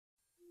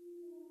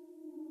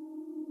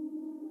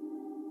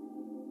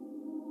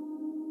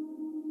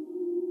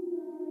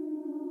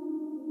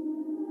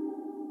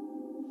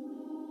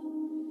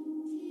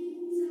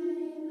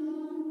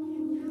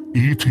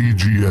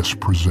ETGS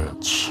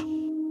presents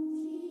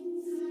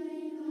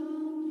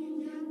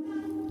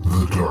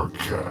The Dark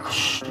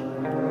Cast.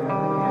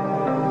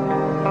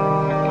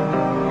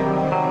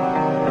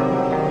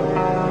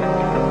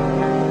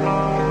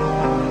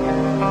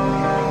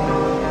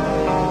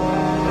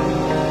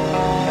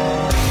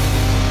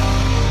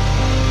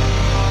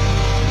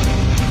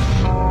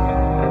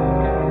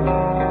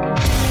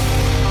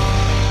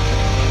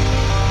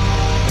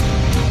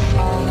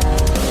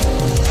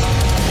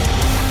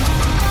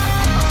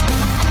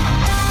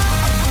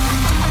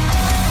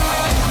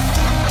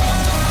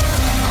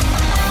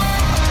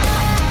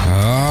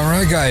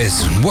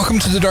 Guys, welcome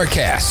to the Dark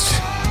Cast,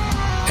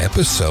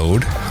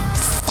 episode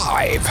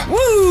 5.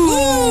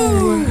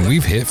 Woo!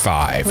 We've hit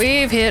 5.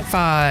 We've hit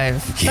 5.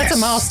 Yes. That's a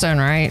milestone,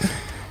 right?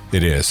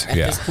 It is. At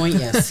this point,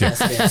 yes,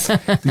 it is.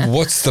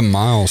 What's the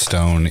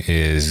milestone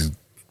is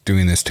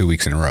doing this 2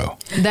 weeks in a row.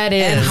 That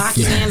is. And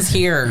Hockey Man's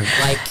here,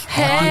 like,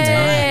 on time.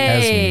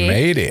 Has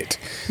made it.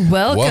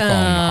 Welcome.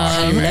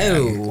 Hockey Man.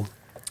 Hello.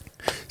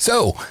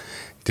 So,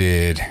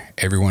 did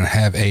everyone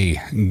have a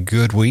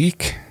good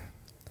week?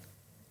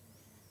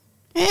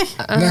 No?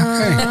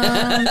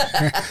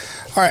 Hey.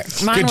 All right,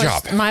 good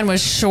job. Mine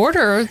was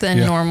shorter than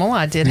normal.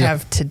 I did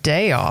have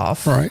today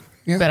off. Right.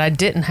 Yeah. But I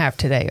didn't have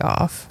today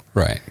off.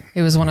 Right.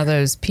 It was one of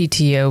those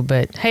PTO,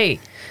 but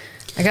hey,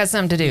 I got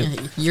something to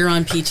do. You're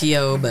on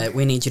PTO, but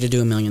we need you to do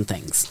a million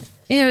things.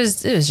 It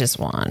was just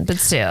one, but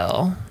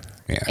still.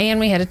 Yeah. And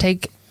we had to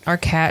take our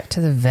cat to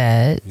the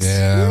vet.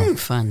 Yeah. Ooh,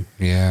 fun.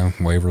 Yeah.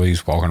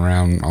 Waverly's walking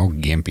around all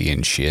gimpy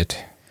and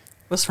shit.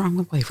 What's wrong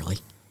with Waverly?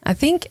 I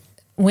think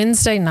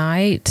Wednesday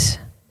night,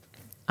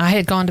 I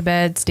had gone to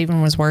bed.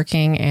 Stephen was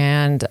working,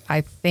 and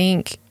I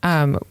think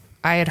I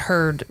had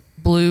heard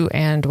Blue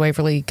and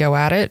Waverly go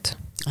at it.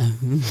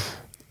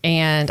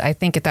 And I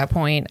think at that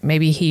point,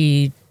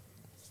 maybe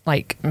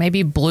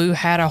Blue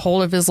had a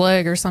hold of his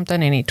leg or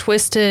something, and he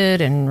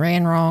twisted and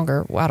ran wrong,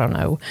 or I don't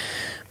know.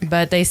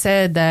 But they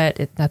said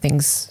that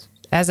nothing's,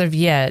 as of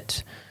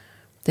yet,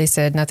 they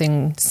said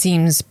nothing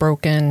seems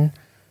broken.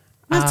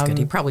 That's good.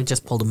 He probably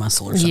just pulled a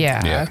muscle or something.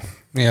 Yeah.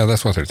 Yeah,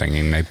 that's what they're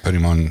thinking. They put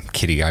him on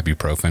kitty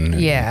ibuprofen.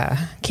 Yeah.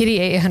 Kitty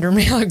 800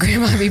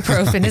 milligram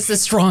ibuprofen. It's the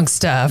strong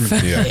stuff.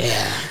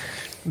 Yeah.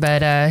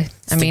 But,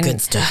 It's the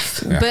good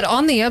stuff. But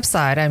on the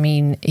upside, I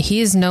mean,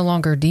 he is no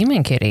longer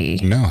Demon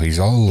Kitty. No, he's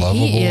all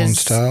lovable He is and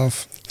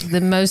stuff.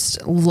 The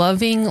most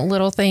loving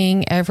little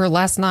thing ever.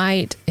 Last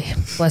night,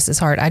 bless his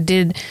heart, I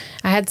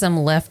had some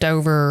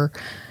leftover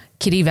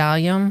kitty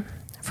Valium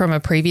from a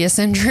previous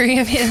injury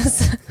of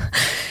his,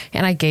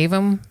 and I gave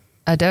him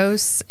a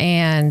dose,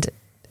 and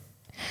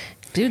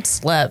dude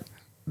slept.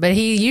 But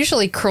he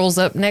usually curls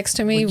up next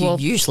to me. You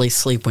usually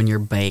sleep when you're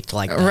baked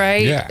like that.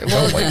 Right? Yeah,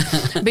 totally.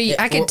 But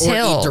I could Or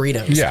tell. eat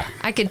Doritos. Yeah.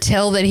 I could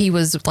tell that he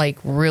was like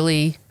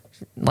really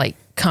like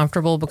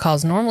comfortable,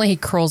 because normally he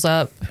curls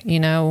up,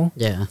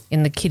 Yeah.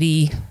 in the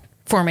kitty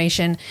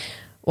formation.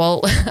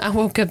 Well, I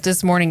woke up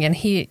this morning and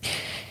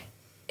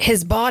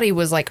his body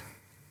was like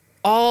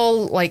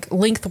all like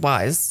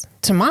lengthwise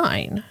to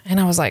mine, and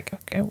I was like,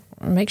 okay,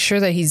 make sure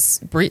that he's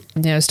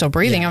still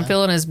breathing. Yeah. I'm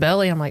feeling his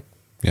belly. I'm like,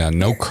 Yeah,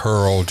 no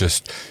curl,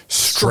 just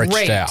stretched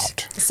straight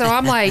out. So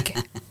I'm like,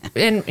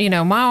 and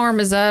my arm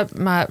is up,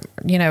 my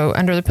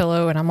under the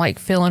pillow, and I'm like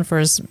feeling for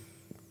his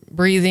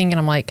breathing, and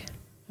I'm like,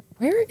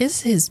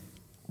 where's his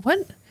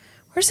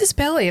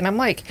belly? And I'm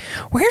like,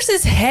 where's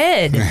his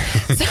head?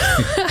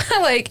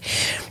 So like,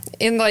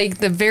 in like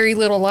the very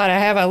little light I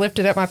have, I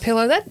lifted up my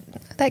pillow.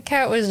 That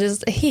cat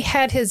was he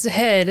had his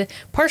head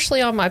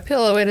partially on my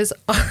pillow and his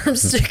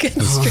arms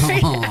sticking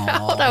straight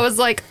out. I was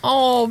like,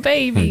 oh,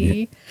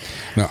 baby.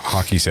 No,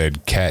 Hockey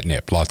said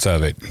catnip, lots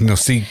of it. No,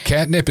 see,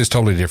 catnip is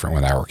totally different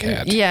with our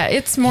cat. Yeah,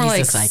 it's more He's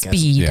like a psycho.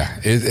 speed. Yeah,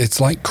 it's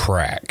like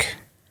crack.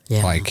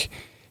 Yeah. Like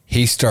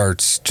he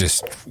starts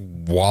just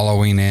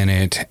wallowing in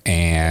it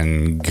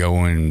and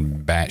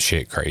going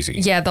batshit crazy.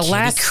 Yeah, the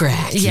last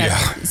crack. Yeah,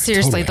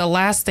 seriously, totally. the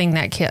last thing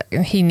that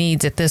he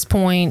needs at this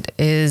point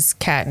is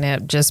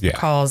catnip, just Yeah.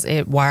 because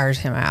it wires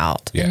him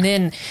out. Yeah. And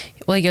then,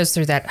 he goes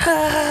through that,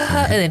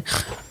 and then,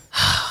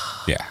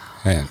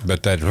 Yeah,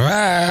 but that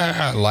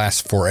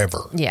lasts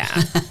forever. yeah.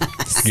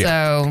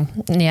 So,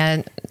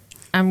 yeah,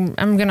 I'm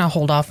gonna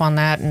hold off on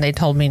that. And they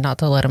told me not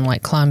to let him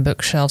like climb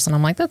bookshelves, and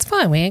I'm like, that's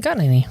fine. We ain't got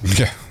any.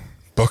 Yeah,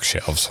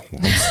 bookshelves.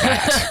 What's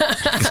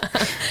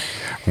that?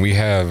 We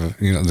have,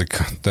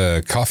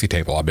 the coffee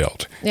table I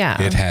built.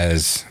 Yeah. It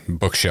has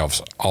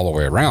bookshelves all the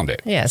way around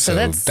it. Yeah, so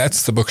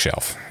that's the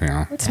bookshelf.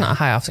 It's not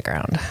high off the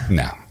ground.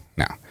 No.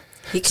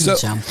 He can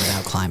jump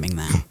without climbing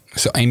that.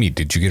 So, Amy,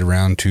 did you get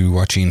around to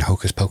watching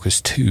Hocus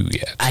Pocus 2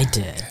 yet? I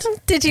did.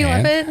 Did you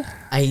love it?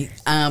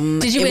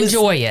 Did you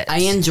enjoy it? I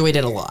enjoyed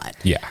it a lot.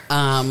 Yeah.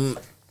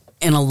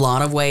 In a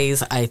lot of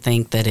ways, I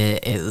think that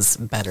it is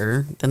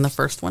better than the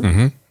first one.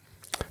 Mm-hmm.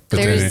 But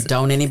There's-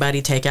 Don't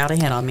anybody take out a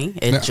hit on me.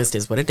 It just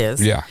is what it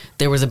is. Yeah.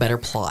 There was a better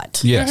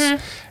plot. Yes.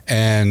 Mm-hmm.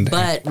 And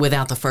But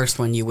without the first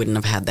one, you wouldn't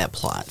have had that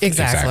plot.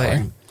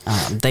 Exactly.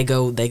 They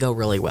go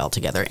really well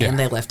together, Yeah. and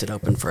they left it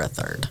open for a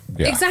third.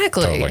 yeah,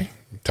 Exactly.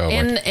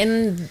 Totally.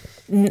 And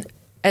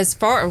as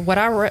far what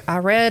I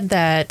read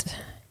that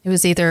it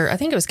was either, I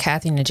think it was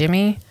Kathy and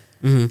Jimmy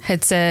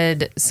had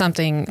said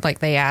something like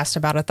they asked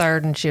about a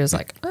third, and she was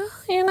like,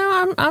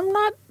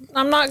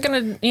 I'm not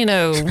gonna,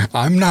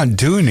 I'm not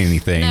doing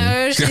anything.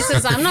 no, she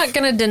says I'm not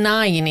gonna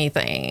deny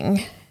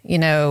anything,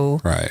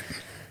 Right.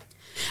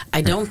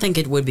 I don't think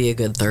it would be a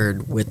good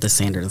third with the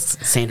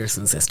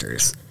Sanderson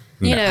sisters.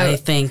 you know. I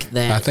think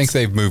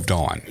they've moved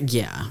on.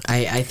 Yeah,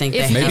 I think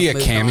If- they Maybe have a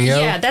moved on. cameo?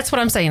 Yeah, that's what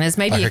I'm saying. Is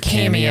maybe Like a a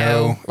cameo,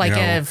 cameo, like you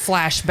know, a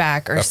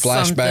flashback or A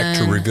flashback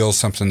something. to reveal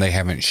something they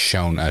haven't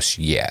shown us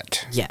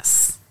yet.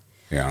 Yes.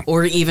 Yeah.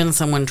 Or even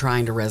someone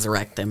trying to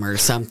resurrect them or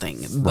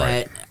something.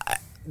 Right.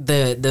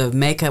 But the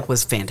makeup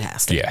was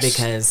fantastic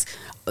because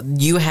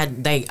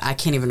I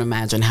can't even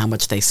imagine how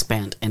much they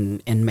spent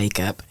in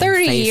makeup. and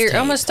 30 face years, tape.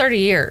 almost 30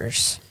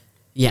 years.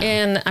 Yeah.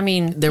 And I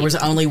mean, There was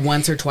only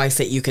once or twice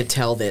that you could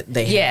tell that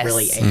they Yes. had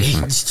really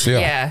aged.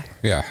 Yeah.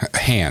 Yeah.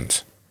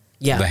 Hands.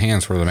 Yeah. The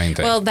hands were the main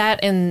thing. well, that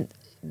and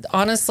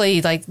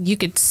honestly, like you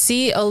could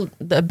see a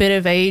bit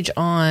of age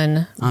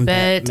on Bette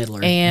Bet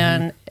Midler.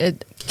 and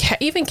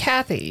even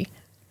Kathy.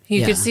 You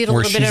Yeah. could see it a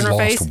Where little bit in she's her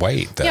lost face.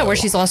 weight, though. Yeah, where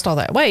she's lost all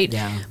that weight.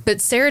 Yeah.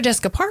 But Sarah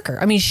Jessica Parker,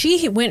 I mean,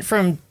 she went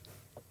from,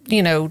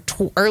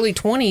 early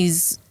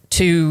 20s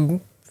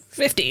to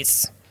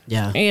 50s,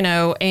 Yeah.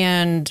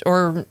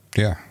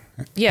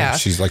 Yeah.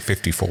 She's like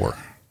 54.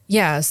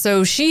 Yeah,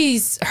 so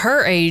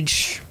her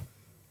age,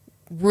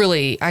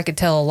 really, I could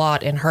tell a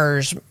lot in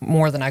hers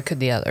more than I could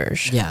the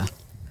others. Yeah.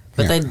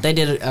 But Yeah. they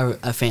did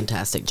a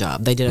fantastic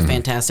job. They did a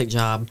fantastic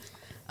job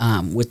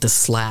with the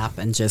slap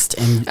and just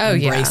Oh, yeah.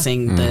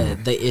 embracing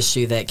the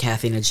issue that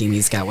Kathy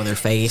Najimy's got with her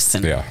face.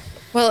 And Yeah.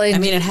 Well, I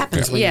mean, it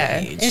happens when yeah,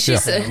 you age. and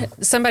she's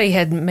somebody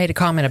had made a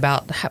comment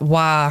about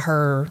why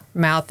her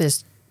mouth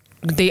is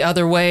the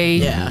other way.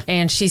 Yeah.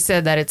 And she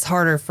said that it's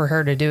harder for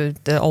her to do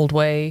it the old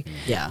way.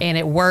 Yeah. And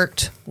it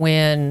worked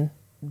when,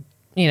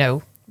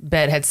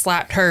 Bet had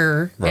slapped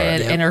her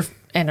Right. and, Yep.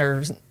 and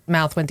her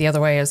mouth went the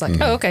other way. I was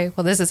like, oh, okay,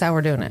 well, this is how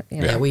we're doing it.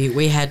 Yeah,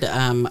 we had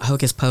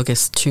Hocus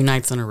Pocus 2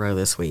 nights in a row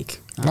this week.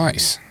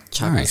 Nice.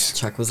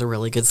 Chuck was a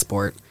really good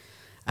sport.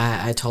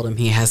 I told him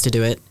he has to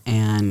do it,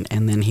 and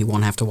then he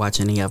won't have to watch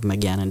any of them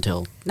again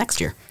until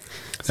next year.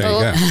 There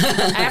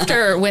you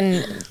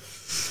go.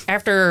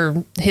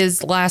 After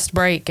his last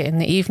break in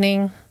the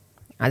evening,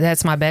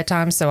 that's my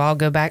bedtime. So I'll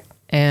go back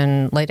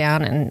and lay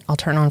down and I'll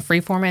turn on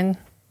Freeform. And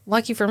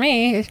lucky for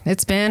me,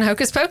 it's been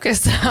Hocus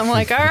Pocus. I'm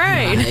like, all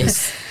right.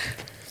 Nice.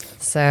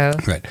 So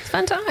Good.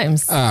 fun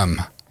times.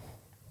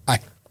 I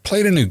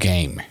played a new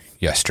game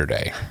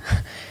yesterday.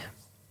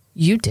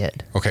 You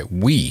did. Okay,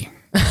 we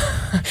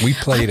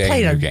played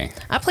a new game.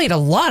 I played a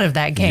lot of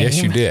that game.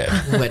 Yes, you did.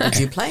 What did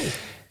you play?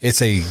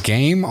 It's a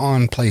game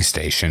on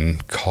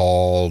PlayStation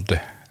called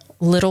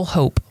Little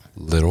Hope.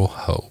 Little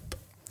Hope.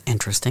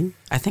 Interesting.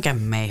 I think I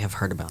may have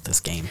heard about this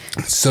game.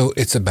 So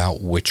it's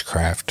about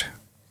witchcraft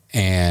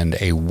and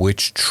a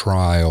witch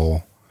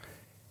trial,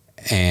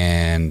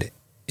 and it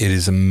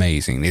is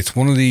amazing. It's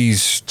one of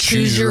these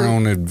choose your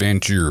own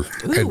adventure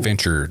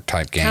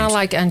type games. Kind of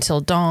like Until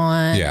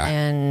Dawn. Yeah.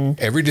 And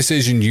Every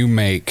decision you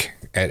make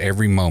at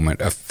every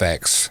moment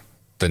affects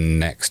the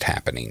next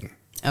happening.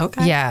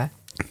 Okay. yeah.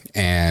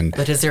 And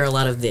But is there a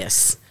lot of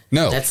this?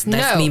 no, That's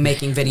No. me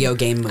making video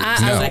game moves.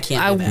 I- I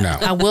can't do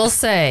that. No. I will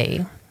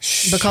say,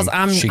 because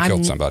she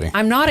killed somebody.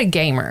 I'm not a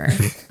gamer.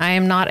 I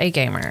am not a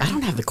gamer. I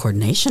don't have the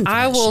coordination for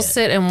I that will shit.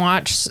 sit and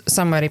watch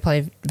somebody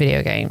play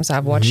video games.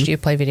 I've watched you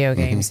play video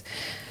games.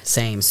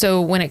 Same.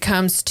 So when it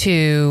comes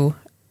to,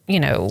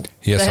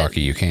 Yes, Aki,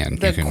 you can.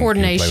 the You can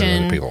coordination- play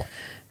with other people.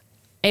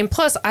 and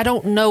plus I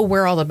don't know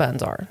where all the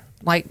buttons are.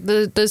 Like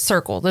the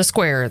circle, the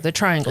square, the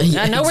triangle.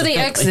 Yeah, I know where the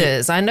exactly. X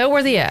is. I know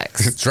where the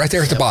X. It's right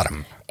there at the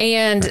bottom.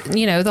 And,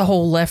 the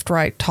whole left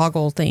right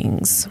toggle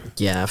things.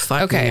 Yeah,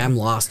 fuck Okay. me. I'm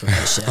lost with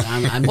this shit.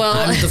 I'm Well-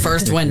 I'm the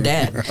first one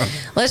dead.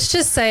 Let's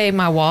just say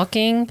my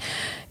walking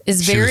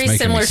is She was very making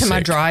similar me to my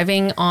sick.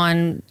 driving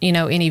on,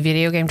 any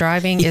video game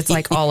driving. It's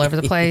like all over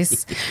the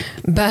place.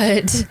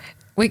 But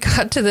we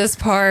got to this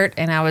part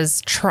and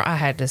I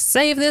had to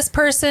save this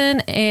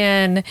person,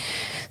 and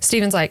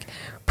Steven's like,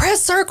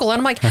 press circle. And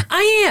I'm like,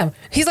 I am.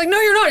 He's like, no,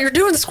 you're not. You're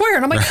doing the square.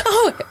 And I'm like,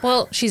 oh,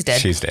 well, she's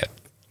dead. She's dead.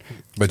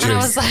 But and I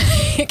was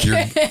like,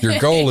 your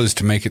goal is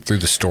to make it through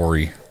the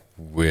story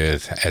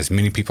with as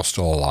many people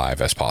still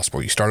alive as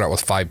possible. You start out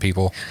with 5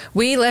 people.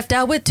 we left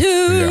out with 2.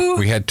 Yeah,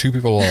 we had 2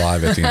 people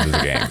alive at the end of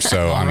the game.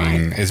 So, I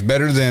mean, it's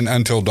better than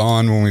Until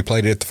Dawn when we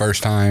played it the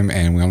first time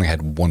and we only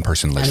had 1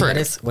 person And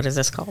living. what is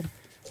this called?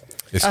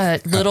 It's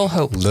Little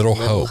Hope. Little Little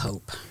Hope.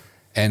 Hope.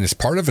 And it's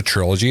part of a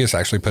trilogy. It's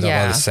actually put out by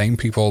Yeah. the same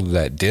people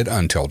that did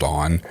Until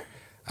Dawn.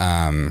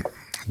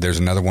 There's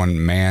another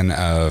one, Man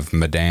of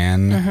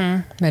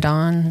Medan.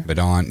 Medan.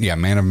 Medan. Yeah,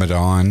 Man of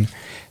Medan.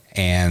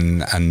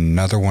 And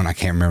another one I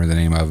can't remember the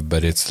name of,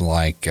 but it's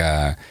like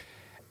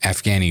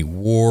Afghani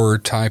war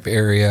type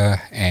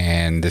area.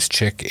 And this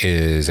chick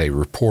is a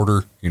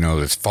reporter,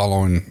 that's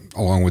following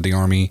along with the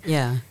army.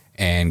 Yeah.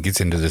 And gets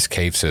into this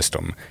cave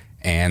system.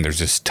 And there's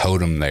this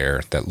totem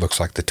there that looks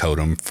like the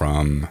totem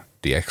from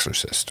The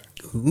Exorcist.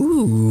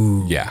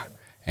 Ooh. Yeah.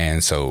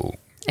 And so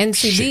And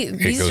see, it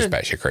these goes are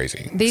batshit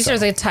crazy. These are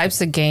the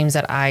types of games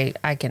that I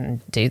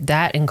can do.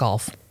 That and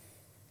golf.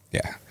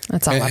 Yeah.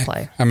 That's all I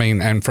play. I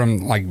mean, and from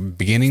like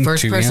beginning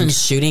First to person end.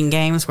 shooting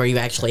games where you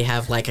actually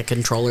have like a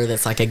controller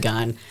that's like a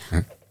gun.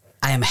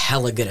 I am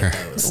hella good at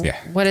those. Yeah.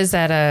 What is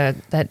that?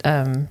 Duck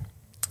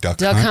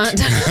Hunt?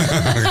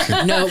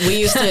 No,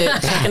 we used to,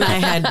 Chuck and I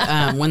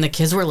had, when the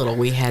kids were little,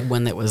 we had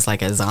one that was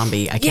like a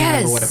zombie. I can't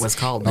remember what it was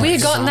called. We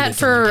had gotten that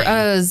for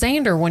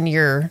Xander one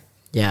year.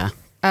 Yeah.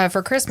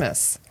 For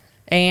Christmas.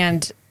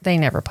 And they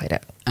never played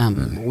it.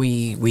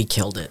 We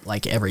killed it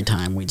like every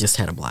time. We just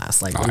had a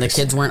blast. Like when the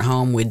kids weren't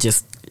home, we'd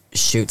just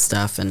shoot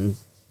stuff and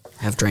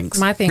have drinks.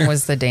 My thing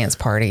was the dance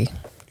party.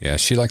 Yeah,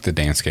 she liked the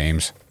dance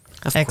games.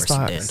 Of course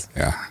Xbox. you did.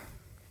 Yeah.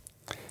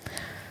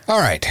 All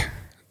right.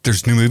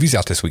 There's new movies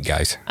out this week,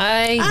 guys.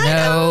 I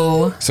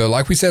know. So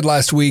like we said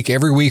last week,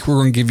 every week we're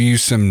going to give you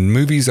some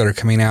movies that are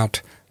coming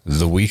out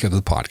the week of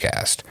the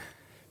podcast.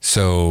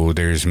 So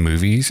there's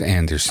movies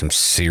and there's some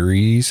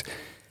series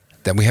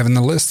that we have in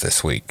the list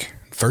this week.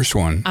 First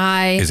one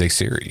is a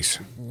series.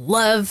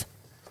 Love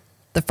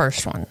the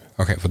first one.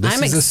 Okay, well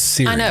this is a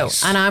series. I know,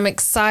 and I'm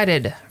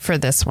excited for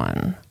this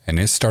one. And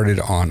it started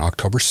on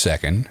October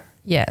 2nd.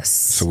 Yes.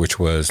 So which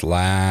was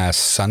last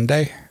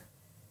Sunday?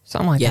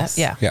 Something like Yes.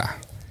 that. Yeah. Yeah.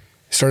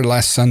 It started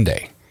last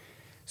Sunday.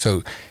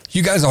 So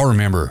you guys all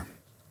remember,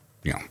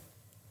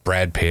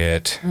 Brad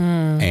Pitt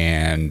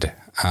and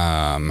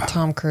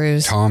Tom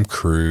Cruise.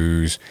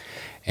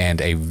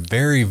 And a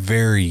very,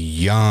 very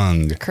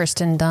young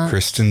Kirsten Dunst.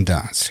 Kirsten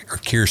Dunst.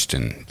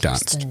 Kirsten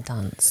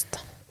Dunst.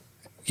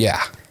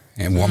 Yeah.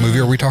 And what movie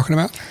are we talking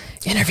about?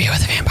 Interview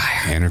with a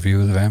Vampire. Interview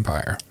with a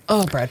Vampire.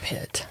 Oh, Brad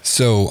Pitt.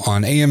 So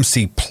on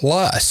AMC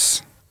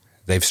Plus,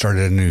 they've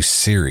started a new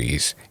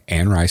series,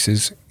 Anne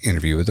Rice's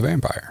Interview with the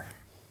Vampire.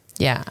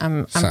 Yeah,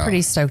 I'm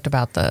pretty stoked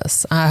about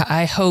this.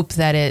 I hope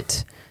that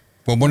it...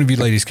 Well, one of you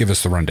ladies give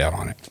us the rundown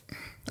on it.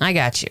 I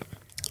got you.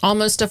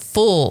 Almost a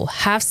full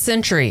half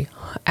century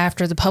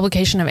after the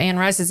publication of Anne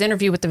Rice's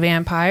Interview with the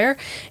Vampire,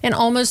 and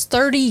almost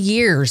 30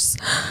 years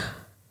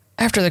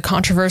after the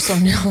controversial...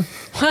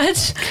 What?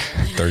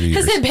 30 years.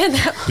 Has it been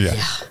that...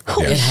 Yeah.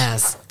 It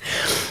has.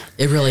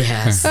 It really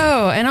has.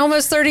 Oh, and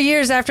almost 30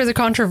 years after the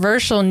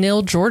controversial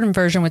Neil Jordan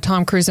version with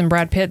Tom Cruise and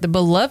Brad Pitt, the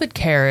beloved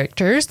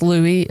characters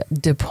Louis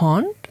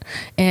Dupont,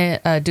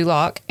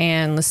 Duloc,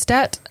 and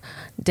Lestat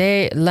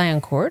de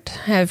Lancourt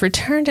have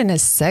returned in a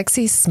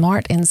sexy,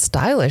 smart, and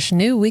stylish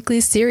new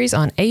weekly series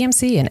on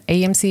AMC and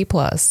AMC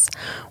Plus.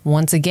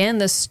 Once again,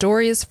 the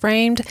story is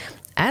framed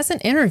as an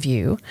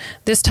interview,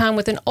 this time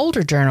with an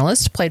older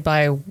journalist played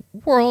by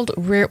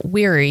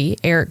world-weary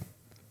Eric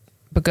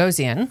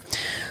Bogosian.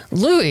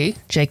 Louis,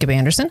 Jacob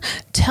Anderson,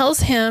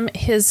 tells him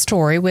his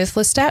story with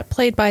Lestat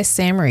played by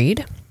Sam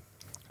Reed,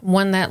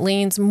 one that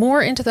leans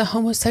more into the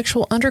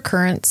homosexual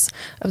undercurrents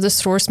of the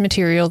source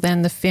material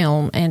than the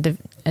film, and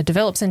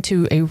develops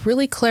into a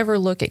really clever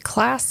look at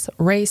class,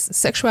 race,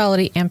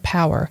 sexuality, and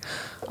power,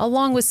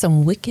 along with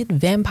some wicked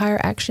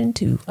vampire action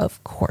too,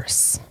 of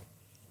course.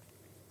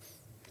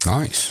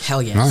 Nice.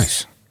 Hell yes.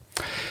 Nice.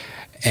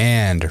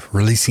 And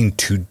releasing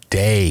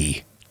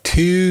today.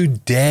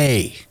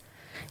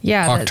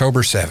 Yeah.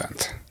 October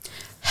 7th.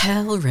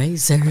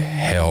 Hellraiser.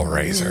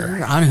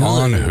 On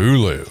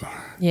Hulu.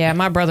 Yeah,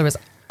 my brother was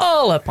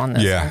all up on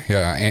this. Yeah.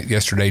 And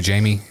yesterday,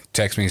 Jamie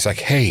texted me. He's like,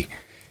 "Hey,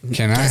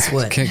 can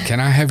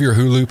I have your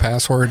Hulu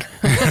password?"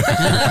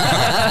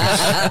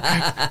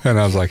 And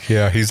I was like,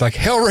 "Yeah." He's like,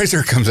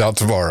 "Hellraiser comes out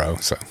tomorrow."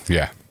 So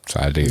yeah.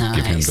 So I did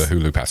give him the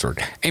Hulu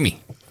password.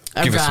 Amy,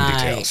 give us some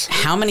details.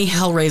 How many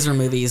Hellraiser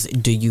movies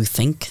do you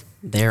think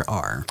there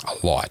are?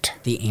 A lot.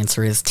 The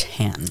answer is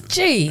 10.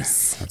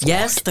 Jeez.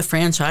 Yes, the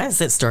franchise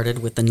that started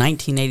with the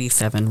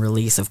 1987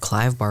 release of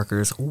Clive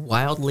Barker's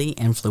wildly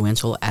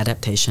influential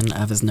adaptation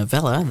of his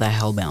novella, The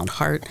Hellbound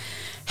Heart,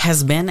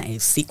 has been a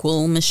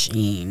sequel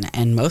machine,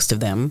 and most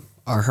of them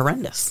are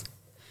horrendous.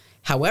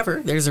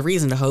 However, there's a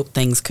reason to hope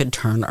things could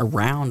turn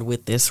around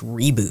with this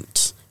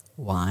reboot.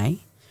 Why?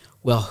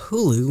 Well,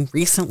 Hulu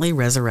recently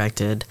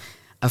resurrected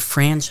a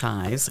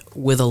franchise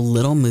with a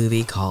little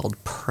movie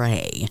called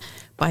Prey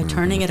by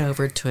turning it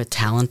over to a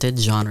talented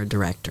genre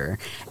director,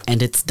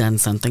 and it's done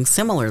something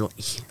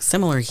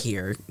similar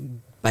here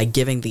by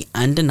giving the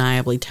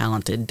undeniably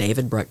talented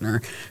David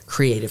Bruckner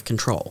creative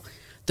control.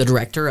 The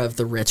director of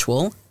The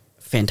Ritual,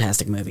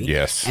 fantastic movie,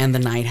 yes, and The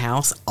Night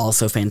House,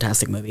 also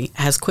fantastic movie,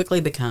 has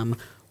quickly become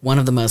one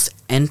of the most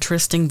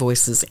interesting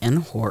voices in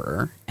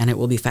horror, and it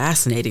will be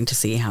fascinating to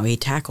see how he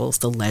tackles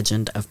the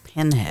legend of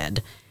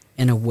Pinhead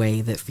in a way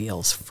that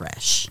feels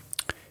fresh.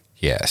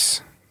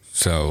 Yes.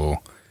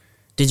 So...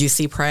 Did you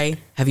see Prey?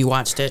 Have you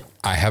watched it?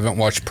 I haven't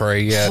watched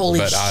Prey yet,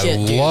 but I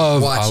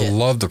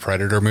love the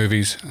Predator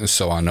movies,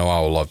 so I know I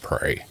will love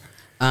Prey.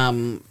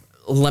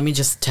 Let me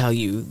just tell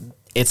you,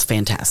 it's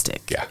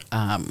fantastic. Yeah.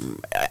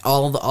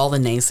 All the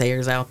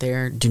naysayers out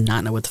there do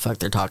not know what the fuck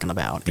they're talking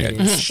about. Yeah.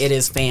 It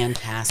is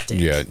fantastic.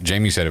 Yeah,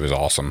 Jamie said it was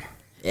awesome.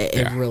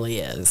 It really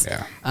is.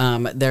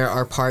 Yeah. There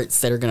are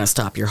parts that are going to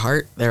stop your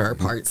heart. There are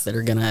parts that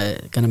are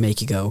gonna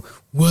make you go,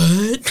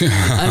 what?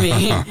 I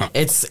mean,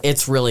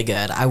 it's really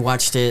good. I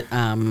watched it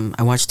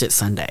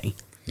Sunday.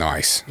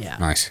 Nice. Yeah.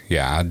 Nice.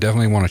 Yeah, I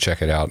definitely want to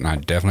check it out, and I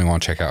definitely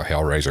want to check out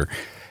Hellraiser.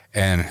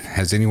 And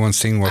has anyone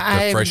seen what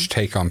the fresh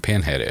take on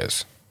Pinhead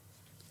is?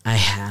 I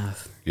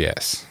have.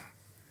 Yes.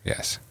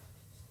 Yes.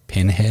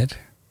 Pinhead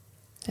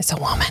It's a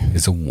woman.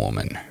 is a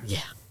woman. Yeah.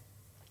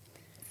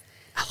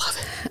 I love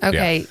it.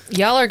 Okay,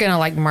 y'all are going to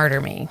like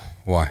murder me.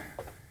 Why?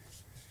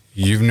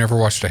 You've never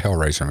watched a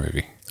Hellraiser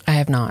movie? I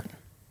have not.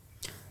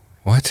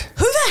 What?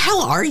 Who the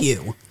hell are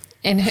you?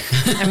 And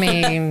I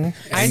mean,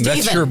 And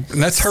that's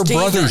her Steven.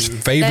 brother's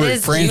favorite That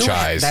is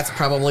franchise. That's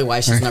probably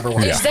why she's never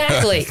watched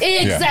it.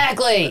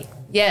 exactly.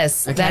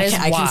 Yes, Okay, that is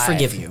I why. can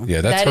forgive you.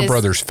 Yeah, that's That her is-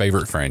 brother's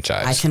favorite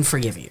franchise. I can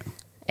forgive you.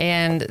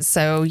 And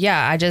so,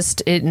 yeah,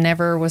 it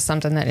never was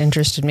something that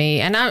interested me.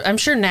 And I'm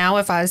sure now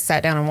if I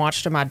sat down and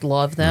watched them, I'd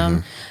love them.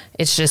 Mm-hmm.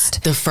 It's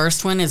just The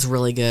first one is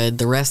really good.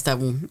 The rest of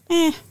them,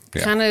 Yeah.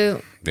 kind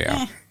of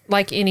Yeah.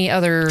 like any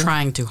other.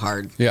 trying too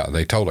hard. Yeah,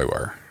 they totally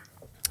were.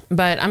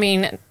 But I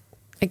mean,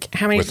 like,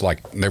 how many?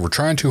 They were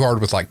trying too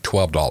hard with like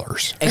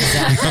 $12.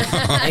 Exactly.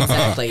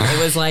 Exactly. It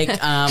was like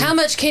How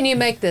much can you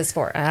make this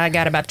for? I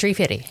got about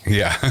 $3.50.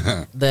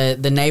 Yeah.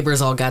 the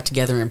neighbors all got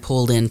together and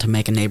pulled in to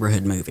make a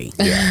neighborhood movie.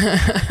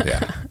 Yeah.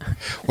 Yeah.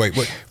 Wait,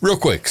 real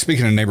quick.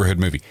 Speaking of neighborhood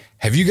movie,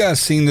 have you guys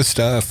seen the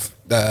stuff?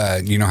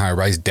 You know how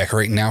everybody's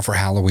decorating now for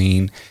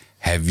Halloween?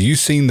 Have you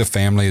seen the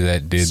family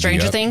that did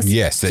Stranger Things?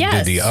 Yes, that Yes.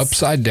 did the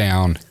upside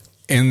down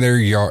in their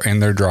yard, in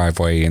their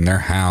driveway, in their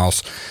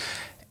house,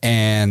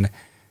 and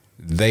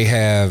they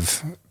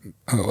have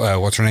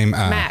what's her name?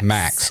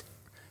 Max.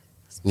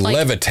 Like-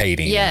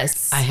 Levitating.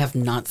 Yes. I have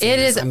not seen It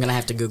this. is- I'm going to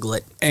have to Google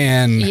it.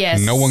 And Yes.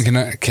 no one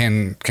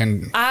can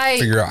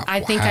figure out. I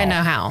think I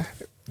know how.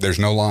 There's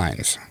no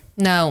lines.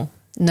 No,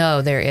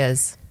 there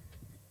is.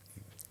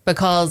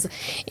 Because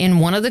in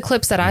one of the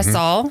clips that I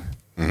saw,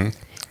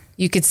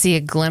 you could see a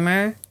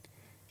glimmer.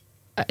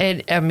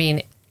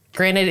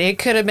 Granted, it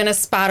could have been a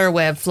spider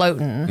web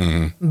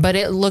floating, but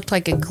it looked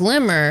like a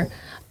glimmer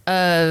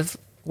of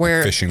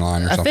where Fishing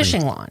line or a something?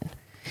 fishing line.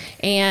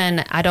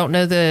 And I don't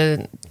know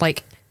the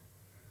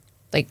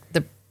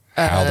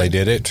How they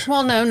did it.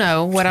 Well,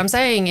 no. What I'm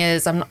saying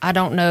is I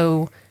don't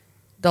know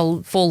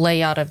the full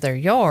layout of their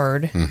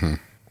yard,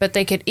 but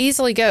they could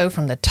easily go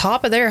from the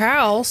top of their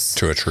house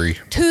To a tree.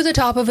 to the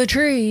top of a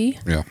tree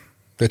Yeah.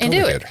 They and totally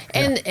do it. did.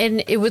 Yeah.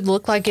 And it would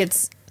look like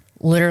it's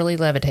literally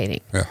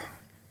levitating. Yeah.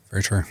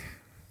 Very true.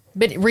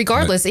 But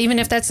regardless, even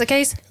if that's the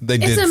case, They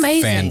it's did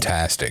amazing.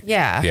 fantastic.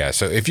 Yeah. Yeah.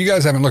 So if you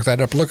guys haven't looked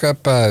that up, look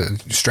up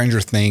Stranger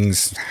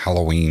Things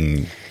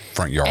Halloween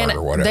front yard And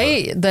or whatever.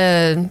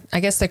 I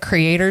guess the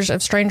creators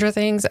of Stranger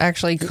Things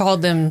actually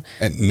called them,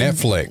 At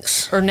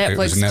Netflix. or It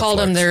was Netflix called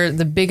them Netflix.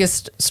 the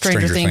biggest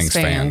Stranger Things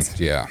fans.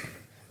 Yeah.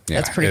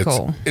 Yeah. That's pretty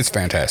cool. It's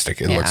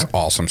fantastic. It Yeah. looks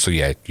awesome. So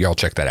yeah, y'all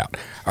check that out.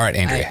 All right,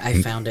 Andrea.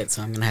 I found it,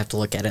 so I'm going to have to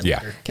look at it Yeah.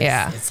 later. 'Cause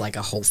Yeah. It's like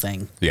a whole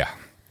thing. Yeah.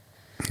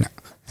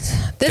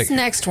 This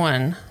next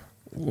one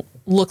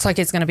looks like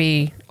it's going to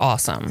be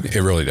awesome. It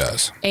really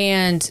does.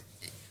 And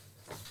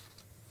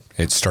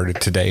It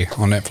started today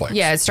on Netflix.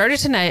 yeah, it started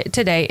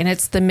today, and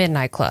it's the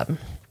Midnight Club.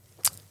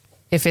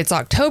 If it's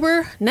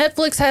October,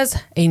 Netflix has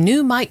a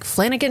new Mike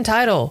Flanagan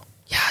title.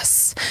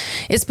 Yes.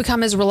 It's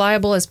become as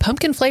reliable as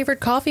pumpkin-flavored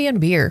coffee and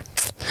beer.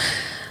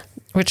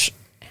 Which,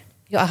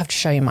 I'll have to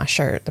show you my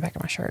shirt, the back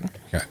of my shirt.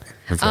 Yeah.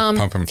 We've got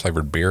pumpkin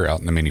flavored beer out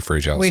in the mini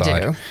fridge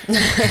outside. We do.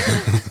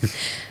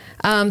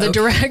 The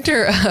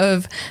director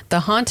of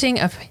The Haunting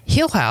of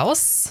Hill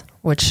House,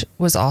 which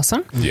was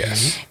awesome,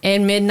 Yes.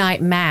 and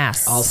Midnight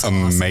Mass. Also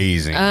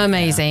Amazing.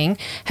 Amazing,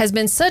 has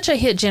been such a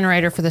hit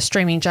generator for the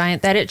streaming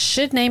giant that it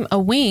should name a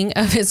wing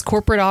of his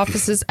corporate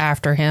offices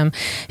after him.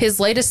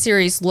 His latest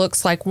series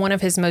looks like one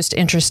of his most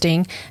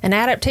interesting, an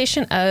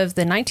adaptation of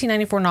the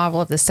 1994 novel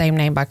of the same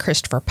name by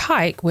Christopher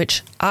Pike,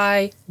 which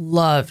I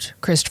loved.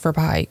 Christopher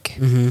Pike.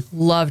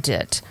 Loved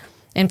it.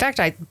 In fact,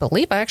 I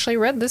believe I actually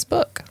read this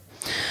book.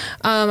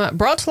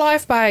 Brought to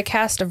life by a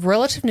cast of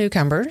relative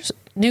newcomers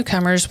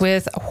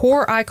with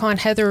horror icon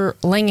Heather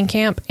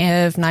Langenkamp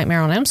of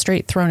Nightmare on Elm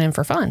Street thrown in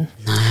for fun.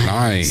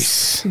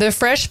 Nice. The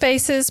fresh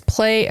faces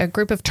play a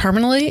group of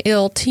terminally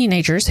ill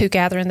teenagers who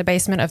gather in the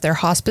basement of their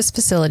hospice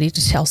facility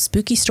to tell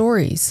spooky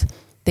stories.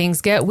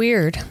 Things get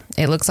weird.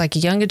 It looks like a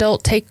young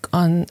adult take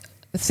on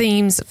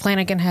themes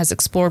Flanagan has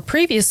explored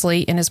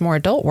previously in his more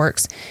adult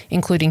works,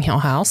 including Hill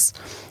House.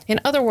 In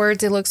other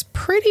words, it looks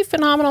pretty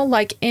phenomenal,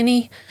 like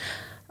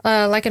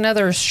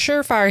another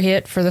surefire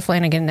hit for the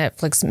Flanagan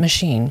Netflix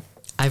machine.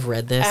 I've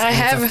read this. I and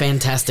have- It's a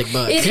fantastic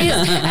book. It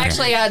is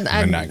actually.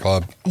 Midnight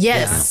Club.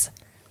 Yes,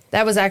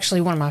 that was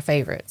actually one of my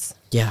favorites.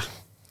 Yeah.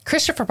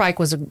 Christopher Pike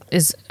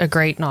is a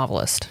great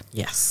novelist,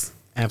 Yes.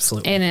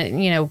 Absolutely.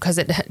 and because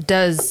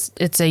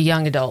it's a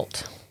young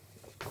adult,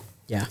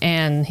 yeah.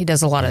 and he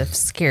does a lot of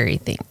scary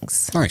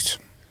things. Nice.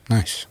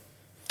 Nice.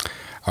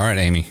 All right,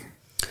 Amy.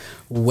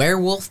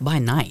 Werewolf by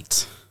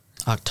Night.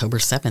 October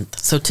 7th.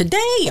 So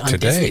today on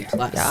Disney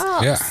Plus.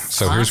 Yeah.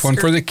 So here's one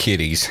for the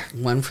kiddies.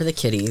 One for the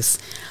kiddies.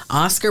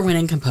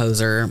 Oscar-winning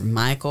composer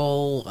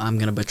Michael, I'm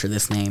going to butcher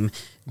this name,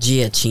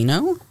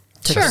 Giacchino,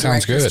 took the Sounds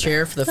director's good.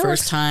 chair for the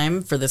first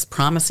time for this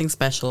promising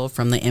special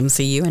from the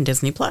MCU and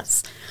Disney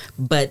Plus.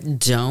 But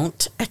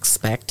don't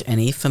expect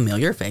any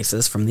familiar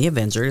faces from the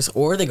Avengers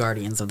or the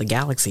Guardians of the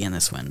Galaxy in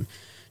this one.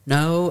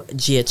 No,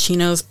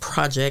 Giacchino's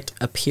project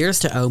appears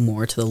to owe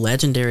more to the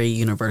legendary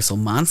Universal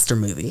monster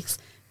movies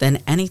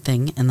than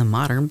anything in the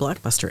modern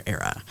blockbuster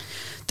era.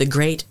 The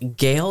great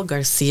Gael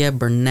Garcia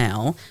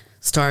Bernal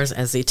stars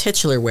as the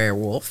titular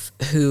werewolf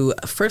who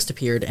first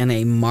appeared in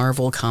a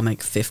Marvel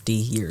comic 50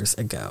 years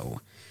ago.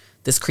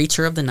 This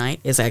creature of the night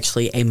is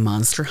actually a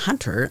monster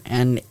hunter,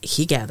 and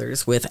he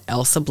gathers with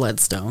Elsa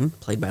Bloodstone,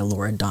 played by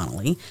Laura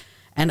Donnelly,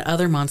 and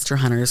other monster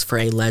hunters for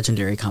a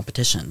legendary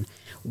competition.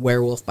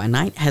 Werewolf by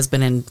Night has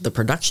been in the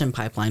production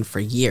pipeline for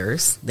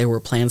years. There were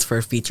plans for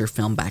a feature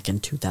film back in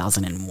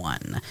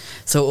 2001.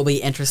 So it will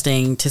be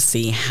interesting to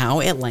see how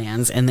it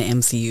lands in the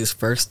MCU's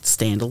first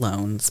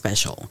standalone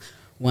special.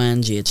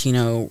 One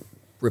Giacchino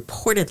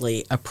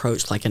reportedly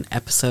approached like an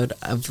episode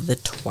of The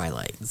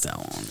Twilight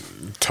Zone.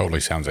 Totally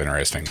sounds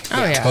interesting.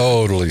 Oh, yeah.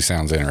 Totally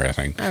sounds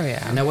interesting. Oh,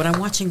 yeah. I know what I'm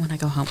watching when I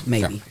go home,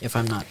 maybe, if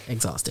I'm not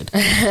exhausted.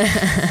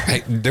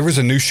 Hey, there was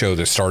a new show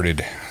that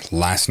started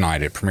last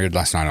night. It premiered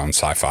last night on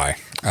Sci-Fi,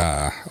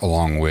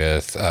 along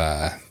with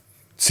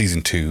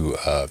season 2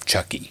 of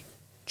Chucky.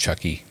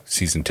 Chucky,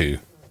 season 2.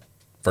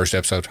 First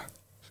episode,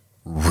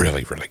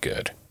 really, really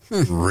good.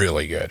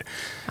 Really good.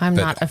 I'm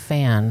not a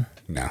fan.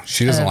 No,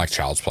 she doesn't like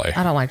Child's Play.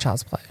 I don't like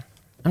Child's Play.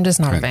 I'm just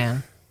not a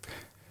fan.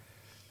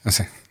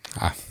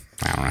 I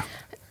don't know.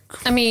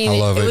 I mean, I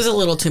love It it. was a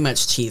little too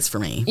much cheese for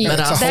me. Yeah, But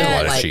it's I'll a still whole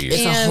lot of like cheese.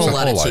 it's a And- whole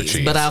lot of It's a whole lot of cheese.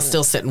 cheese. But I'll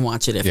still sit and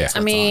watch it if Yeah. it's I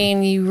what's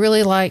mean, you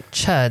really like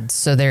Chuds,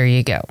 so there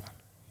you go.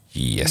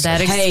 Yes.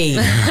 That on. Hey.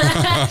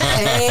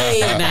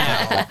 Hey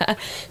now.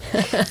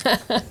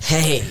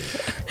 Hey.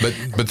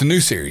 but the new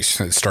series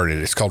that started,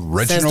 it's called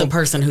Says the Reginald.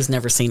 person who's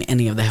never seen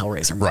any of the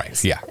Hellraiser movies.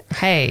 Right, yeah.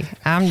 Hey,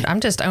 I'm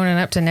just owning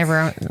up to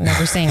never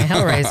seeing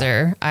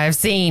Hellraiser. I've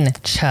seen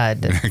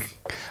Chud.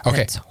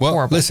 Okay, It's well,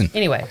 horrible. listen.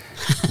 Anyway.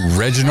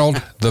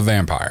 Reginald the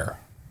Vampire.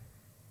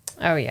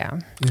 Oh yeah.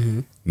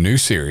 New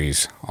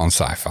series on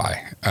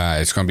Sci-Fi.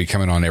 It's going to be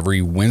coming on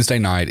every Wednesday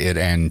night, it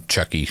and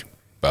Chucky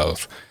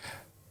both.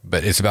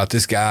 But it's about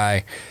this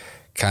guy,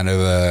 kind of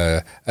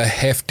a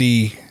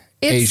hefty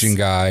Asian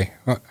guy.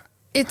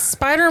 It's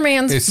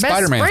Spider-Man's It's best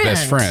Spider-Man's friend.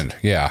 best friend.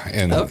 Yeah,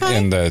 Okay.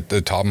 in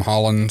the Tom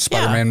Holland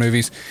Spider-Man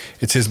movies,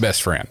 it's his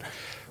best friend.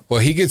 Well,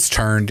 he gets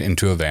turned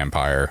into a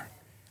vampire,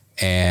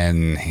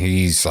 and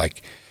he's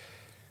like,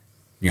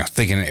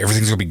 thinking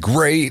everything's gonna be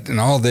great and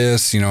all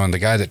this, and the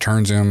guy that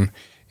turns him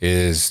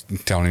is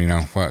telling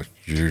him, well,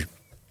 you're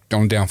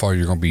on downfall,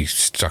 you're gonna be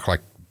stuck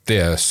like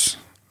this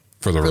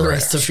for the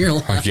rest of your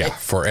life. Yeah,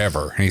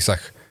 forever. And he's like,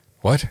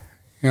 what?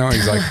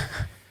 He's like,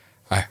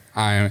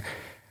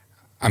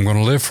 I'm going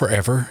to live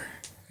forever,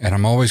 and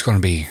I'm always going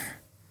to be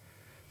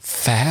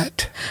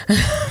fat.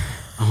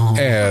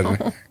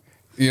 And,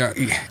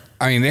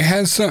 I mean, it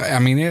has some,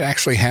 it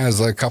actually has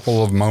a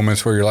couple of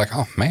moments where you're like,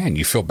 oh man,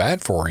 you feel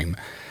bad for him.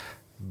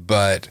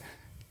 But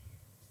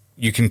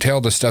you can tell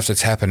the stuff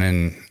that's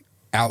happening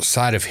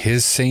outside of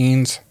his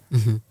scenes.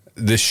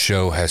 This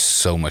show has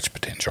so much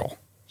potential.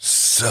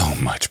 So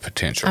much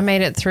potential. I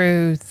made it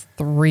through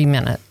 3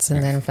 minutes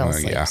and then fell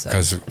asleep. Yeah,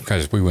 so.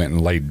 because we went and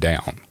laid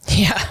down.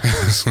 Yeah.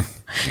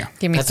 Yeah.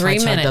 Give me That's 3 why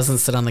Chad minutes. doesn't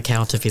sit on the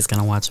couch if he's going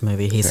to watch a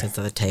movie. He sits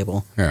at the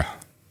table. Yeah.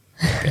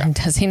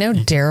 Does he know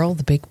Daryl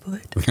the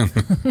Bigfoot?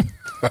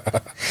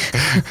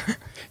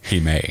 He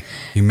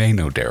may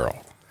know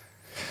Daryl.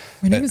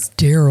 My name is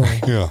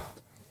Daryl. Yeah.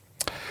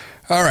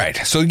 All right.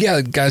 So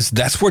yeah, guys,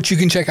 that's what you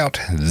can check out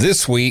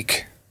this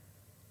week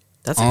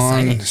That's on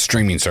exciting.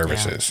 streaming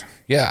services.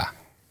 Yeah.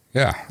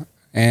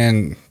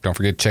 And don't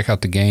forget to check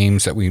out the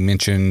games that we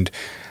mentioned.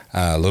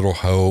 Little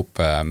Hope,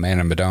 Man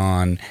and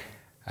Medan.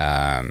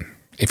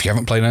 If you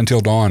haven't played Until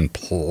Dawn,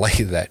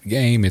 play that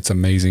game. It's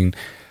amazing.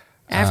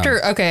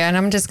 Okay, and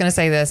I'm just going to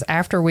say this.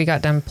 After we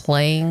got done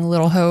playing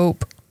Little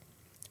Hope,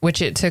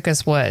 which it took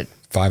us, 5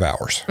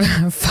 hours.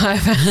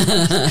 5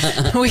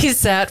 hours? We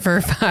sat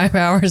for 5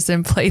 hours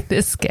and played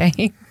this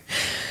game.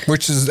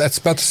 That's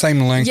about the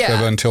same length Yeah.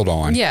 of Until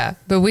Dawn. Yeah,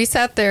 but we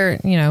sat there,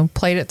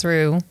 played it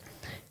through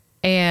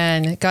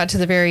and got to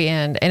the very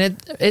end. And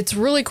it's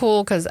really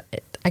cool because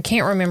I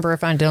can't remember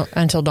if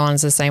Until Dawn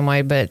is the same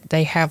way, but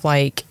they have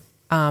like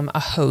a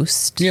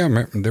host.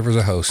 Yeah, there was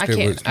a host. I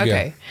can't.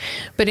 Okay.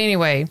 But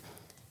anyway,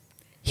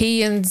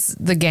 he ends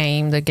the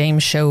game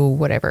show,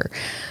 whatever.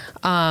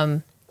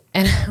 And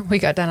we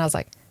got done. I was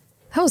like,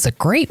 that was a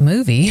great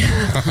movie.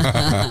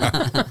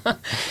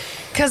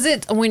 Because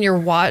when you're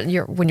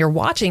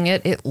watching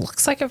it, it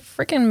looks like a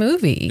freaking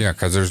movie. Yeah,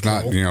 because there's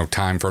not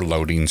time for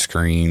loading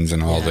screens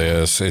and all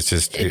this. It's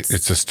just it's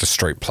just a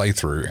straight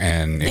playthrough,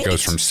 and it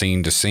goes from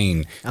scene to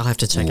scene. I'll have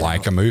to check it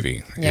like out. a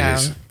movie. Yeah. It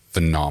is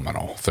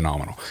phenomenal.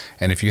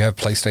 And if you have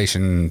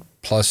PlayStation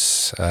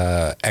Plus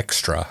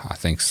Extra, I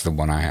think is the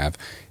one I have.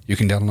 You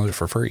can download it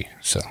for free.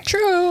 So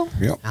True.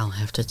 yep. I'll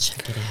have to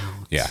check it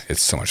out. Yeah,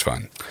 it's so much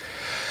fun.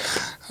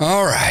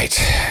 All right.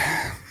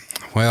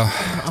 Well,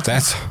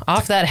 that's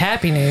Off that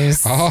happy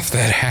news. off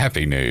that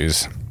happy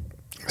news.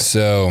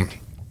 So,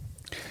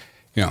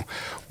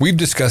 we've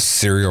discussed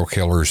serial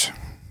killers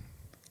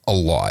a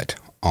lot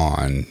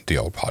on the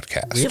old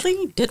podcast.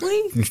 Really? Did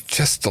we?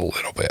 Just a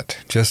little bit.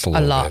 Just a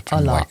little lot, bit.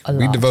 a lot, a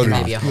We lot. devoted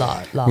Maybe a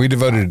lot. we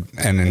devoted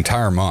an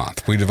entire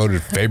month. We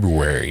devoted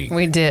February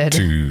We did.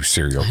 to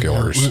serial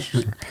killers.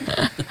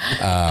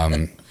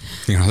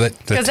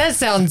 Because that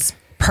sounds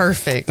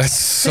perfect. That's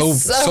so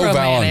romantic.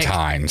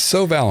 Valentine.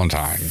 So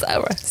Valentine.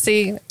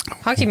 See,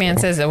 Hockey Man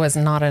says it was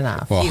not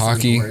enough. Well, He's on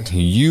Hockey, board.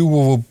 you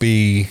will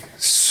be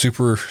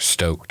super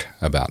stoked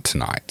about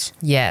tonight's.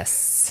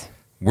 Yes.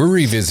 We're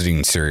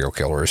revisiting serial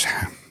killers.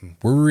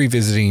 We're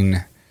revisiting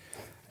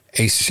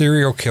a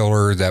serial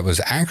killer that was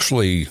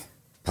actually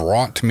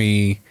brought to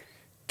me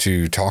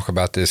to talk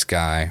about this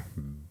guy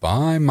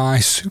by my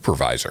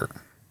supervisor.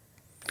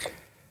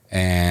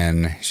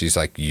 And she's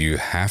like, you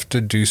have to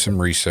do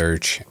some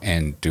research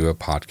and do a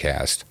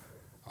podcast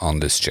on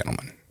this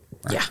gentleman.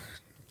 Yeah.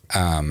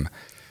 And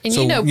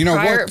So, you know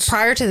what?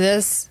 prior to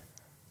this,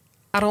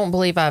 I don't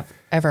believe I've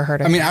ever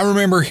heard of I mean, him. I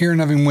remember hearing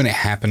of him when it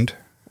happened.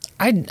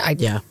 I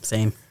Yeah.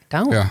 Same.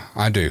 don't. Yeah,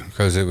 I do,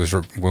 because it was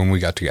when we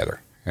got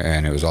together,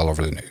 and it was all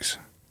over the news.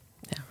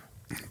 Yeah.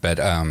 But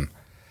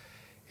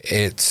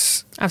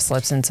it's I've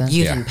slept since then.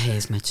 You Yeah. didn't pay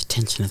as much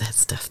attention to that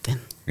stuff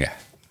then. yeah,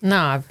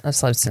 No, I've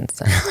slept since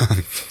then.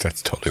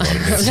 that's totally what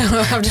it is.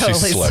 I've She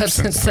totally slept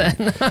slept since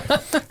then.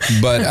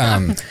 But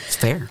It's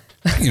fair.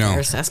 you Fair know,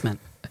 assessment.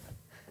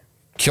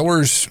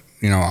 killers,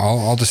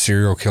 all the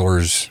serial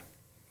killers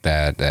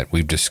that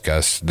we've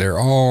discussed, they're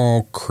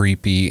all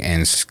creepy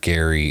and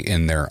scary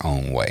in their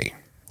own way,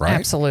 right?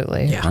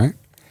 Absolutely. Yeah. Right.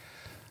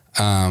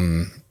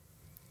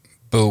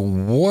 But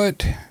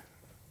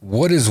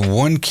what is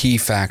one key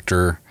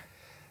factor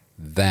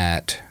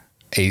that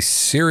a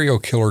serial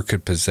killer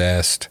could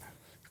possess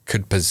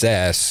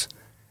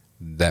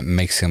that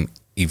makes him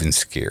even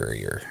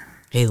scarier?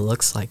 He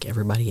looks like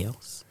everybody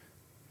else.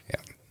 Yeah,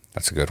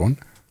 that's a good one.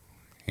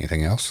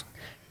 Anything else?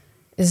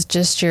 Is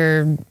just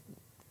your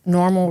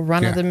normal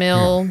run of the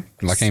mill.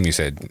 Yeah. Like Amy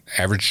said,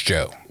 average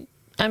Joe.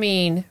 I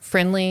mean,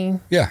 friendly.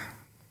 Yeah.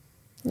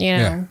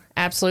 Yeah.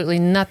 Absolutely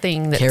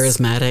nothing that's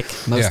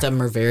Charismatic. Most Yeah. of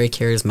them are very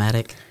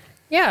charismatic.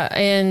 Yeah,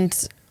 and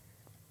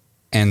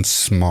And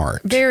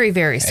smart. very,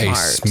 very smart.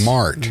 A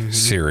smart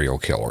serial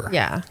killer.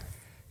 Yeah.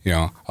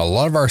 A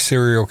lot of our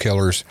serial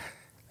killers,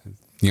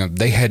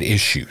 they had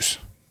issues.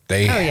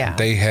 They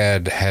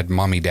had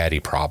mommy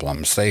daddy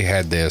problems. They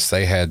had this,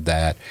 they had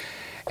that,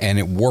 and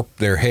it warped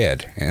their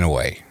head in a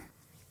way.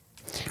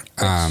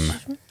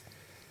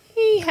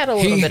 He had a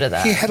little bit of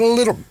that. He had a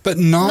little, but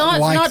not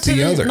like to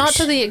the others. Not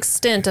to the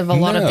extent of a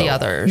lot of the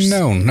others.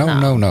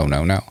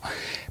 No.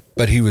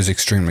 But he was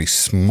extremely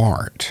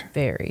smart.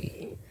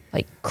 Very,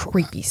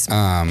 creepy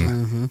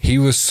smart. He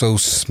was so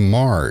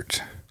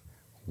smart,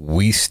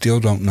 we still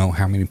don't know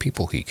how many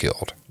people he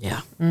killed.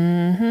 Yeah.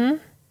 I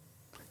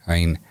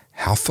mean,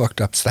 how fucked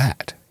up's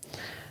that?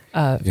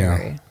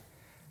 Very.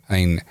 I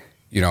mean,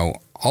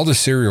 all the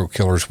serial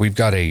killers, we've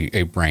got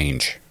a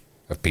range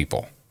of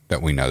people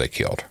that we know they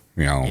killed.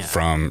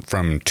 From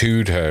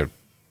 2 to,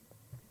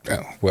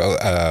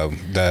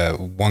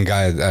 the one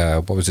guy,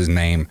 what was his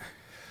name?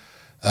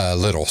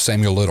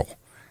 Samuel Little.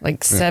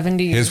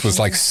 70. His was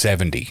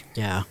 70.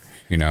 Yeah.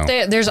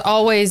 There's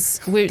always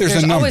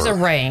There's a always a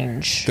number.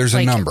 range. There's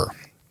a number.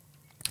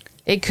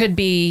 It could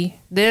be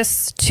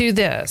this to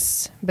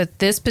this, but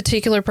this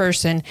particular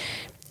person,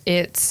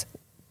 it's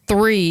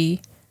 3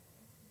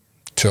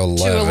 To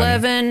 11. to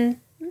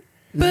 11,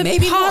 but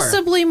Maybe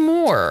possibly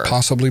more.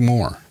 Possibly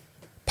more.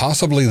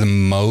 Possibly the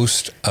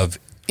most of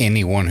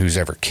anyone who's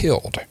ever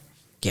killed.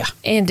 Yeah.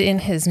 And in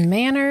his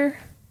manner,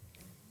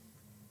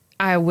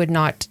 I would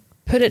not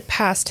put it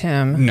past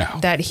him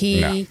that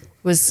he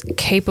was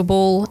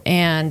capable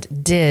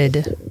and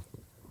did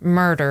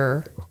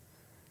murder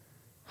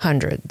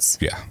hundreds.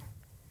 Yeah.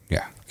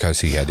 Yeah.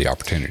 Because he had the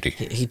opportunity.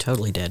 He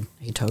totally did.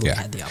 He totally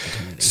Yeah. had the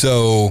opportunity.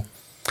 So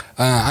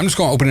I'm just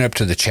going to open it up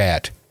to the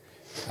chat.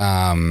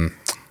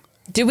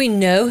 Do we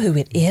know who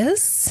it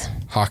is?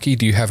 Hockey,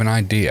 do you have an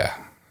idea?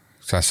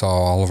 So I saw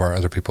all of our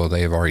other people,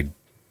 they have already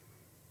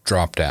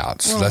dropped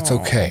out. So that's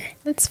okay.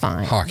 That's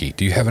fine. Hockey,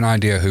 do you have an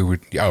idea who would?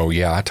 Oh,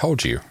 yeah, I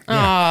told you.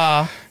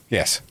 Yeah.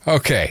 Yes.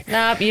 Okay.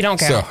 Nope, you don't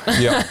count. So,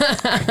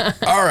 yeah.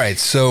 All right.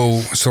 So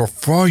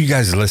for all you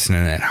guys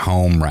listening at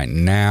home right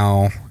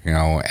now,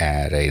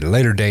 at a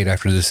later date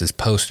after this is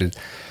posted,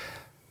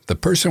 the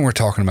person we're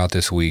talking about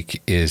this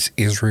week is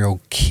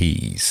Israel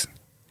Keys.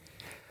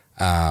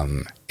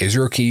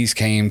 Israel Keys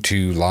came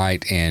to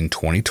light in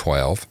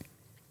 2012.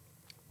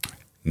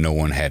 No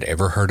one had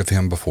ever heard of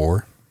him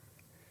before.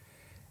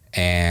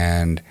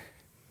 And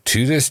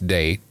to this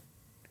date,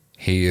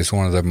 he is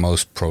one of the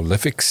most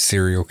prolific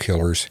serial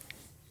killers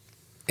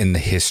in the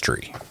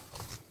history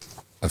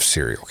of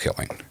serial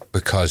killing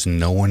because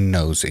no one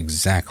knows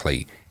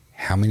exactly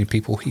how many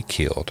people he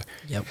killed.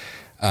 Yep.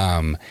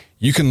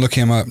 You can look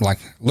him up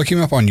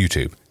on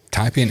YouTube.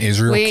 Type in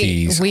Israel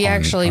Keys. We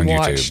actually on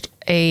watched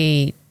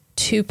a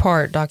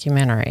 2-part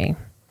documentary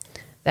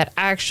that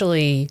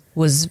actually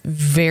was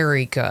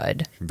very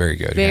good. Very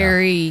good.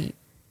 Very,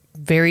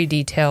 very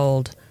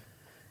detailed.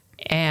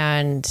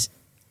 And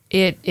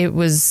it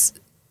was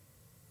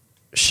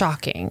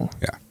shocking.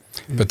 Yeah.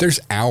 But there's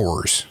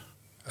hours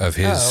of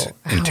his Hours.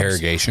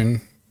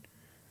 interrogation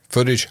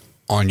footage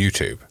on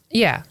YouTube.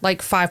 Yeah,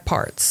 like 5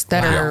 parts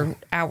that are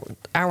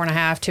hour and a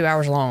half, 2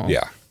 hours long.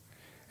 Yeah.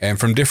 And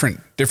from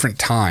different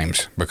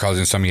times, because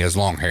in some he has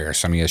long hair,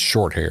 some he has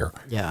short hair.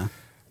 Yeah.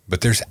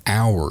 But there's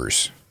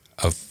hours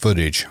of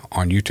footage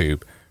on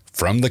YouTube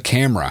from the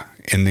camera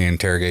in the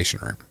interrogation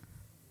room.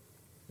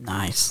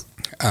 Nice.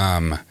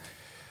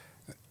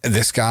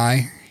 This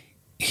guy,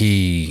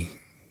 he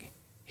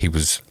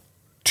was,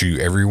 to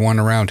everyone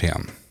around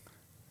him,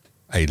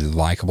 a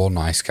likable,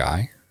 nice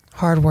guy.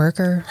 Hard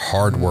worker.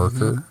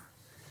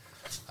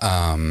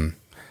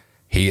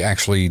 He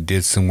actually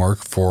did some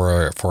work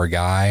for a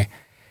guy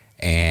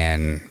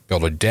and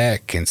built a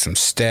deck and some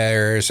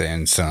stairs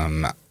and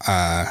some,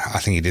 I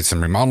think he did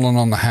some remodeling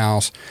on the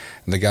house.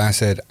 And the guy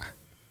said,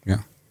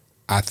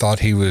 I thought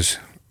he was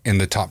in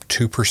the top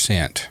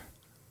 2%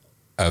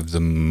 of the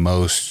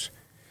most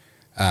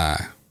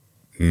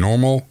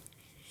normal,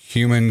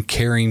 human,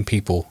 caring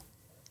people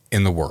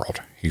in the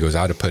world. He goes,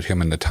 I'd have put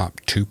him in the top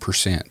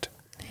 2%.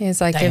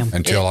 He's like,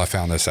 until I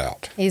found this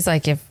out. He's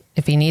like, if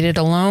he needed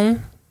a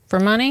loan for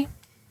money,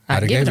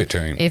 I'd have gave it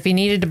to him. If he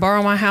needed to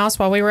borrow my house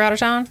while we were out of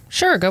town,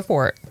 sure, go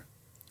for it.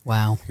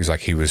 Wow. He's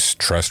like, he was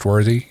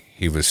trustworthy.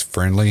 He was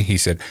friendly. He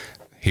said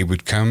he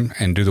would come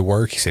and do the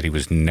work. He said he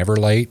was never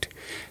late.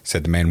 He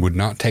said the man would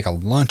not take a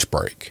lunch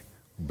break,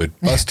 but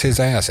bust his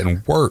ass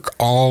and work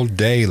all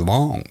day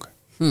long.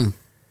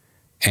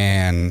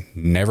 And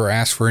never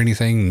ask for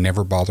anything,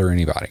 never bother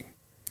anybody.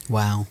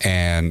 Wow.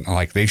 And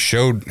like they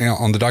showed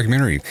on the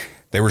documentary,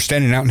 they were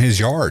standing out in his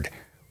yard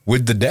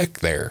with the deck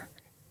there,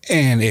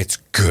 and it's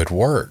good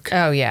work.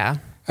 Oh yeah.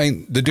 I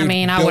mean, the dude.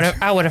 I would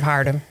have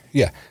hired him.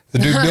 Yeah, the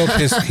dude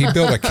he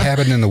built a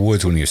cabin in the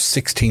woods when he was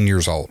 16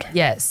 years old.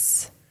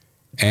 Yes.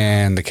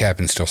 And the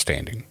cabin's still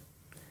standing.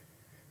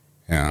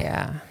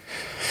 Yeah.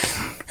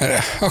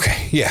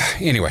 Okay. Yeah.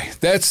 Anyway,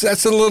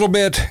 that's a little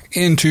bit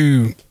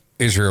into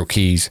Israel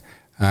Keys.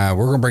 We're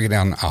going to break it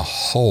down a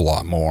whole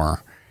lot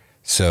more.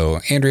 So,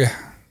 Andrea,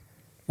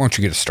 why don't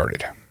you get us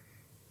started?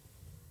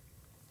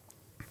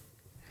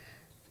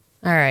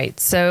 All right.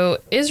 So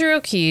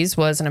Israel Keys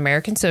was an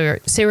American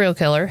serial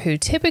killer who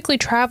typically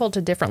traveled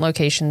to different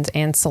locations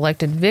and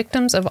selected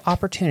victims of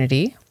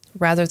opportunity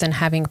rather than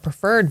having a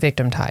preferred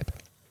victim type.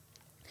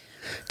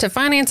 To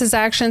finance his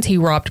actions, he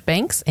robbed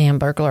banks and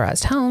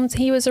burglarized homes.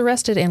 He was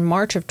arrested in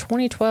March of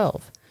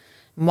 2012.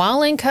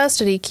 While in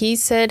custody,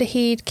 Keys said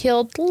he'd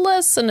killed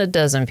less than a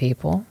dozen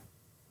people,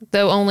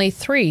 though only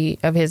 3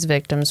 of his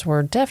victims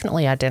were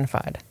definitely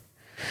identified.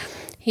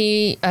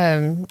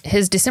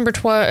 His December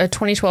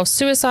 2012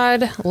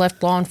 suicide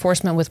left law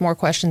enforcement with more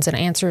questions than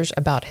answers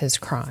about his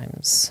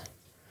crimes.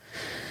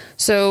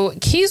 So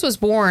Keys was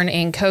born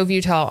in Cove,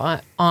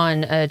 Utah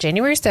on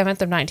January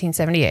 7th of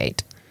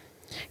 1978.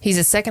 He's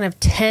the second of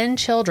 10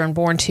 children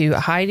born to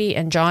Heidi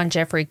and John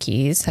Jeffrey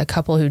Keys, a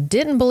couple who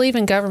didn't believe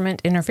in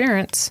government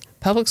interference,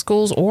 public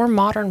schools, or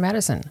modern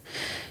medicine.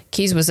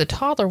 Keys was a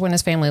toddler when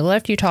his family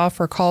left Utah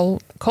for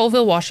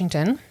Colville,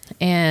 Washington,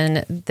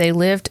 and they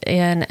lived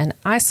in an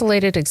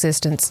isolated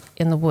existence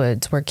in the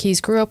woods where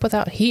Keys grew up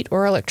without heat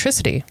or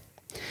electricity.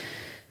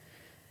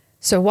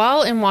 So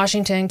while in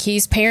Washington,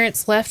 Keys'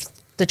 parents left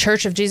the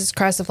Church of Jesus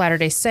Christ of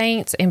Latter-day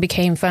Saints and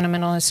became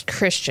fundamentalist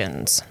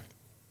Christians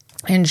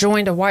and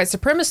joined a white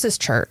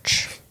supremacist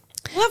church.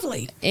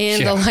 Lovely.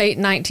 In the late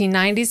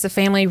 1990s, the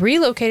family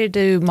relocated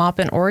to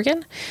Maupin,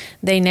 Oregon.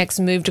 They next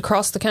moved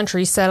across the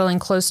country, settling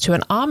close to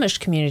an Amish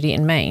community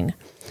in Maine.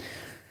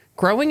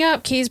 Growing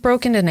up, Keys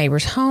broke into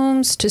neighbors'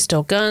 homes to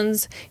steal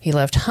guns. He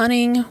loved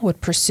hunting, would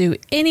pursue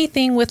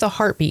anything with a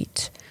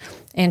heartbeat,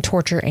 and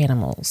torture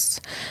animals.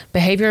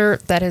 Behavior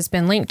that has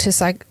been linked to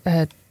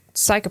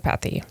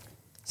psychopathy.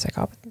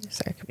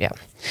 Yeah.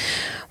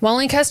 While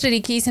in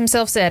custody, Keys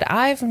himself said,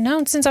 "I've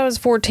known since I was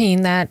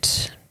 14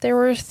 that there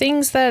were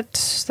things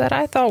that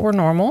I thought were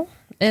normal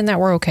and that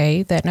were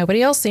okay, that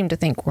nobody else seemed to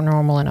think were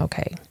normal and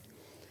okay."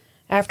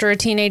 After a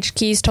teenage,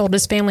 Keys told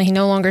his family he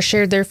no longer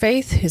shared their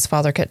faith. His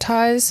father cut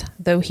ties,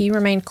 though he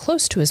remained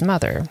close to his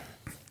mother.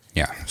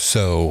 Yeah.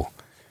 So,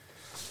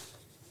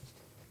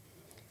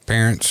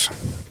 parents,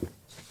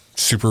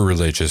 super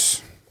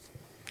religious.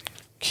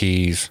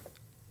 Keys,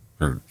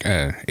 or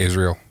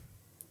Israel,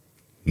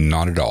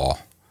 not at all.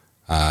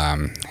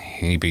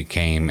 He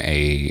became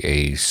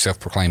a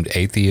self-proclaimed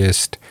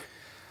atheist.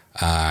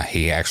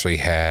 He actually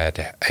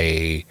had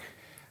a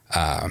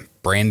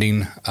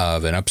branding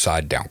of an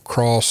upside-down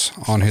cross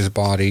on his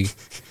body,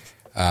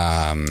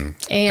 and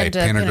a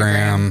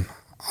pentagram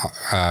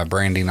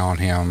branding on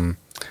him.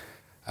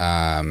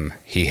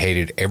 He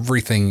hated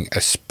everything,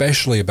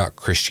 especially about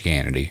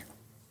Christianity.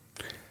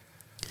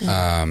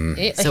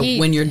 So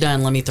when you're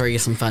done, let me throw you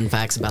some fun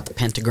facts about the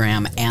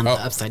pentagram and the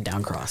upside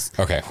down cross.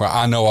 Okay. Well,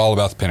 I know all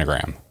about the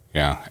pentagram.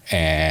 Yeah.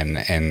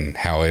 And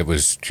how it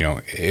was,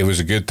 it was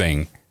a good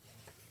thing.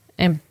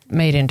 And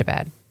made into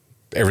bad.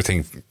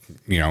 Everything,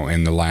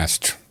 in the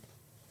last,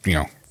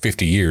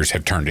 50 years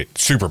have turned it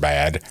super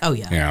bad. Oh,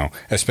 yeah.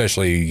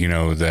 Especially,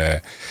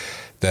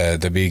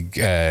 the big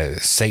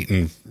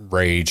Satan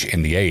rage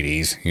in the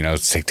 80s,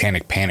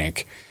 satanic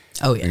panic.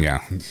 Oh, yeah.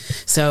 Yeah.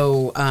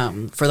 So,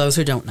 for those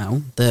who don't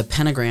know, the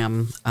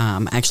pentagram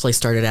actually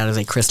started out as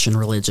a Christian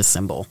religious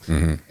symbol.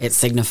 Mm-hmm. It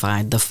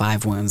signified the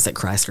 5 wounds that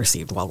Christ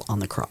received while on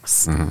the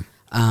cross.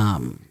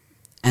 Mm-hmm.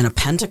 And a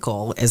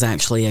pentacle is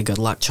actually a good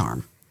luck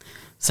charm.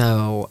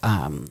 So,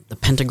 the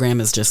pentagram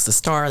is just the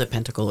star. The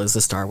pentacle is the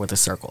star with a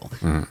circle.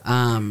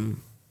 Mm-hmm.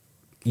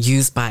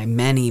 Used by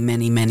many,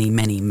 many, many,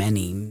 many,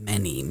 many,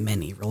 many,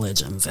 many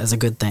religions as a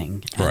good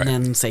thing. And right.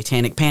 then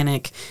satanic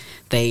panic,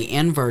 they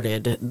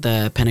inverted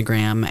the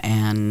pentagram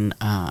and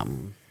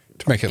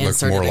to make it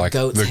look more like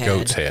the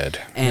goat's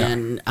head.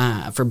 And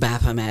for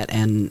Baphomet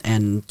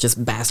and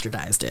just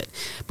bastardized it.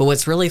 But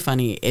what's really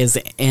funny is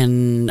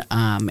in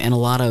a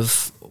lot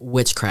of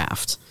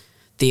witchcraft,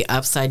 the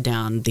upside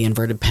down, the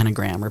inverted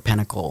pentagram or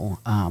pentacle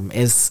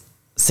is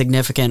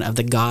significant of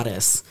the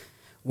goddess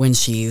when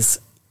she's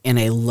in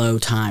a low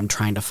time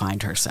trying to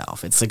find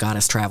herself. It's the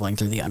goddess traveling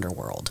through the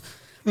underworld.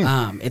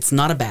 It's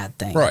not a bad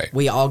thing. Right.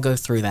 We all go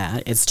through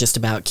that. It's just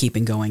about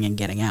keeping going and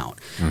getting out.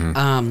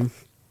 Mm-hmm.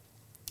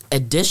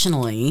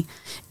 Additionally,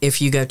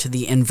 if you go to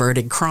the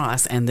inverted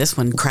cross, and this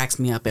one cracks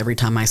me up every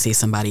time I see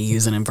somebody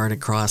use an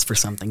inverted cross for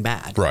something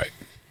bad. Right.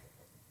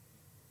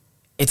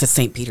 It's a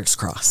St. Peter's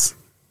cross.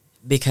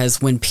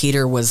 Because when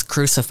Peter was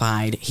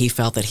crucified, he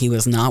felt that he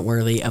was not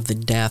worthy of the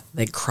death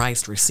that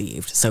Christ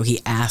received. So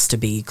he asked to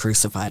be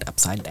crucified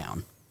upside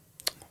down.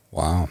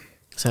 Wow.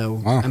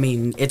 So, I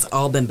mean, it's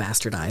all been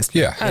bastardized.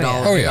 Yeah. It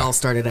all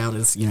started out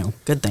as,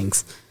 good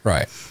things.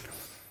 Right.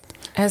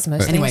 As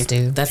most Anyway, things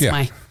do.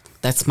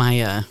 That's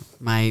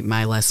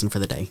my lesson for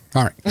the day.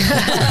 All right.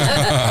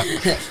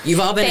 You've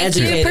all been Thank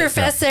educated. you,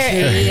 Professor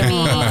Amy.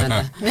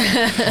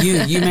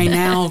 You may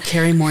now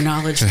carry more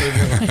knowledge through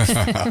your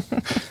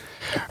life.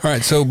 All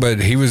right. So, but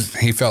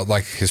he felt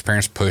like his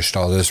parents pushed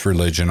all this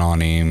religion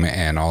on him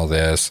and all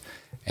this,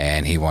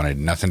 and he wanted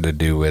nothing to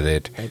do with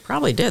it. They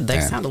probably did.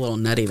 They sound a little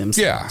nutty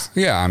themselves.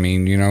 Yeah. Yeah. I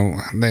mean,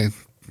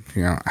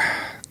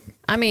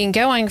 I mean,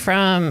 going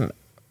from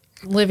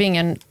living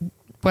in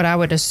what I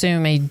would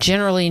assume a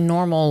generally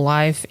normal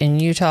life in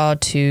Utah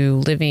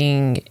to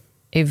living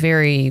a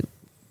very,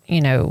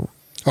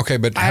 okay,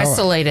 but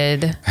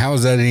isolated. How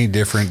is that any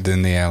different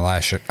than the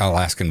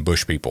Alaskan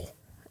bush people?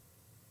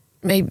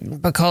 Maybe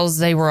because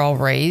they were all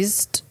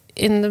raised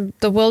in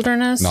the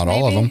wilderness. Not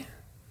all of them.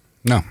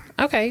 No.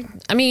 Okay.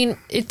 I mean,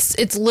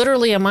 it's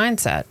literally a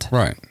mindset.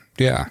 Right.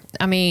 Yeah.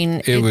 I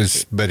mean, it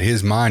was, but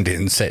his mind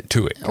didn't set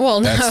to it. Well,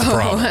 that's no. the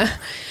problem.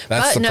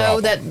 That's the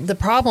problem. That the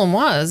problem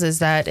is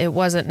that it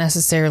wasn't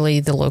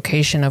necessarily the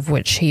location of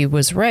which he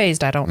was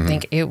raised. I don't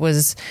think it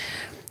was.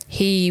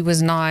 He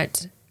was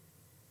not.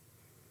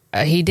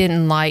 He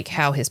didn't like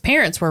how his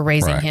parents were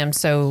raising him,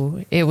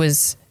 so it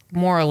was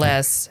more or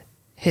less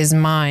his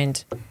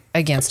mind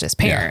against his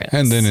parents. Yeah.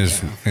 And then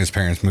his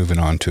parents moving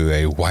on to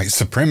a white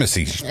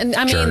supremacy and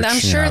I mean, church. I'm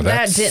sure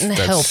that didn't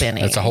help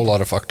any. That's a whole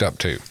lot of fucked up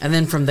too. And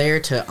then from there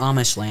to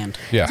Amish land.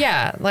 Yeah.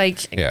 Yeah,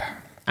 Yeah.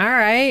 All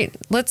right,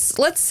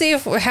 let's see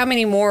how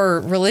many more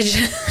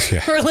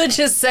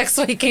religious sects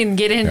we can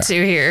get into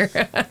here.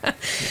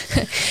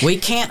 We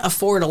can't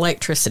afford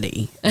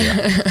electricity,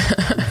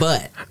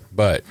 but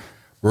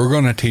we're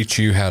going to teach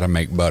you how to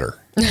make butter.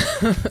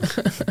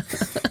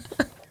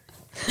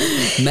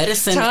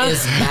 Medicine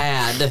is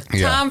bad.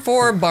 Yeah. Time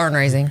for barn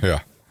raising.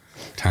 Yeah.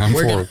 Time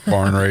for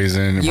barn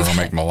raising. We're going to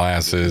make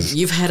molasses.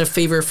 You've had a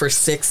fever for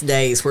 6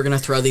 days. We're going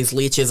to throw these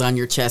leeches on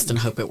your chest and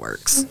hope it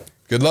works.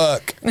 Good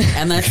luck.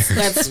 And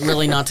that's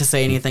really not to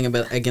say anything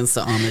against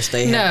the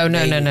Amish.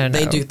 No.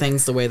 They do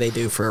things the way they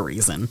do for a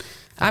reason.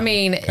 I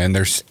mean, and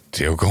they're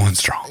still going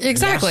strong.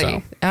 Exactly. Yeah,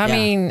 so. I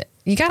mean,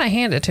 you got to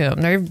hand it to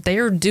them.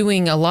 They're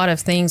doing a lot of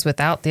things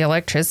without the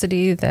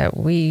electricity that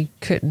we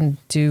couldn't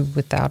do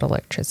without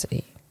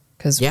electricity.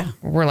 Because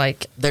we're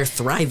like... They're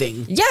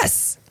thriving.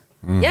 Yes.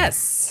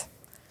 Yes.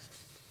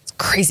 It's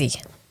crazy.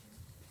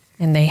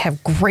 And they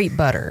have great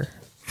butter.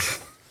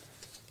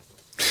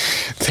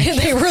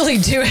 They really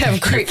do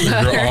have great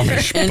butter.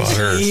 Amish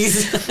butter.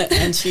 Cheese.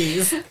 And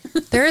cheese.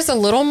 There's a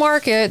little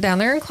market down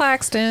there in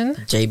Claxton.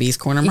 JB's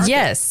Corner Market.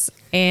 Yes.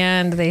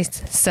 And they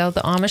sell the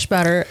Amish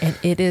butter, and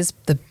it is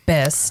the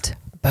best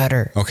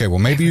butter. Okay, well,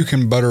 maybe you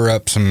can butter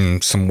up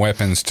some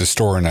weapons to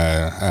store in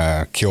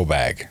a kill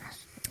bag.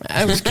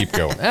 Just keep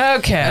going.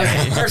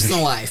 Okay.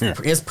 Personal life.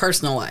 His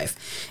personal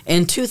life.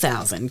 In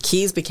 2000,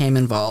 Keyes became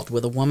involved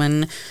with a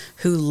woman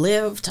who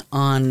lived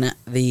on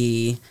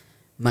the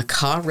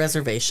Makah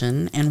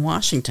Reservation in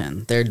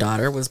Washington. Their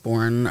daughter was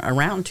born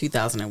around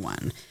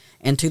 2001.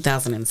 In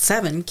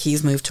 2007,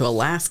 Keyes moved to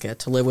Alaska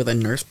to live with a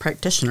nurse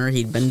practitioner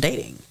he'd been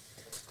dating.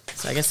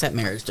 So I guess that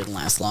marriage didn't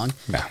last long.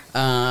 Yeah.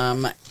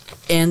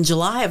 In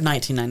July of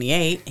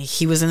 1998,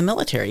 he was in the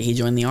military. He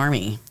joined the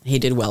Army. He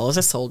did well as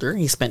a soldier.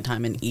 He spent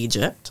time in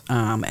Egypt,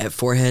 at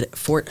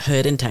Fort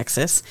Hood in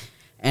Texas,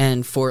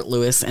 and Fort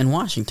Lewis in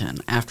Washington.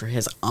 After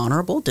his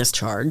honorable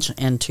discharge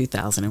in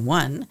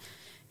 2001,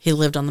 he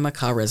lived on the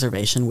Makah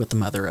Reservation with the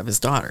mother of his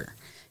daughter.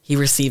 He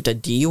received a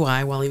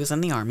DUI while he was in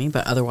the Army,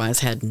 but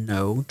otherwise had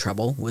no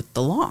trouble with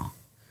the law.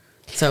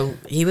 So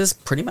he was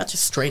pretty much a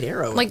straight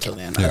arrow until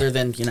then, other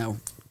than,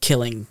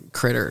 killing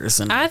critters.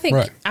 And I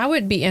think I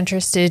would be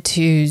interested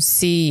to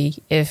see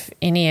if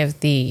any of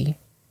the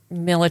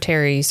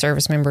military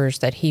service members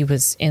that he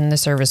was in the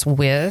service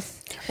with.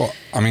 Well,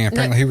 I mean,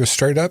 apparently he was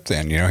straight up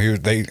then.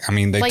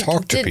 They like,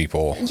 talked to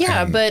people.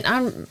 Yeah, but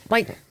I'm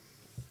like...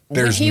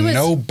 There's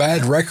no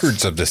bad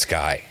records of this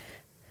guy.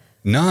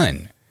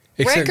 None.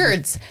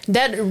 Records.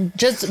 That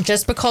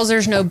just because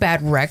there's no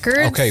bad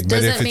records, okay,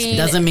 but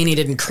doesn't mean he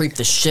didn't creep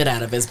the shit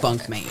out of his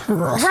bunkmate.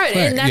 Right,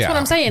 and that's what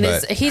I'm saying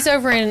is he's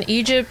over in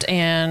Egypt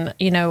and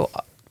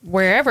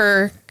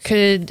wherever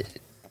could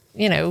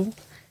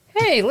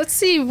hey, let's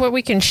see what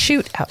we can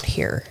shoot out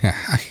here.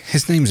 Yeah,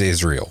 his name's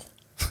Israel.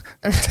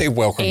 They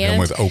welcomed him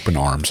with open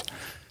arms.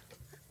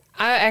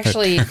 I'm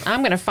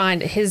gonna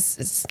find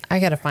his. I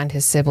gotta find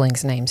his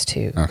siblings' names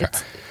too. Okay.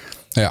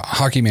 Yeah,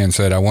 Hockey Man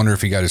said, I wonder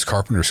if he got his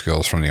carpenter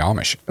skills from the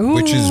Amish,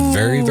 which is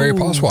very, very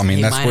possible. I mean,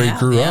 that's where he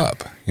grew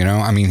up.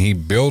 I mean, he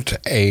built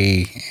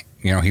he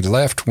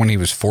left when he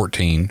was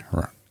 14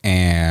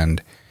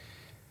 and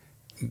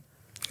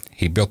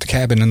he built a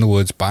cabin in the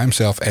woods by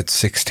himself at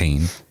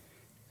 16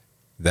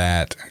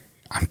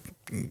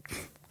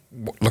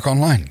 look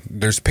online.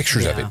 There's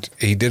pictures of it.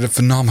 He did a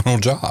phenomenal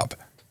job.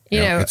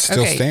 It's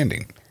still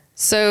standing.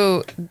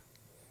 So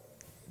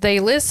they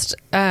list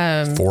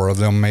 4 of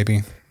them,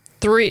 maybe.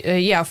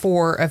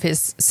 4 of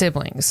his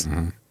siblings.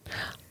 Mm-hmm.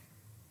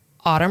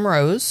 Autumn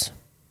Rose,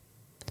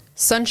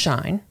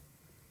 Sunshine,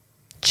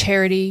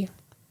 Charity,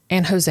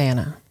 and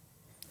Hosanna.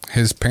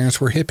 His parents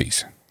were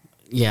hippies.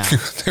 Yeah.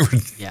 They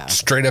were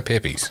straight up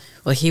hippies.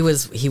 Well, he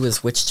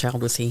was which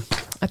child was he?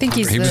 I think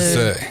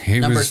he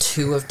number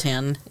 2 of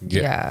 10.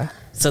 Yeah.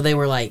 So they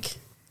were like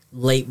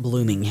late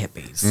blooming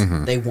hippies.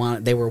 Mm-hmm.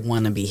 They were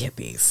wannabe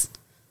hippies.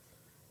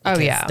 Oh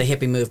yeah. The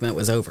hippie movement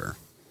was over.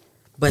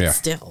 But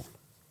still.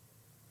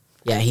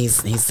 Yeah,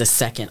 he's the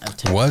second of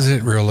 10. Was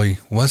it really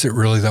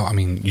though? I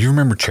mean, you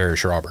remember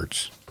Cherish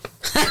Roberts.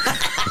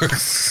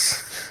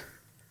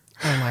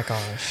 Oh my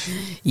gosh.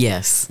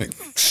 Yes.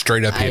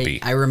 Straight up hippie.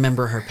 I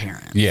remember her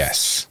parents.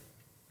 Yes.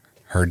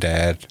 Her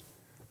dad,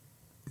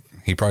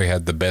 he probably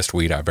had the best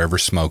weed I've ever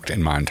smoked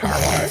in my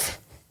entire life.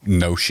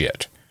 No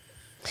shit.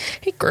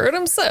 He grew it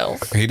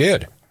himself. He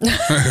did. He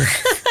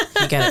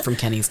got it from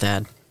Kenny's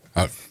dad.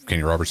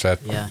 Kenny Roberts' dad?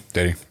 Yeah.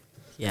 Did he?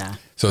 Yeah.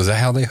 So is that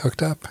how they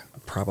hooked up?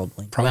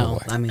 Probably.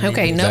 Well, I mean,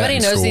 okay, nobody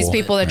knows these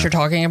people that you're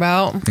talking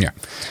about. Yeah.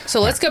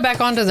 So let's go back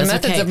on to the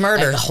methods of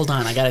murder. Hold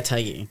on, I got to tell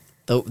you.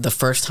 The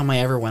first time I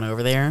ever went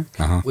over there,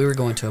 we were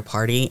going to a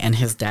party, and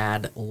his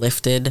dad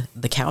lifted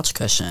the couch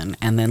cushion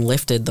and then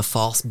lifted the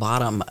false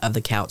bottom of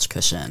the couch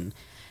cushion,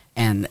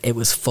 and it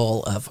was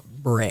full of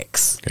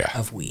bricks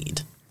of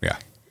weed. Yeah.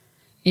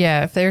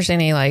 Yeah, if there's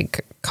any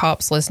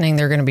cops listening,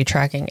 they're going to be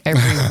tracking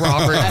every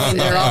robbery. I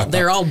mean,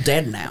 they're all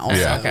dead now.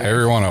 Yeah,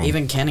 every one of them.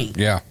 Even Kenny.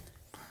 Yeah.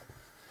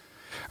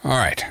 All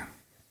right.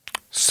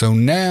 So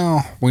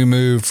now we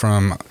move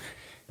from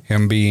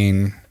him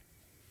being,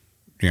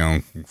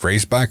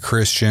 raised by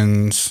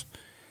Christians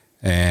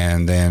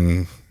and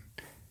then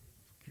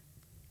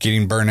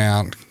getting burnt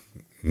out,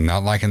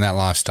 not liking that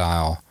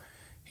lifestyle.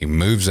 He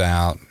moves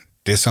out,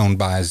 disowned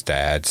by his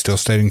dad, still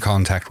stayed in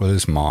contact with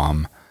his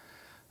mom,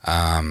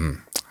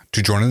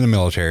 to join in the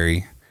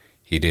military.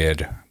 He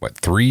did,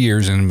 3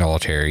 years in the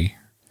military.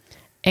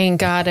 And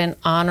got an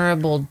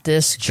honorable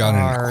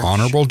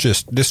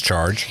discharge.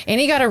 Discharge.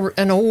 And he got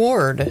an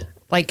award,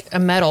 like a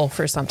medal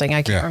for something.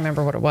 I can't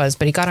remember what it was,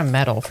 but he got a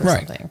medal for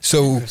something.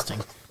 So,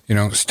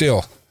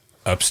 still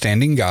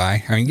upstanding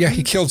guy. I mean,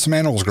 he killed some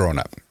animals growing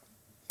up.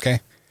 Okay.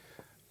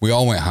 We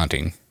all went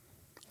hunting.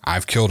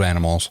 I've killed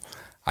animals.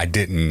 I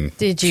didn't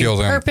Did you kill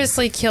them.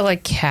 purposely kill a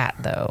cat,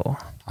 though?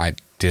 I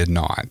did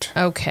not.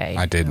 Okay.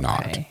 I did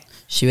not.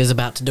 She was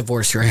about to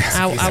divorce your ass.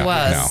 I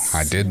was. No,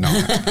 I did not.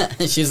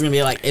 She was going to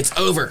be like, it's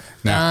over.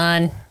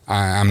 Done.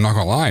 I'm not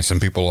going to lie. Some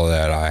people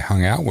that I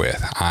hung out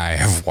with, I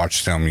have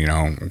watched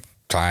them,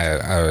 tie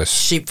a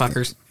sheep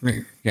fuckers.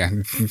 Yeah,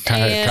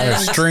 tie a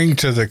string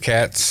to the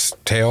cat's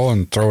tail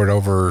and throw it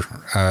over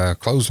a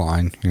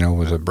clothesline,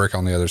 with a brick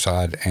on the other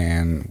side,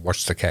 and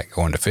watch the cat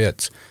go into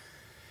fits.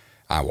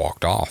 I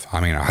walked off. I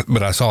mean,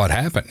 but I saw it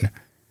happen.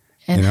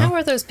 And how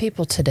are those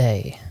people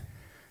today?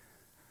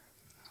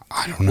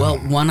 I don't know. Well,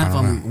 one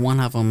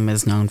of them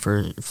is known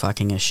for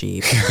fucking a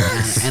sheep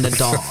and a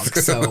dog.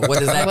 So what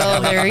does that?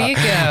 Well, there you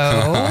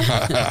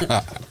go.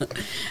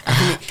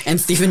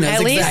 And Stephen knows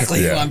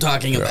exactly who I'm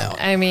talking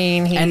about. I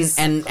mean, he's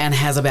and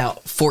has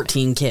about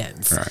 14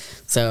 kids.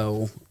 Right.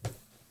 So,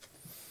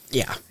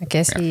 yeah. I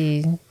guess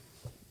he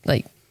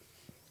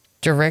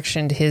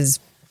directioned his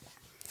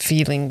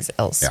feelings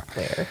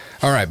elsewhere.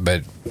 All right,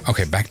 but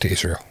okay, back to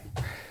Israel.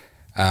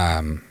 All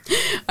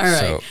right.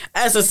 So-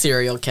 As a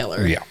serial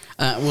killer, Yeah.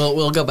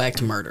 we'll go back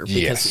to murder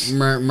because Yes.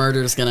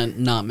 murder is gonna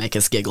not make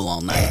us giggle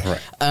all night.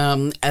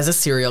 Right. As a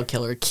serial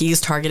killer,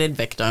 Keyes targeted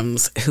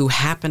victims who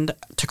happened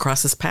to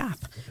cross his path,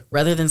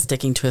 rather than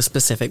sticking to a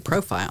specific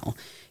profile.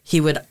 He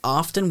would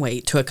often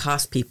wait to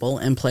accost people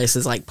in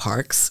places like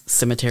parks,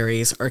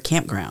 cemeteries, or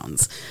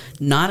campgrounds.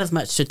 Not as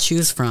much to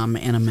choose from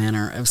in a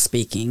manner of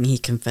speaking. He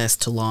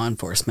confessed to law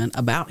enforcement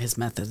about his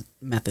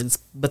methods,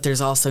 but there's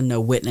also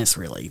no witness,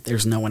 really.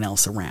 There's no one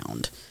else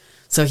around.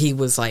 So he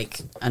was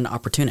like an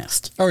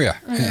opportunist. Oh yeah,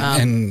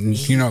 and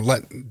you know,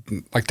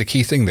 like the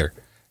key thing there,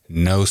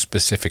 no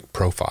specific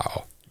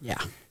profile. Yeah.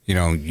 You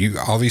know,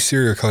 all these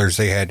serial killers,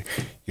 they had,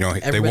 you know,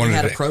 they Everybody wanted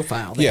had a to-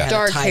 profile. They Yeah. had a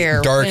Dark type.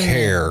 hair. dark women.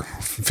 hair,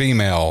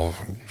 female,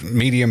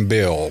 medium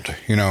build,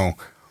 you know,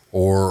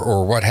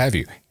 or what have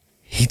you.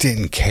 He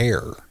didn't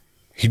care.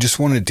 He just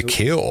wanted to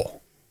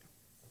kill.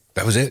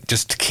 That was it,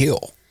 just to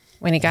kill.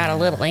 When he got a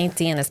little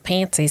antsy in his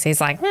pantsies, he's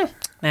like,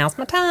 now's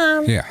my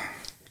time. Yeah.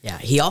 Yeah,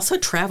 he also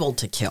traveled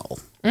to kill.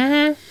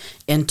 Mm-hmm.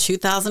 In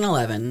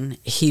 2011,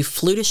 he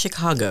flew to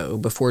Chicago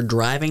before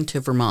driving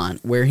to Vermont,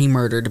 where he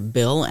murdered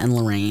Bill and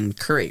Lorraine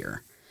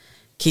Currier.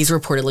 Keyes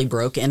reportedly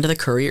broke into the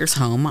Currier's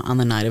home on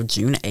the night of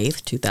June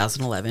 8th,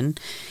 2011,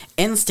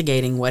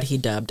 instigating what he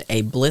dubbed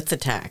a blitz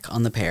attack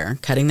on the pair,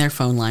 cutting their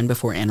phone line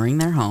before entering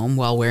their home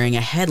while wearing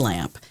a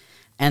headlamp,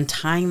 and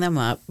tying them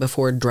up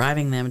before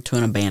driving them to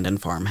an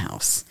abandoned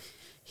farmhouse.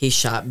 He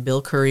shot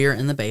Bill Currier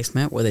in the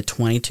basement with a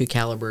 .22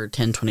 caliber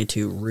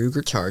 1022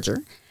 Ruger Charger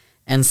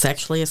and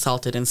sexually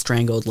assaulted and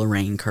strangled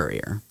Lorraine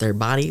Currier. Their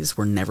bodies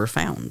were never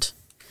found.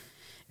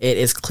 It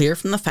is clear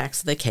from the facts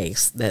of the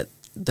case that,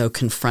 though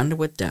confronted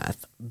with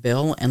death,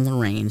 Bill and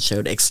Lorraine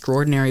showed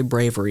extraordinary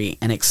bravery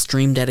and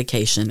extreme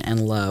dedication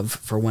and love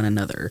for one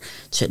another,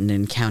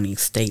 Chittenden County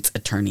State's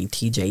Attorney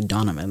T.J.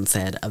 Donovan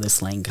said of the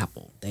slain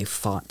couple. They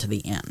fought to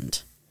the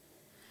end.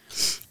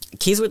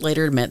 Keyes would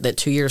later admit that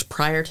 2 years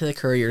prior to the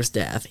Currier's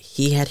death,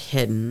 he had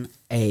hidden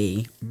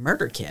a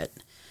murder kit,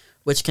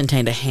 which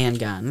contained a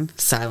handgun,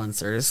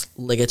 silencers,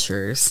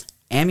 ligatures,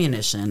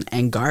 ammunition,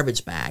 and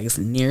garbage bags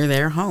near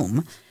their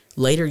home,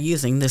 later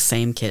using the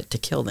same kit to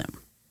kill them.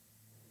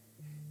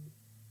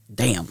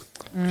 Damn.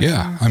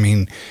 Yeah. I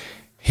mean,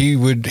 he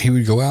would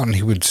go out and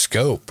he would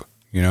scope,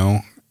 you know.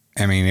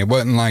 I mean, it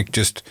wasn't like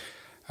just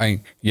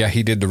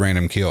he did the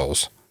random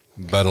kills,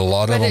 but a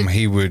lot of them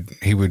he would,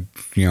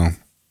 you know,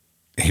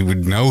 he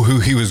would know who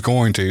he was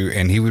going to,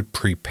 and he would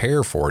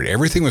prepare for it.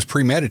 Everything was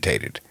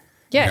premeditated.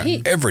 Yeah, You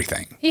know,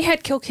 everything. he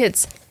had kill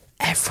kits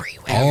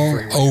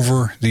everywhere. All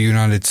over the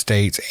United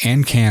States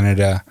and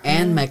Canada.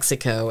 And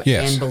Mexico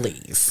Yes. and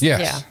Belize. Yes.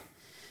 Yeah.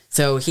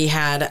 So he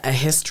had a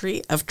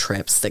history of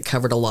trips that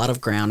covered a lot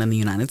of ground in the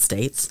United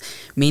States,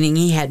 meaning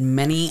he had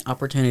many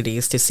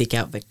opportunities to seek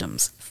out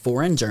victims.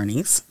 Foreign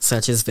journeys,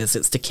 such as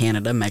visits to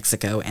Canada,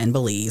 Mexico, and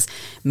Belize,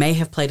 may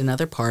have played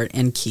another part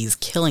in Keyes'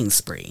 killing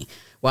spree.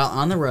 While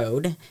on the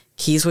road,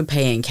 Keyes would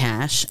pay in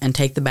cash and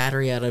take the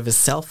battery out of his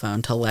cell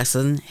phone to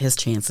lessen his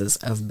chances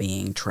of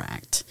being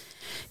tracked.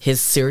 His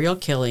serial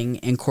killing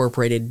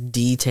incorporated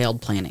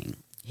detailed planning.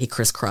 He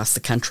crisscrossed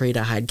the country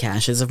to hide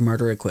caches of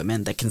murder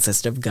equipment that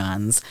consisted of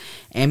guns,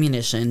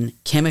 ammunition,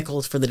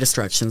 chemicals for the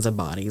destructions of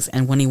bodies,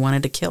 and when he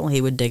wanted to kill, he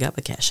would dig up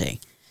a cache.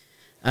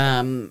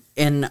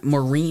 In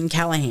Maureen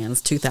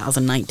Callahan's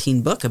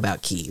 2019 book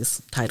about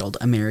Keyes, titled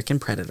American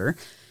Predator,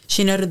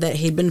 she noted that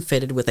he'd been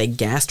fitted with a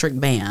gastric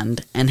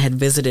band and had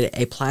visited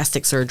a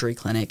plastic surgery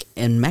clinic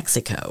in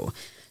Mexico.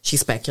 She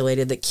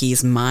speculated that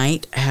Keyes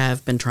might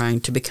have been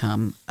trying to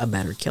become a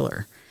better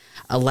killer.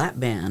 A lap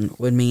band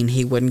would mean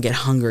he wouldn't get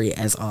hungry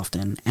as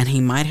often, and he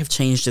might have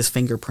changed his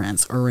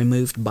fingerprints or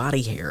removed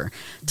body hair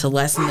to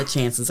lessen the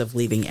chances of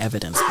leaving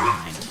evidence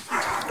behind.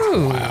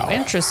 Ooh,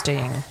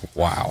 interesting.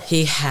 Wow.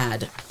 He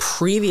had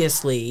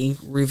previously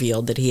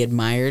revealed that he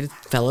admired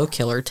fellow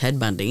killer Ted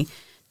Bundy,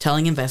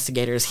 telling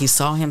investigators he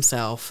saw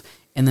himself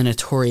in the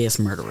notorious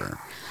murderer.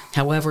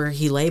 However,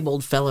 he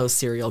labeled fellow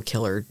serial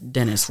killer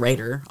Dennis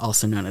Rader,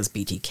 also known as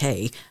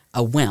BTK,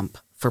 a wimp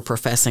for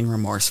professing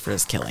remorse for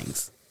his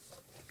killings.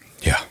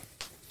 Yeah.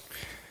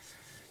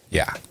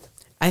 Yeah.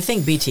 I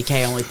think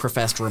BTK only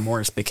professed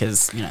remorse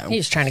because, you know,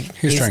 He's trying to.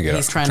 He's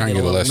trying to get a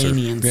little lesser.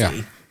 leniency.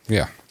 Yeah.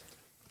 Yeah.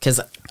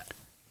 Because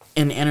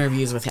in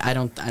interviews with him, I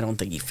don't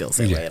think he feels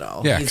that way at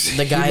all. Yeah. The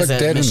He guy's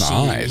looked a dead machine.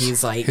 in the eyes.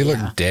 He's like, he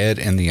yeah. looked dead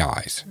in the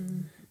eyes.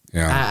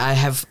 Yeah.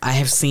 I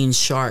have seen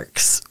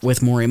sharks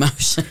with more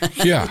emotion.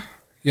 Yeah.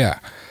 Yeah.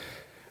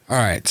 All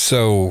right.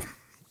 So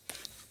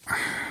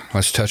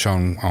let's touch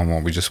on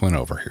what we just went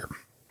over here.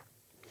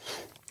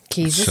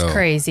 Keyes So- is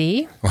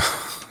crazy.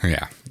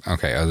 Yeah.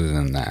 Okay. Other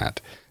than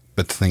that,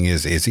 but the thing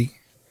is he?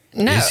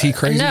 No, Is he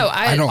crazy? No,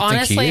 I don't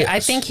honestly, think he I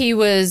is. think he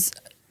was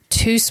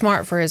too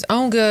smart for his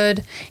own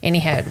good, and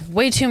he had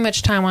way too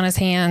much time on his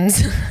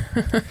hands.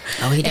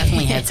 Oh, he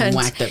definitely had some And-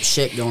 whacked up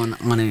shit going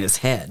on in his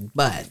head.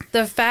 But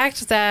The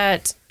fact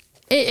that,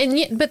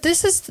 but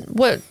this is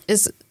what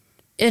is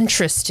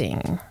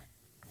interesting.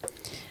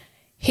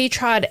 He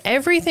tried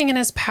everything in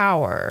his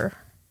power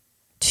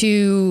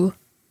to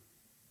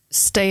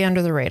stay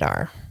under the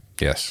radar.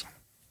 Yes.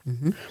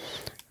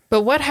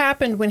 But what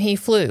happened when he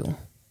flew?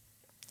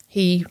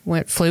 He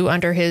flew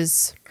under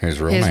his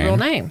real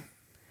name.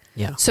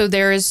 Yeah. So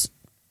there is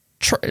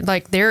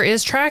there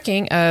is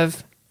tracking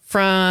of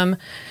from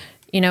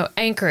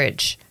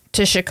Anchorage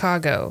to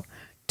Chicago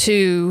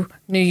to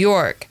New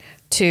York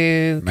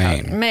to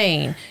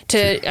Maine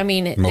to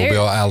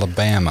Mobile,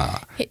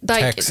 Alabama,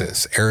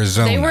 Texas,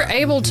 Arizona. They were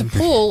able to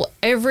pull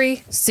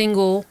every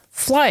single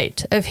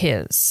flight of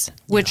his,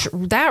 which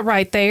that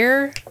right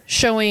there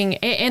showing,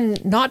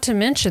 and not to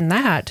mention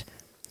that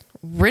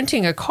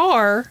renting a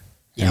car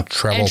and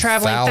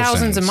traveling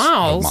thousands of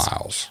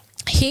miles.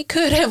 He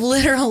could have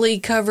literally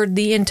covered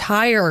the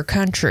entire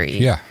country.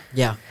 Yeah.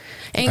 Yeah.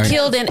 And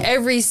killed in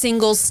every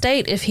single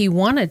state if he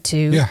wanted to.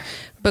 Yeah.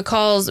 But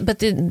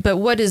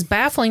what is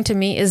baffling to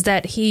me is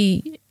that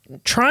he,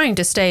 trying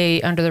to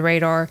stay under the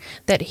radar,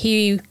 that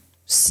he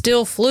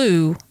still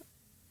flew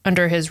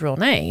under his real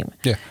name.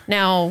 Yeah.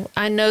 Now,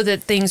 I know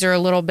that things are a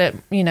little bit,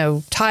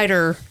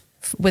 tighter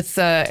with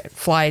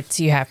flights.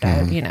 You have to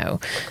have,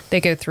 they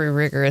go through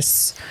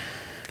rigorous,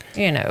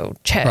 checks.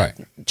 Right.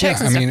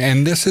 Checks yeah,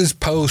 and this is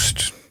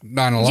post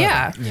 9/11.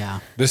 Yeah. Yeah.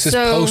 This is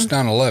post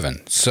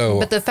 9/11. So,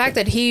 but the fact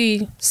that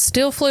he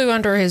still flew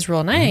under his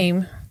real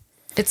name,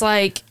 it's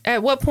like,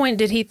 at what point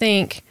did he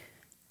think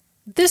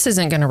this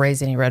isn't going to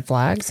raise any red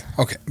flags?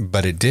 okay,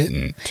 but it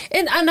didn't.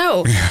 And I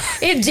know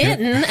it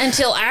didn't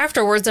until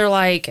afterwards. They're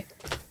like,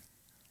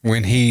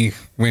 When he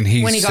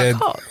said, got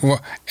caught.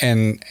 Well,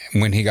 and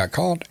when he got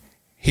caught,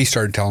 he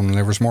started telling them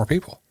there was more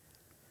people.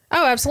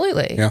 oh,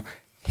 absolutely.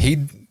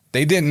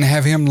 They didn't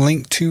have him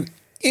linked to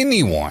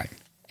anyone.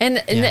 And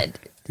that,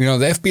 The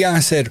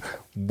FBI said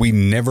we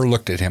never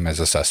looked at him as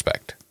a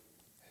suspect.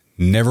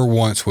 Never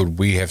once would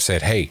we have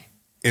said, "Hey,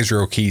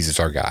 Israel Keys is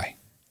our guy."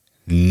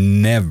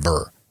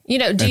 Never. do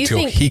you until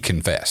think he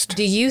confessed.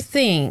 Do you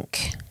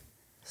think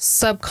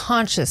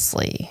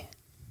subconsciously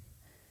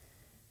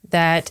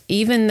that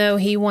even though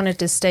he wanted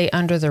to stay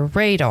under the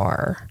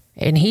radar,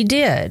 and he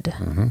did,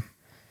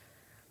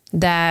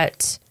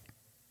 that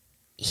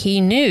he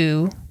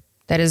knew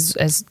that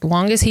as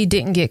long as he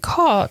didn't get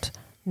caught,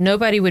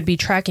 nobody would be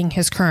tracking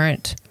his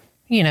current,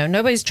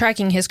 nobody's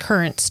tracking his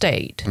current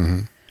state.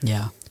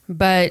 Yeah.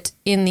 But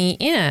in the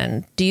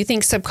end, do you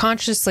think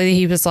subconsciously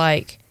he was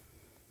like,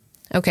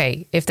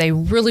 okay, if they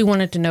really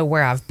wanted to know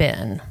where I've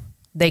been,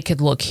 they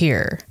could look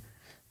here.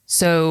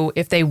 So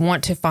if they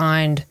want to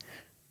find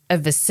a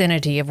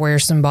vicinity of where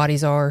some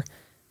bodies are,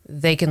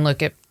 they can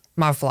look at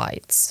my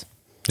flights.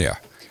 Yeah.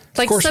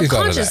 Like of course he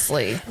thought of that.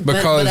 subconsciously.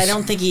 Because But I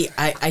don't think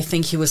I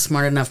think he was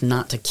smart enough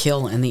not to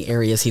kill in the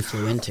areas he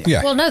flew into.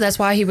 Yeah. Well, no, that's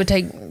why he would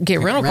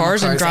get rental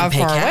cars and drive pay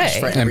far cash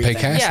away. for and pay everything.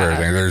 cash for Yeah.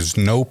 everything. There's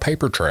no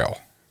paper trail.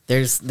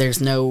 There's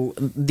no,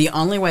 the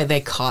only way they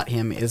caught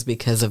him is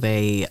because of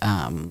a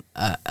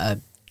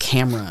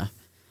camera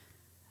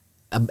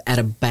at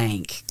a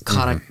bank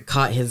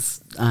caught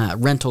his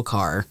rental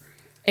car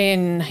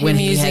And him when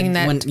he using had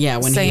that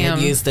when he Sam.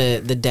 had used the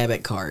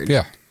debit card.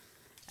 Yeah.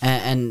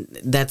 And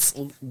that's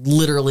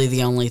literally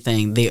the only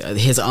thing,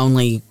 his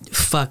only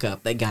fuck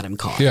up that got him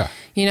caught. Yeah.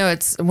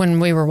 It's when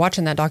we were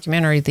watching that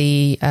documentary,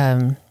 the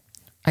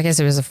I guess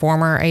it was a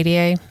former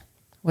ADA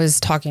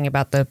was talking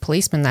about the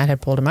policeman that had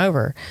pulled him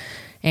over.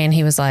 And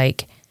he was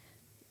like,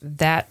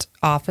 that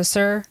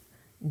officer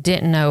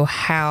didn't know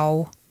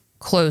how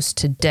close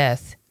to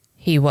death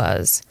he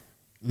was.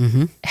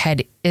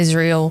 Had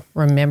Israel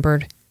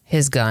remembered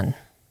his gun.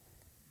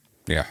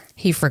 Yeah.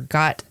 He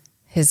forgot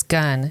his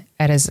gun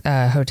at his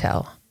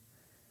hotel.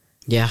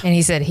 Yeah. And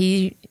he said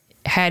he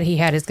had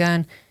his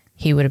gun,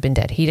 he would have been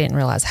dead. He didn't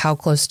realize how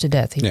close to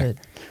death he Yeah. would.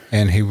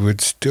 And he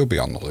would still be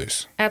on the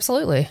loose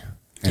Absolutely.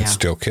 and Yeah.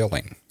 still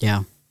killing,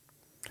 Yeah.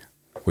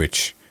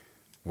 which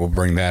we'll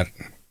bring that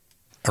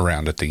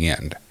around at the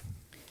end.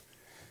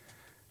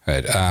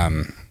 But,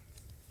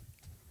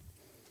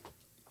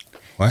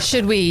 what?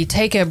 Should we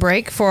take a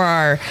break for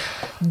our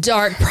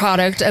dark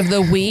product of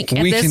the week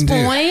at this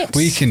point?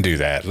 We can do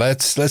that.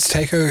 Let's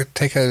take a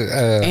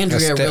Andrea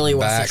step really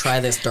wants back. to try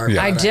this dark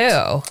Yeah. I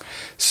product. do.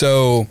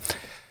 So,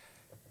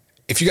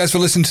 if you guys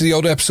will listen to the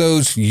old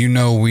episodes, we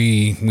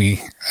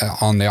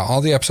on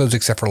all the episodes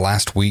except for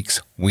last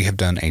week's, we have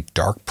done a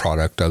dark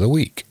product of the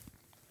week.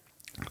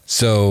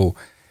 So,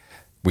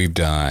 we've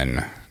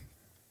done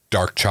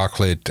dark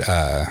chocolate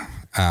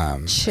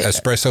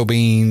espresso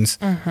beans.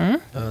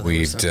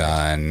 We've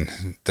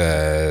done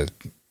the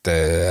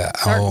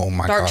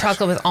dark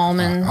chocolate with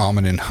almond.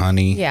 almond and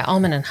honey. Yeah,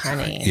 almond and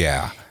honey.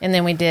 Yeah. And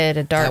then we did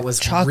a dark That was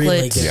chocolate.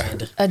 really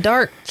good. A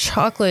dark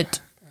chocolate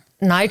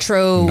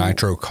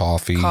nitro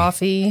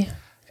coffee.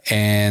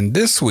 And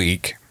this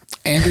week,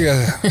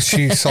 Andrea,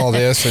 she saw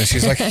this and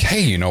she's like,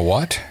 hey, you know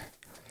what?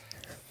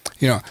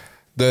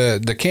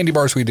 The candy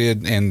bars we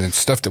did and the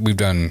stuff that we've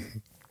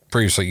done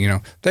previously,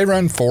 they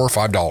run $4 or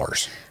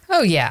 $5.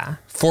 Oh yeah.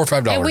 $4 or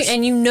 $5.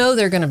 And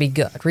they're going to be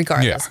good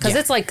regardless because Yeah.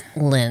 it's like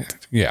lint.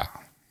 Yeah.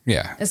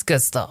 Yeah. It's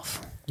good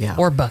stuff. Yeah.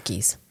 Or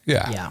Buc-ee's.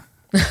 Yeah.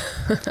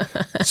 Yeah.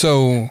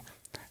 So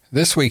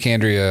this week,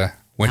 Andrea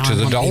went Now to I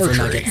the want Dollar beaver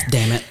Tree. nuggets,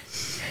 damn it.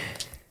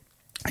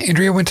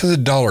 Andrea went to the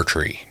Dollar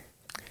Tree,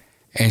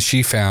 and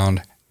she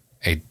found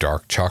a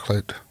dark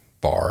chocolate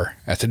bar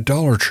at the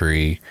Dollar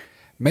Tree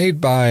made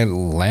by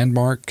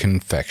Landmark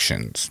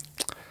Confections.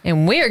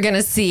 And we are going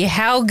to see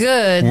how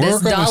good We're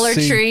this gonna Dollar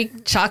see- Tree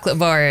chocolate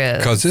bar is.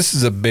 Because this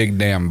is a big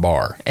damn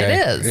bar. It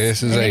is.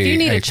 This is And if you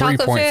need a a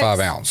chocolate 3.5 fix,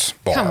 ounce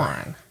bar. Come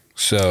on.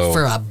 So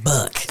For a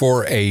buck.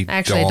 for a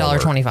Actually,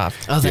 $1.25.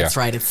 Oh, that's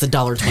Yeah. right. It's the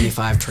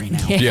 $1.25 tree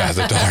now. Yeah,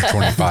 the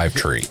 $1.25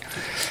 tree.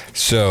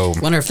 So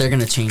Wonder if they're going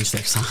to change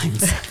their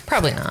signs.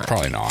 Probably not.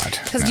 probably not.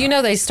 Because No. you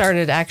know they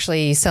started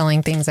actually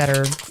selling things that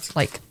are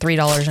like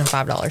 $3 and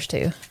 $5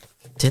 too.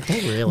 Did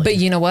they really? But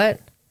you know what?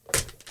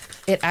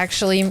 It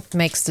actually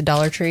makes the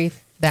Dollar Tree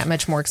that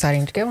much more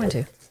exciting to go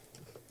into.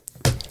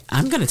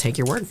 I'm going to take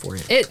your word for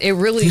it. It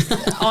really,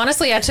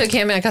 honestly, I took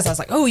him in because I was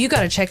like, oh, you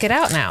got to check it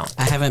out now.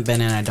 I haven't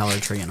been in a Dollar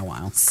Tree in a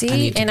while. See,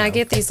 need to and I go.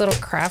 get these little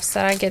crafts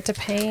that I get to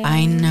paint.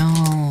 I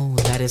know.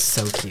 That is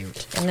so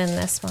cute. And then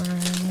this one.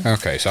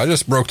 Okay, so I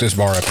just broke this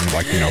bar up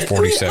into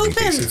 47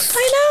 pieces.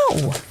 I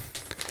know.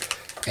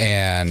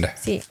 And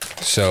See,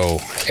 so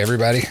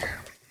everybody,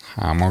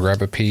 I'm going to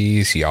grab a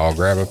piece. Y'all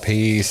grab a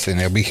piece. And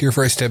it'll be here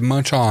for us to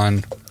munch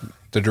on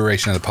the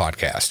duration of the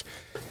podcast.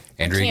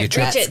 Andrea, can't get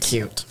your, reach That's it.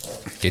 cute.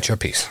 get your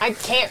piece. I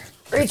can't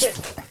reach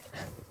it.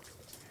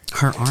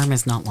 Her arm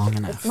is not long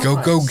enough.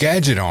 Go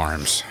gadget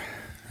arms.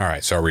 All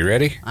right, so are we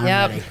ready? I'm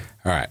Yep. ready.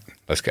 All right,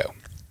 let's go.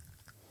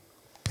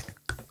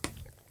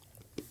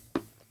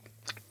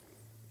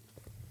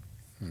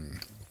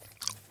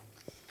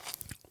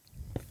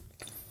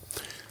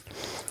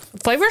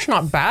 Flavor's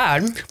not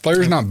bad.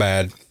 Flavor's not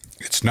bad.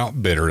 It's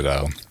not bitter,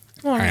 though.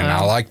 And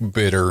I like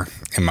bitter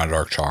in my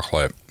dark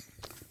chocolate.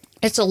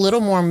 It's a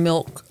little more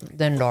milk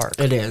than dark,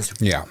 It is.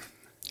 Yeah.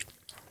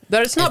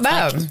 but it's not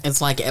bad. It's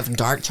like if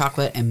dark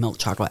chocolate and milk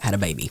chocolate had a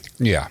baby.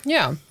 Yeah.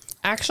 Yeah,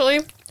 actually,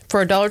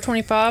 for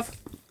 $1.25,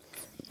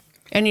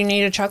 and you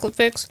need a chocolate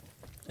fix,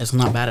 It's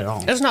not bad at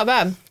all. it's not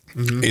bad.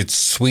 It's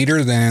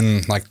sweeter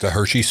than like the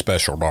Hershey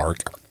Special Dark.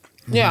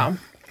 Yeah,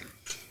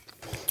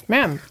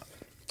 man,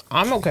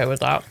 I'm okay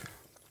with that.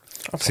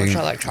 Of course,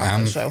 I like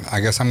chocolate, so I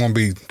guess I'm going to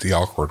be the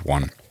awkward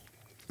one.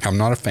 I'm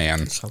not a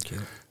fan So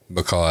cute.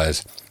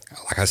 because,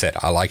 like I said,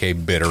 I like a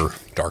bitter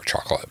dark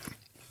chocolate.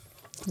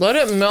 let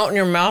it melt in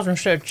your mouth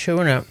instead of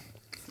chewing it.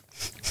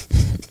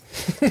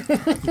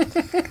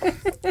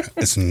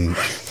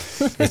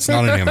 It's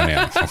not an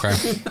M&M, okay?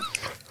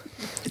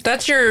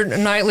 That's your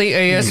nightly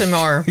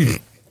ASMR.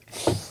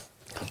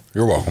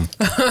 You're welcome.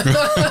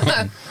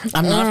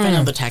 I'm not a fan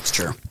of the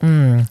texture.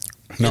 No,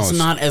 It's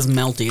not as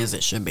melty as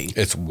it should be.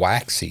 It's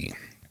waxy.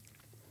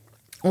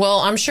 Well,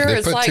 I'm sure They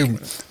it's put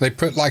like they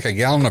put like a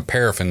gallon of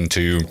paraffin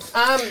to.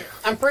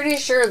 I'm pretty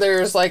sure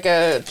there's like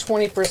a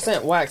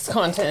 20% wax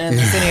content in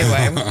this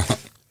anyway.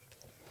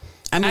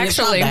 I mean,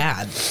 Actually- it's not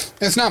bad.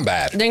 It's not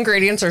bad. The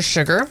ingredients are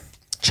sugar,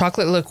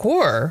 chocolate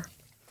liqueur,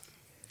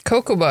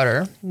 cocoa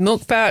butter,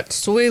 milk fat,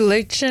 soy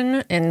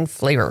lecithin, and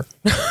flavor.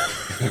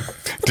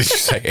 Did you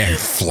say and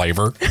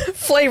flavor?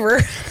 Flavor.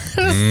 It's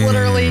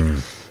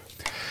literally.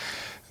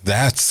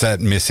 That's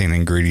that missing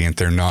ingredient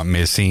they're not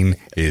missing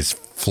is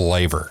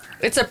flavor.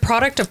 It's a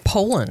product of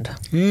Poland,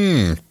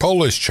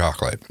 Polish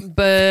chocolate.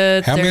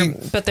 but How they're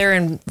many- but they're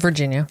in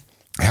Virginia.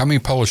 How many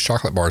Polish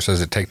chocolate bars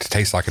does it take to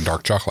taste like a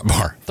dark chocolate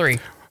bar? 3.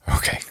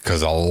 Okay,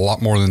 because a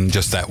lot more than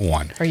just that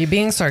one. Are you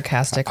being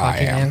sarcastic? I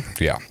Lucky am. man?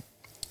 Yeah.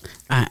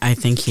 I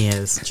think he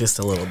is just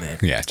a little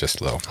bit. Yeah,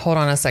 just a little. Hold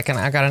on a second.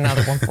 I got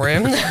another one for you.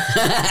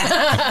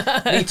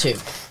 All Me too.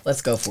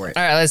 Let's go for it.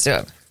 right, let's do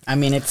it. I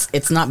mean,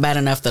 it's not bad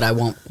enough that I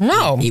won't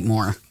No. eat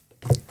more.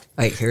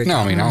 Wait, here it No, I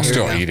comes. mean, I'll Here we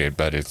still go. eat it,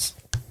 but it's.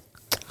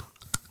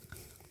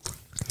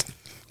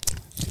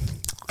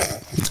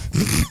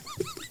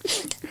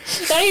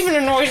 That even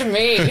annoys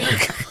me.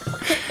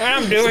 And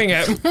I'm doing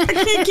it. I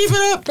can't keep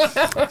it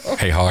up.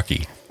 Hey,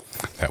 hockey.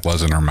 That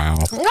wasn't her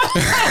mouth.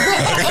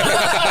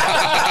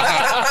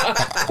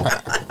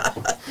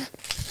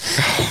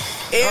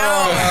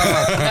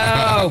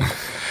 Oh,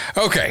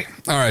 Okay.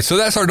 All right. So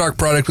that's our dark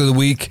product of the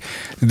week.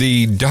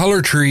 The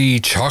Dollar Tree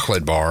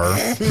chocolate bar.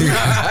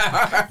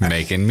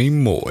 Making me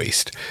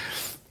moist.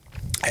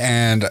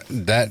 And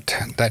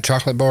that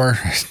chocolate bar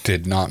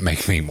did not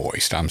make me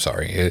moist. I'm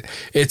sorry.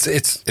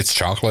 It's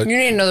chocolate. you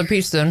need another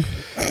piece then.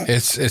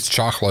 It's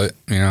chocolate.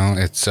 You know,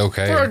 it's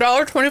okay. For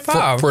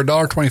 $1.25. For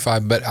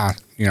 $1.25, but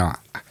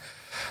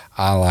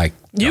I like.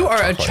 You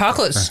dark are a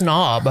chocolate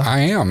snob. I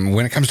am.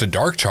 When it comes to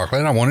dark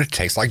chocolate, I want it to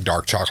taste like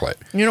dark chocolate.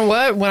 You know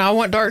what? When I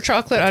want dark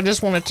chocolate, I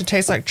just want it to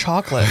taste like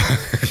chocolate.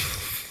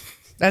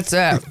 That's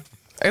it.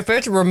 If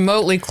it's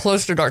remotely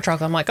close to dark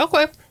chocolate, I'm like,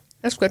 okay,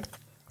 that's good.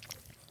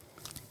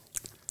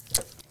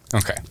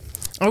 Okay.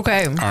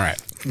 Okay. All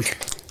right.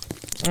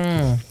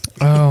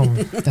 Oh,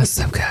 that's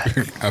so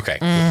good. Okay.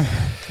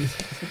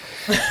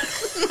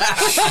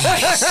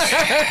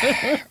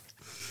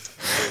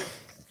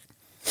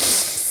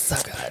 So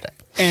good.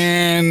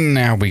 And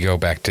now we go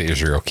back to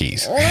Israel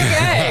Keys.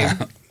 Okay.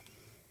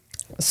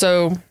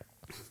 So,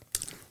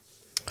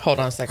 Hold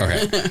on a second.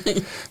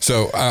 Okay.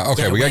 So,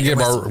 we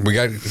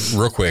got to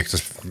real quick,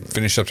 just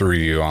finish up the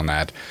review on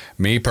that.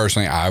 Me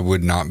personally, I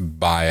would not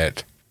buy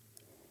it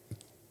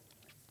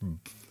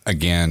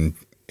again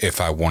if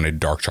I wanted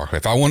dark chocolate.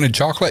 If I wanted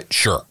chocolate,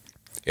 sure.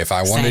 If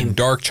I wanted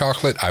dark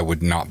chocolate, I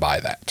would not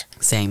buy that.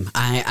 Same.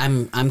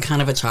 I'm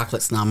kind of a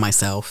chocolate snob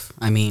myself.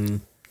 I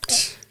mean,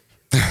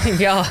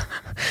 y'all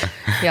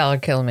are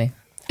killing me.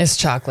 It's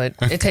chocolate.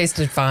 It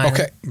tasted fine.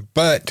 Okay,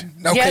 but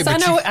yes,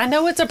 I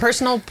know it's a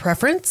personal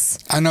preference.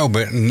 I know,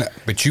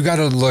 but you got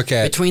to look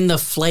at between the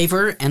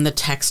flavor and the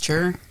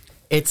texture.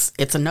 It's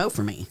a no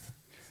for me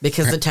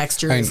because the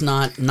texture is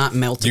not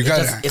melty.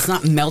 It's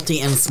not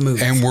melty and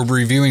smooth. And we're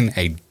reviewing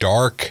a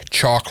dark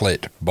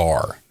chocolate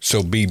bar,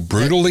 so be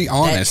brutally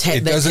honest.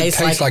 It doesn't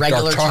taste like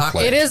dark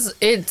chocolate. It is.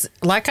 It's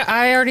like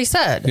I already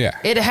said. Yeah.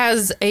 It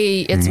has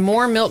It's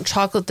more milk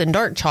chocolate than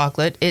dark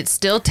chocolate. It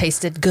still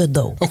tasted good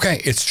though. Okay,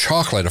 it's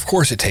chocolate. Of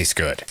course, it tastes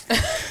good.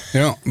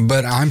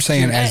 But I'm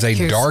saying as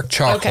a dark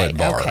chocolate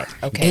bar.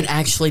 Okay. It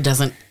actually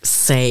doesn't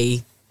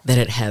say that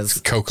it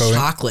has cocoa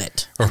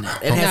chocolate in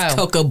it. It has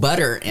cocoa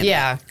butter in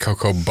it.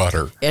 Cocoa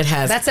butter. It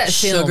has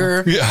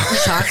sugar,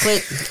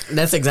 chocolate.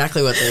 That's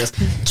exactly what it is.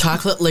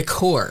 Chocolate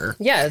liqueur.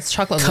 Yeah, it's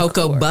chocolate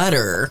cocoa liqueur.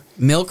 butter,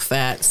 milk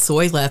fat,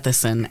 soy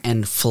lecithin,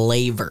 and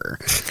flavor.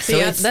 So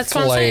that's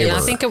what I'm saying.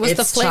 I think it was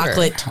the flavor.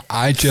 Chocolate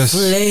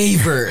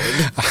flavored.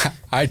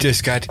 I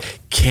just got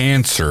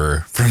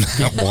cancer from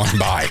that one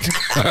bite.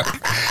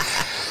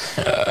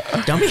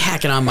 Don't be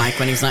hacking on Mike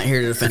when he's not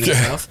here to defend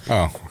himself.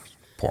 Oh,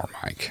 poor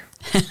Mike.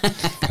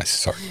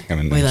 Sorry.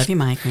 We love you,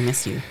 Mike. We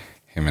miss you.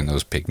 Him and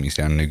those pygmies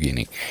down in New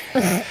Guinea.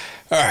 All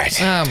right.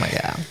 Oh, my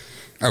God.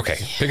 Okay.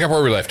 Pick up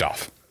where we left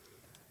off.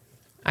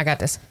 I got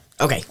this.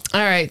 Okay.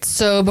 All right.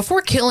 So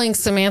before killing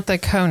Samantha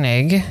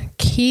Koenig,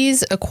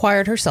 Keyes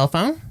acquired her cell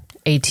phone,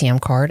 ATM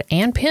card,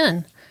 and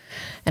PIN.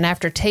 And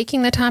after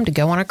taking the time to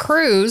go on a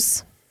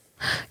cruise,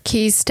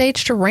 Keyes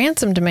staged a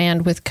ransom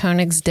demand with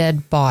Koenig's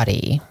dead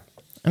body.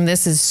 And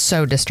this is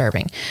so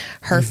disturbing.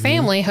 Her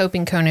family,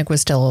 hoping Koenig was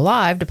still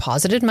alive,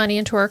 deposited money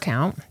into her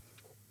account.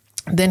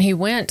 Then he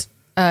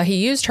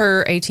used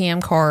her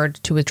ATM card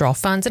to withdraw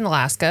funds in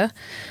Alaska,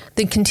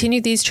 then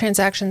continued these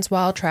transactions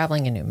while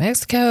traveling in New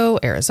Mexico,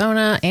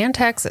 Arizona, and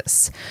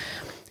Texas.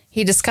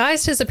 He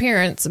disguised his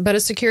appearance, but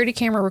a security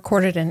camera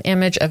recorded an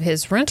image of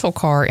his rental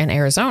car in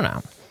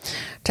Arizona.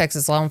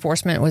 Texas law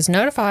enforcement was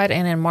notified,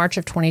 and in March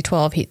of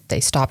 2012, they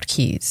stopped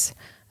Keyes.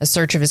 A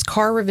search of his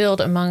car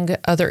revealed, among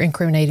other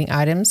incriminating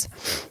items,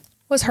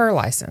 was her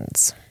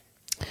license.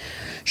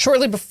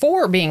 Shortly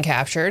before being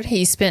captured,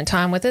 he spent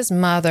time with his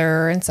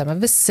mother and some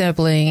of his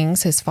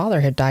siblings. His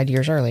father had died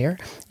years earlier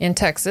in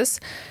Texas.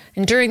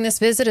 And during this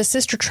visit, a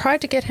sister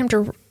tried to get him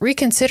to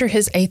reconsider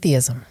his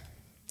atheism.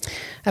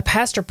 A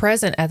pastor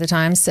present at the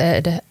time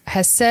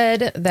has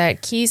said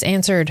that Keyes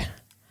answered,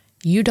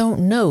 "You don't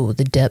know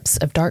the depths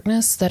of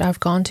darkness that I've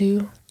gone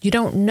to. You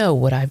don't know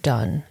what I've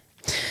done."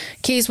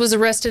 Keyes was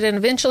arrested and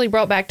eventually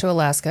brought back to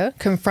Alaska.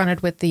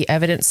 Confronted with the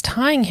evidence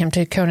tying him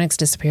to Koenig's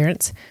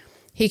disappearance,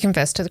 he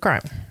confessed to the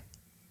crime.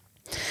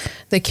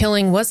 The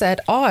killing was at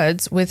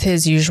odds with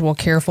his usual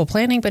careful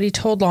planning, but he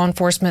told law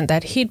enforcement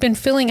that he'd been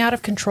feeling out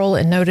of control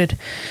and noted,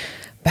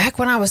 "Back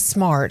when I was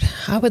smart,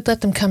 I would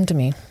let them come to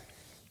me."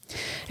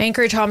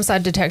 Anchorage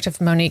homicide detective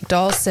Monique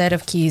Dahl said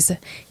of Keyes,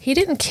 "He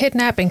didn't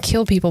kidnap and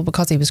kill people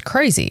because he was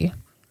crazy.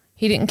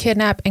 He didn't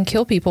kidnap and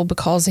kill people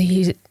because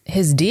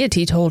his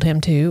deity told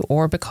him to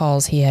or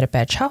because he had a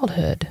bad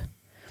childhood.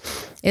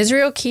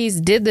 Israel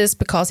Keyes did this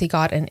because he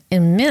got an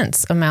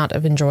immense amount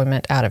of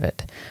enjoyment out of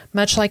it,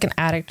 much like an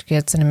addict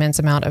gets an immense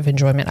amount of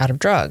enjoyment out of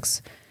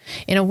drugs.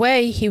 In a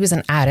way, he was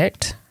an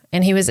addict,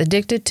 and he was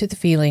addicted to the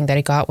feeling that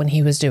he got when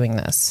he was doing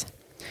this.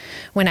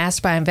 When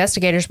asked by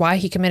investigators why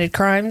he committed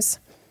crimes,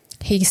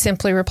 he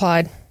simply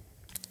replied,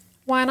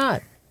 'Why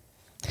not?'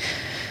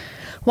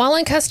 While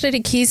in custody,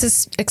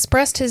 Keyes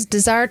expressed his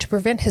desire to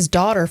prevent his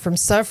daughter from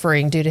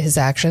suffering due to his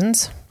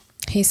actions.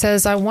 He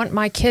says, "I want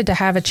my kid to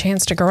have a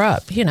chance to grow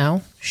up.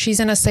 She's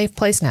in a safe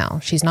place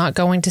now. She's not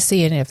going to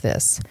see any of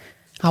this.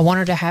 I want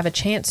her to have a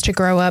chance to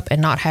grow up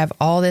and not have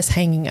all this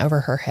hanging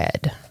over her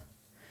head."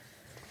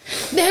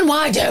 Then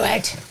why do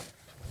it?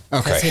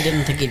 Okay. Because he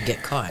didn't think he'd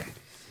get caught.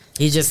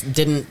 He just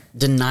didn't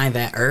deny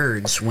that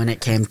urge when it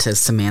came to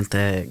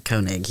Samantha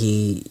Koenig.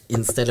 He,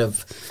 instead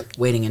of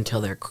waiting until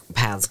their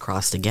paths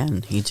crossed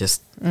again, he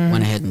just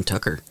went ahead and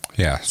took her.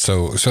 Yeah.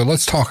 So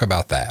let's talk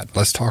about that.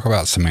 Let's talk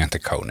about Samantha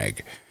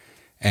Koenig.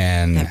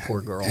 And that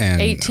poor girl.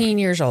 18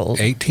 years old.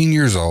 18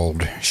 years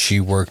old. She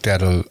worked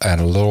at a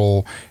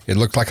little, it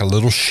looked like a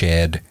little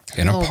shed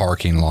in a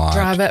parking lot.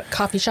 Drive-up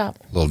coffee shop.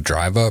 Little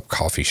drive-up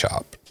coffee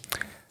shop.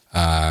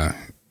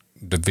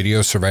 The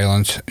video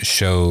surveillance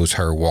shows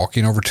her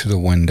walking over to the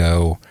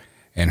window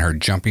and her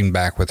jumping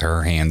back with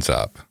her hands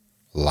up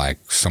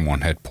like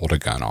someone had pulled a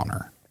gun on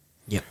her.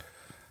 Yep.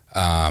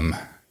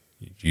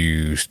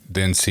 You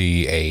then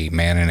see a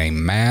man in a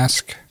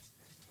mask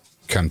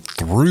come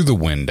through the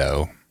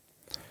window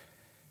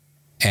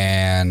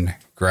and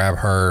grab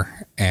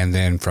her. And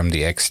then from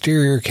the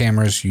exterior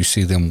cameras, you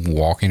see them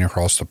walking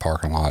across the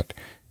parking lot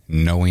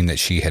knowing that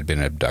she had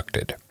been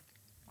abducted.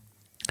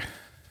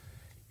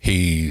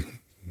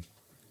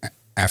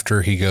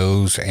 After he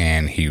goes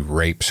and he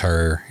rapes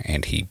her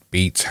and he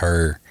beats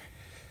her,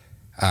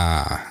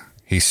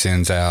 he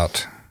sends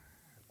out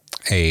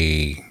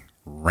a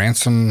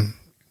ransom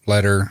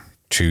letter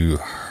to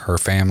her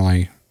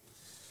family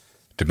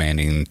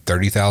demanding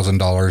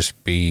 $30,000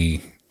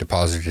 be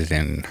deposited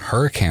in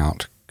her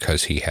account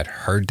because he had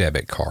her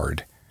debit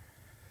card.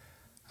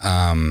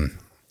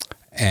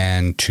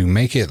 And to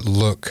make it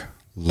look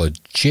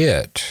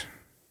legit.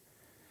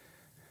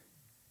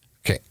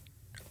 Okay.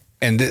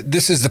 And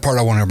this is the part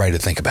I want everybody to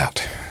think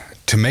about.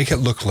 To make it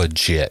look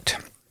legit,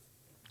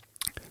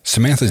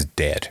 Samantha's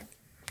dead.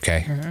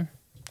 Okay. Mm-hmm.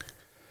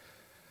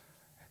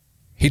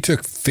 He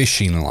took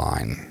fishing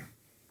line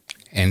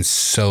and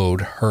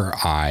sewed her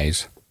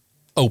eyes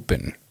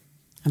open.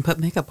 And put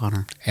makeup on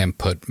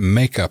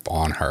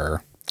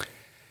her.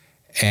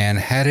 And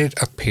had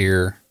it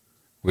appear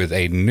with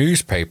a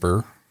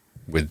newspaper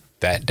with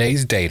that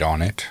day's date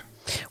on it.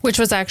 Which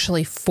was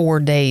actually 4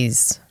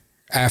 days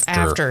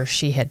after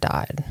she had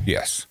died.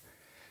 Yes.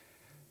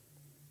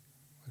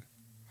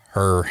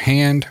 Her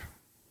hand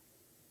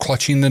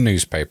clutching the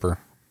newspaper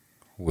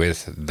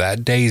with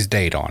that day's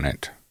date on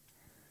it,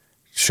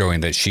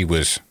 showing that she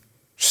was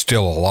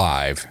still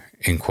alive,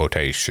 in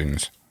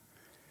quotations.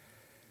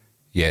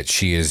 Yet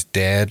she is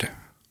dead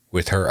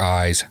with her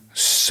eyes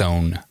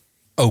sewn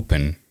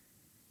open.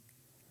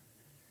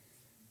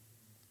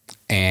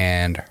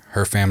 And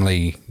her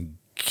family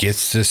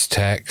gets this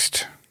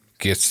text,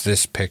 gets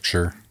this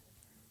picture.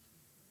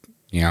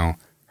 You know,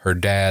 her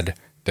dad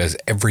does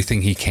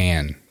everything he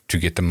can to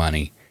get the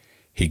money.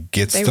 He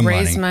gets the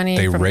money.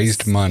 They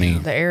raised money.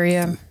 The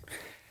area.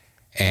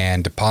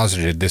 And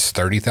deposited this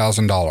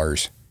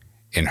 $30,000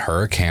 in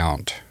her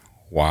account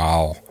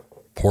while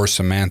poor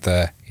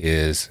Samantha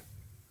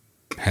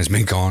has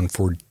been gone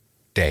for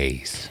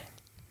days.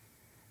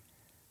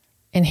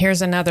 And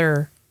here's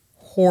another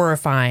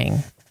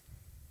horrifying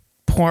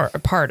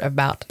part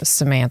about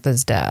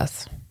Samantha's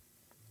death.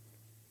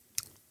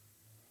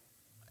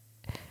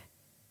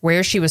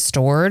 Where she was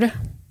stored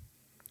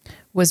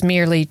was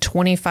merely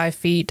 25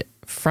 feet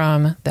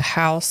from the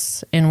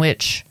house in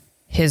which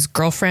his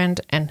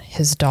girlfriend and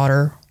his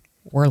daughter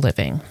were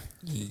living.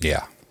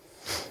 Yeah.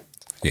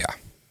 Yeah.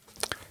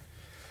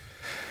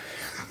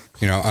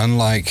 You know,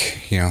 unlike,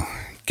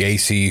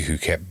 Gacy, who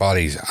kept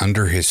bodies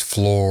under his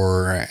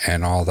floor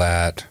and all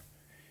that,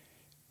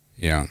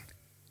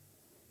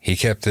 he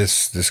kept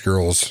this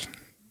girl's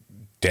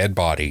dead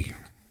body,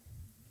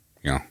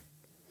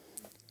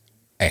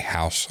 a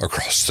house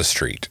across the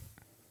street.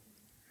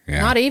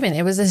 Yeah. Not even.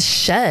 It was a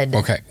shed.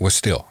 Okay. Well,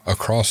 still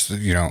across the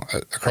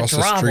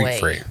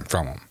street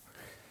from him.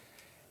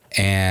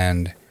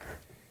 And,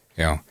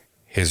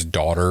 his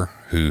daughter,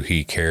 who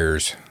he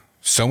cares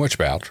so much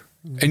about,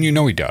 and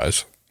he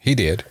does. He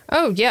did.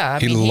 Oh, yeah.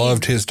 He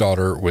loved his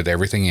daughter with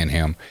everything in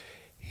him.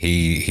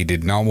 He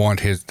did not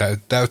want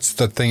that's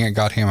the thing that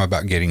got him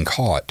about getting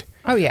caught.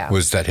 Oh, yeah.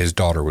 Was that his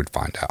daughter would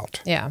find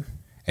out. Yeah.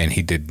 And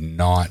he did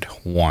not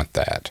want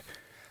that.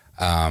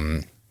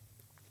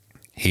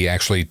 He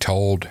actually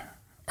told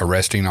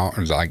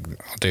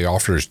the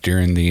officers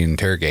during the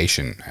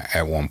interrogation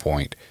at one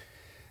point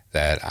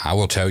that I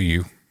will tell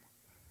you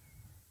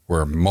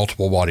where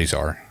multiple bodies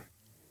are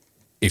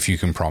if you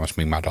can promise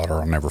me my daughter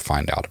will never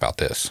find out about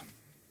this.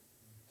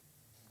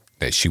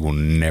 That she will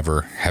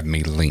never have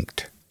me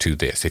linked to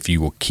this. If you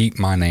will keep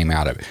my name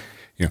out of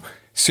it.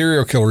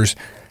 Serial killers,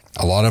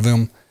 a lot of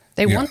them,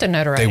 they want the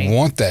notoriety. They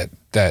want that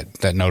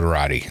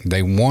notoriety.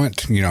 They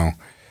want,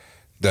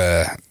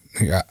 the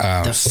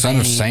Son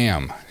of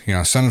Sam.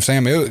 Son of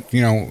Sam,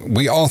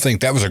 we all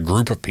think that was a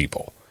group of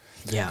people,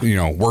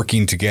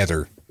 working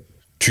together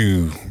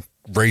to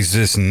raise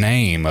this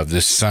name of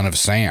this Son of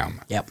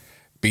Sam. Yep.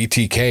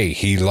 BTK,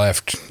 he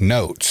left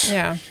notes.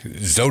 Yeah.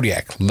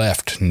 Zodiac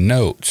left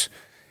notes.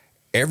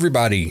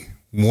 Everybody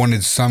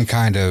wanted some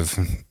kind of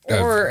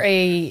or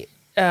a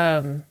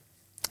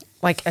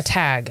like a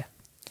tag.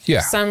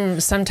 Yeah.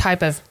 Some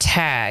type of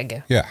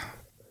tag. Yeah.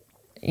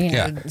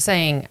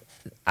 Saying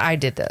I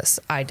did this.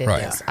 I did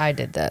right. this. I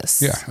did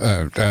this.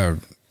 Yeah.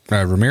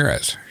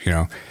 Ramirez,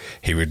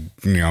 he would,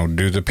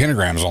 do the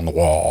pentagrams on the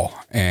wall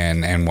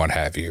and what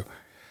have you.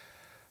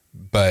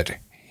 But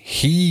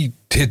he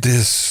did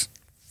this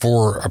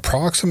for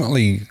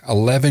approximately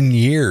 11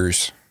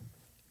 years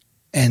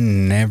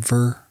and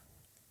never,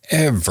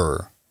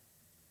 ever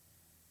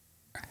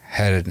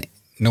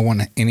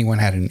anyone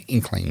had an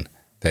inkling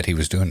that he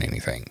was doing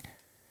anything.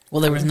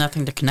 Well, there was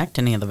nothing to connect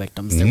any of the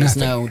victims. There was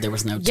no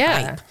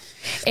type.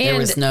 There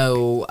was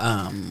no,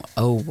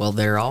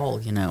 they're all,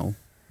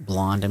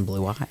 blonde and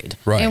blue-eyed.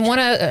 Right. And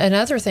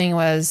another thing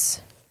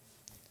was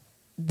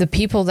the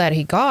people that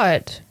he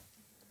got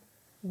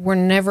were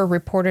never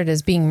reported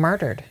as being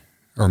murdered.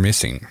 Or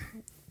missing.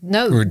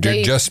 No,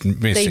 just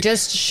missing. They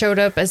just showed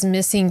up as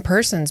missing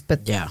persons,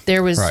 but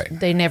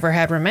they never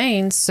had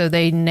remains, so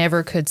they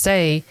never could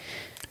say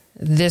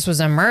this was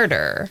a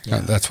murder.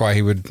 That's why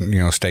he would,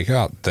 stake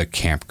out the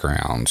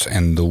campgrounds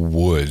and the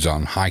woods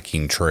on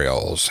hiking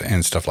trails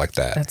and stuff like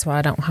that. That's why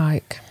I don't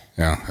hike.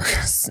 Yeah.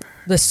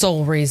 The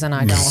sole reason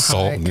I don't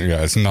hike.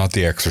 Yeah, it's not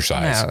the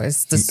exercise. No,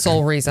 it's the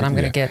sole reason I'm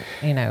going to get,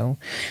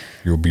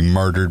 You'll be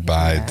murdered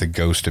by the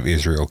ghost of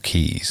Israel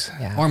Keys.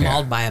 Yeah. Or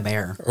mauled by a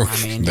bear. I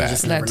mean, you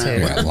just never know.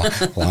 too.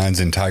 Yeah, lions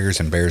and tigers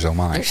and bears, oh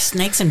my. There's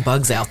snakes and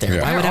bugs out there.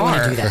 Yeah. Why would I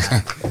want to do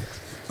that?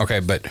 Okay,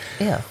 but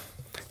Yeah.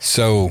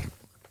 so,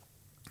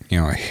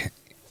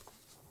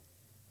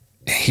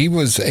 he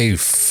was a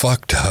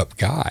fucked up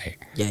guy.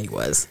 Yeah, he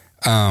was.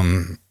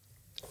 And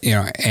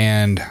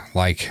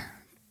like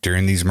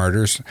during these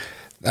murders,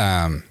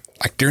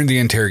 like during the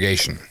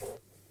interrogation,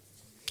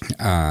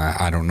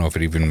 I don't know if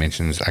it even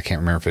mentions, I can't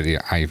remember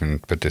if I even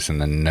put this in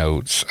the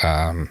notes.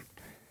 Hold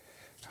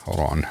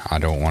on. I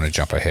don't want to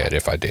jump ahead.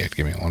 If I did,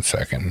 give me 1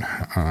 second.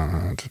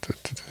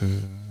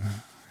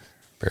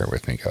 Bear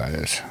with me,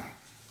 guys.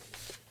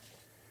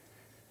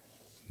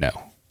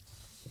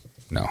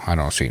 No, I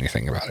don't see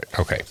anything about it.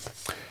 Okay.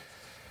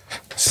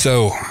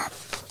 So,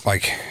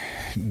 like,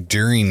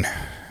 during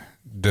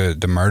the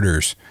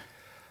murders,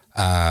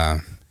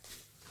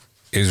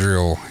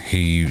 Israel,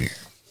 the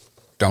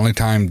only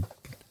time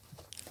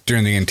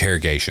during the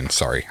interrogation,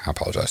 sorry, I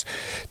apologize.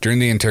 During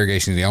the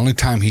interrogation, the only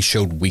time he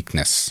showed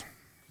weakness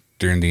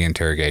during the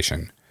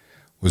interrogation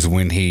was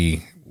when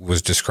he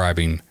was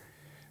describing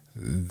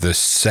the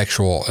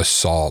sexual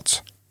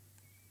assaults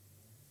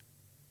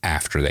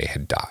after they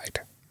had died.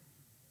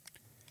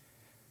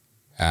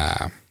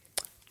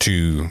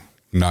 To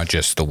not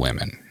just the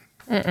women,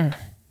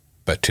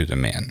 but to the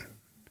men.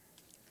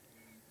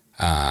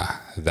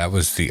 That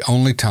was the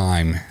only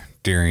time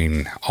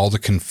during all the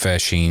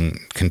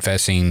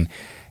confessing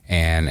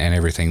and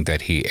everything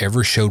that he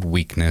ever showed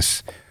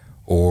weakness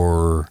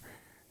or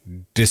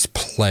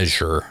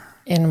displeasure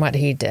In what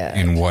he did.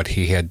 in what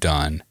he had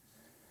done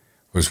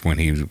was when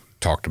he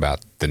talked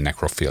about the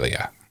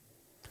necrophilia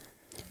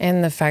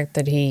And the fact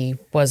that he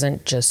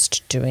wasn't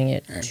just doing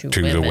it to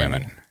women. the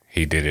women.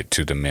 He did it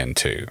to the men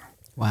too.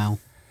 Wow.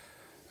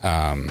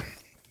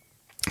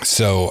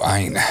 So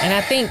And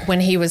I think when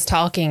he was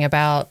talking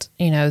about,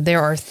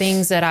 there are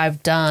things that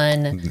I've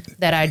done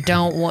that I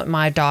don't want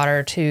my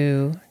daughter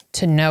to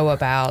know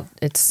about.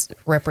 It's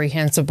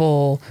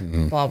reprehensible,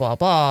 blah, blah,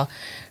 blah.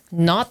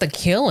 Not the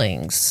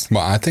killings.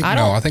 Well, I think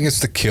it's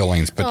the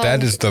killings, but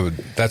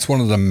that's one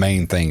of the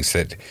main things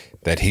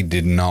that he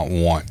did not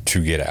want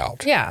to get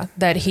out. Yeah,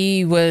 that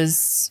he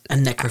was A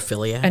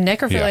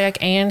necrophiliac.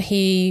 and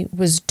he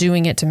was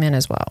doing it to men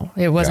as well.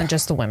 It wasn't Yeah.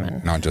 just the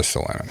women. Not just the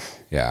women.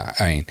 Yeah.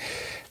 I mean,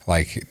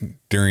 like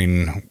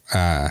during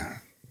the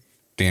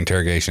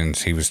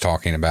interrogations, he was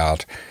talking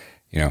about,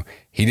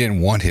 he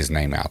didn't want his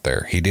name out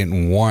there. He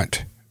didn't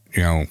want,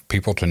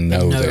 people to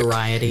know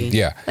notoriety. that.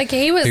 Yeah. Like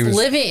he was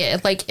living,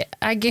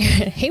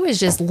 he was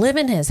just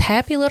living his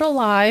happy little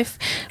life,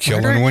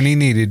 Killing when he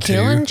needed to.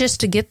 killing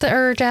just to get the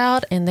urge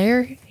out, and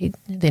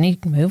then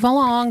he'd move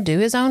along, do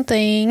his own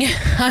thing.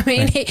 I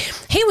mean,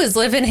 he was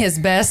living his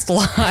best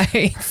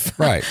life.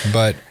 Right.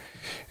 But,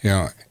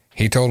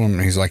 he told him,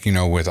 he's like,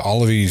 with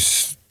all of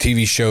these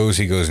TV shows,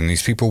 he goes, and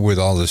these people with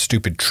all the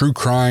stupid true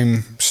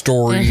crime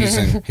stories,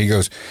 and he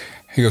goes,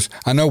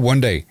 I know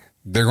one day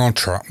they're going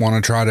to want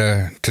to try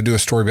to do a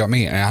story about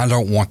me, and I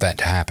don't want that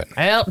to happen.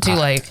 Well, too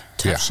late.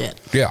 Yeah. Shit.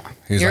 Yeah.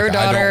 He's Your like,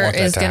 I don't daughter want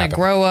that is to going to happen.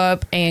 grow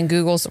up and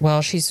Google.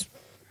 Well, she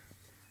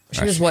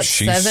was what,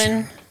 She's-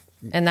 7,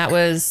 and that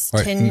was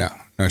Wait, 10.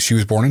 No, she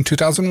was born in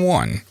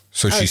 2001,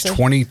 so she's so-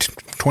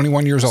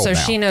 21 years old So now.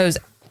 she knows.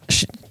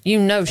 She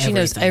knows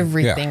Everything.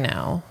 everything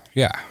now,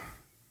 Yeah.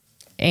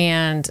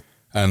 and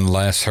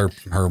Unless her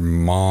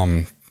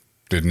mom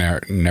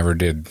never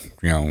did,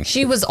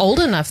 she was old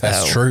enough.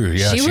 That's though. true.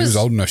 Yeah, she was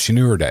old enough. She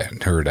knew her dad.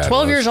 12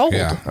 was. years old,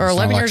 Yeah. or It's not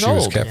 11 like years she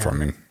was old. kept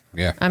from him.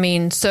 Yeah. I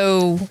mean,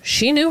 so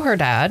she knew her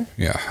dad.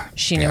 Yeah.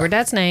 She knew her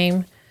dad's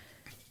name.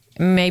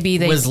 Maybe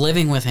they Was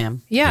living with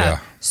him. Yeah. Yeah.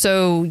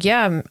 So,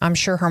 yeah, I'm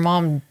sure her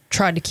mom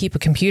tried to keep a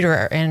computer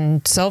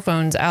and cell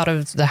phones out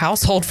of the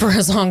household for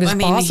as long as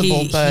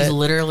possible. He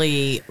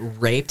literally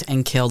raped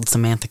and killed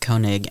Samantha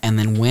Koenig, and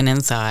then went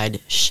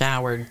inside,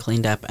 showered,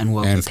 cleaned up, and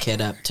woke his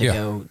kid up to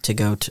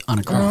go on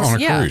a cruise. On a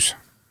Yeah. cruise.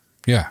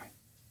 Yeah.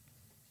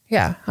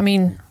 yeah, I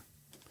mean,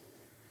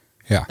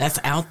 Yeah. That's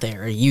out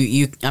there.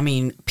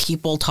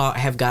 People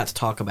have got to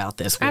talk about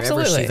this wherever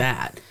Absolutely. she's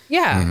at.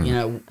 yeah.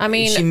 Mm-hmm. I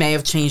mean, she may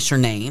have changed her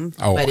name.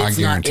 Oh, but I it's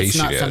guarantee it's she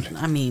not did.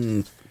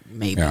 something.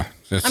 Maybe. Yeah.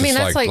 It's I mean,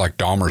 just that's like like-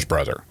 Dahmer's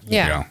brother.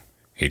 Yeah.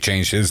 He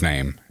changed his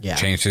name, Yeah.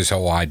 changed his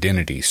whole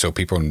identity, so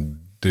people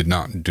do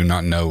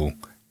not know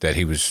that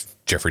he was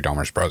Jeffrey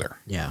Dahmer's brother.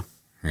 Yeah.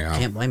 Yeah.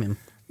 Can't blame him.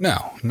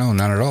 No,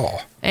 not at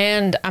all.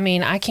 and I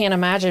mean, I can't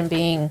imagine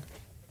being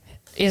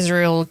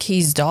Israel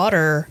Key's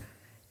daughter,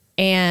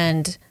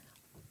 and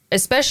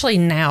especially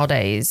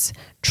nowadays,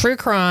 true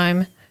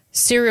crime,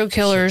 serial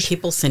killers.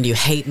 People send you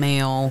hate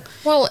mail.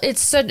 Well,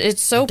 it's so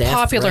death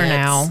popular threats.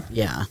 now,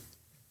 Yeah.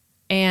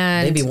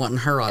 and They be wanting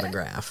her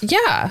autograph.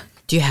 yeah,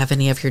 Do you have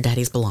any of your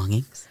daddy's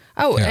belongings?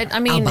 Oh, Yeah. I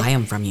mean, I'll buy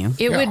them from you.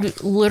 it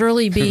would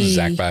literally be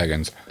Zach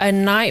Baggins. a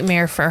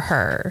nightmare for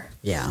her.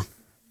 Yeah.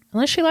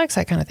 Unless she likes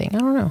that kind of thing. I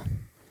don't know.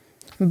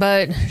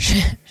 But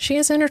she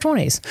is in her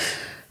 20s.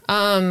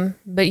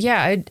 But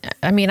yeah,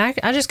 I mean, I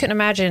just couldn't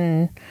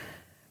imagine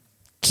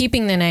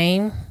keeping the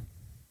name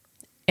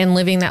and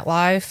living that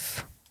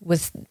life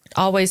with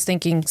always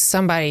thinking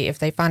somebody, if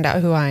they find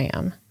out who I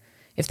am,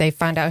 if they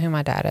find out who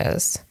my dad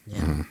is. Yeah.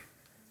 Mm-hmm.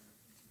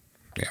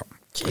 Yeah.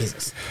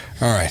 Jesus.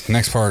 All right.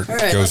 Next part All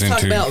right, goes let's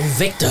talk into about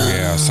victims.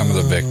 yeah, some of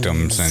the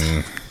victims,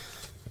 and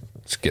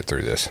let's get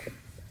through this.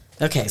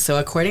 Okay, so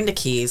according to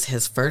Keyes,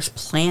 his first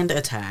planned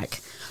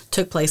attack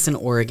took place in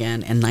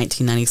Oregon in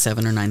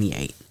 1997 or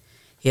 98.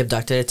 He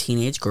abducted a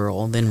teenage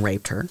girl, then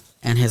raped her,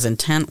 and his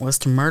intent was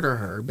to murder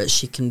her, but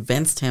she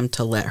convinced him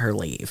to let her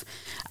leave.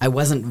 I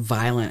wasn't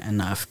violent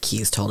enough,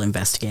 Keyes told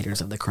investigators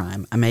of the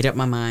crime. I made up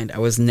my mind I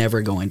was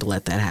never going to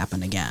let that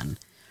happen again.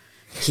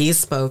 Keyes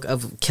spoke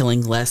of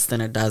killing less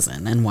than a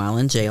dozen, and while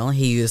in jail,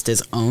 he used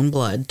his own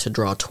blood to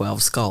draw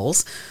 12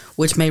 skulls,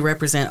 which may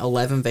represent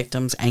 11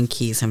 victims and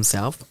Keyes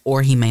himself,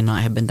 or he may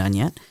not have been done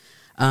yet.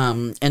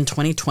 In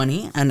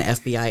 2020, an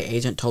FBI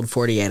agent told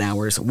 48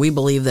 Hours, "We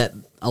believe that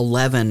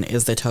 11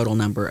 is the total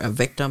number of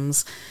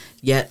victims,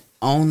 yet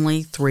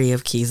only 3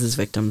 of Keyes'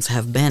 victims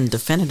have been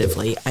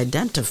definitively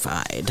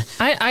identified."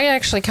 I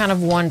actually kind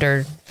of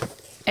wondered,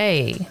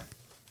 A,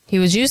 he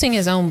was using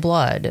his own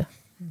blood.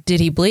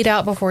 Did he bleed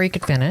out before he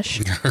could finish?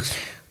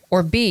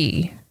 Or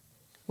B,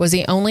 was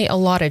he only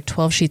allotted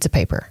 12 sheets of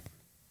paper?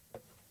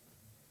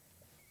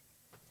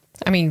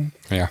 I mean,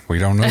 Yeah, we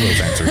don't know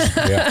those answers.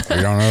 Yeah, we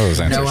don't know those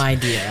answers. No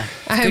idea.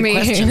 I Good mean-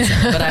 question,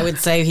 but I would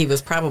say he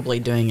was probably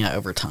doing it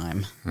over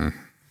time.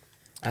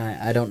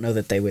 I don't know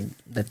that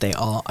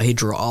he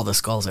drew all the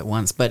skulls at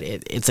once, but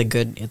it's a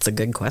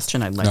good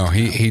question. I'd like No, to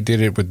know. he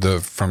did it with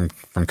from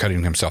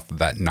cutting himself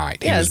that night.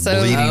 Yeah, he was so-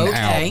 bleeding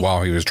Okay. out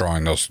while he was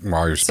drawing those.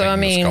 While he was so I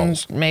painting mean,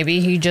 those skulls.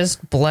 maybe he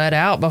just bled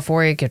out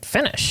before he could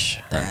finish.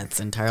 That's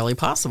entirely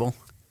possible.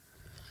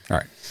 All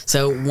right.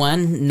 So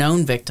one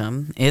known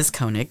victim is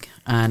Koenig,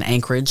 an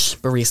Anchorage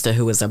barista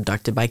who was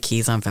abducted by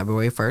Keyes on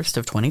February 1st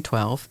of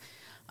 2012.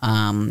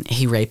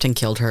 He raped and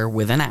killed her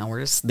within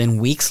hours, then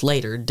weeks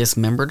later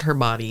dismembered her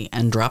body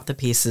and dropped the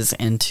pieces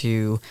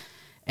into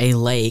a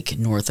lake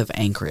north of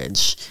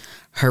Anchorage.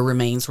 Her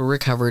remains were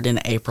recovered in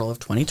April of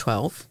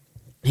 2012.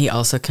 He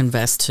also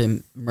confessed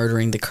to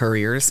murdering the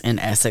couriers in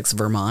Essex,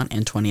 Vermont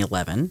in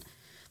 2011.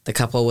 The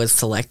couple was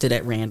selected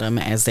at random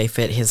as they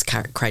fit his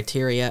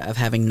criteria of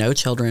having no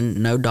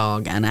children, no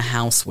dog, and a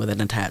house with an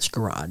attached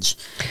garage.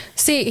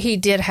 See, he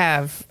did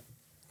have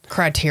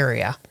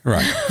criteria.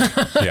 Right.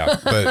 Yeah,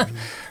 but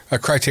a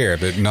criteria,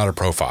 but not a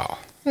profile.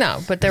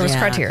 No, but there was Yeah,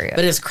 criteria.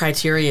 But his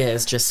criteria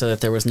is just so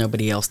that there was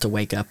nobody else to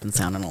wake up and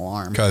sound an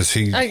alarm. Because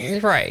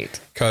Right.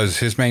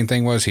 his main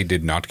thing was he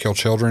did not kill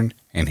children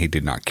and he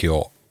did not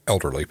kill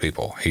elderly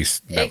people.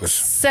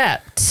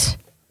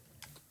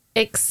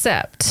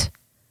 Except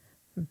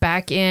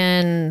back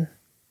in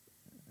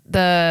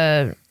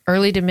the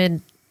early to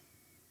mid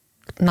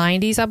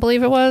 90s, I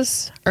believe it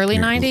was. Early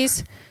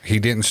 90s? He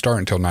didn't start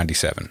until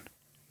 97.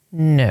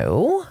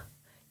 No.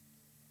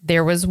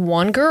 There was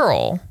one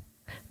girl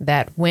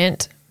that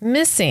went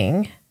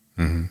missing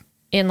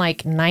in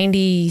like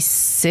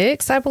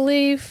 96, I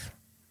believe.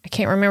 I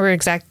can't remember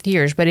exact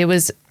years, but it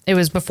was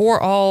before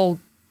all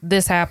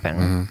this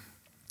happened.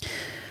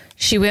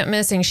 She went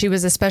missing. She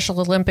was a Special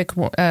Olympic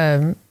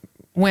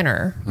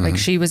winner. Like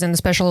she was in the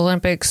Special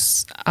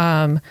Olympics.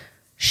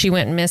 She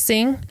went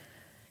missing,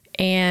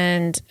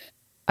 and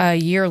a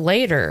year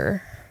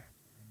later,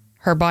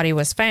 her body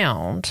was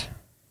found.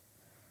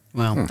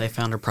 Well, they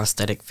found her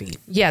prosthetic feet.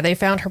 Yeah, they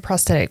found her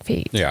prosthetic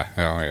feet. Yeah.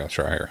 Oh, yeah, it's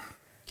right here.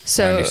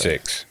 So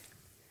 96.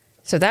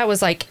 So that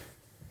was like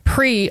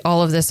pre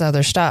all of this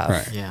other stuff.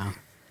 Right. Yeah.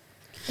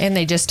 And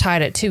they just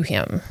tied it to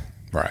him.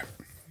 Right.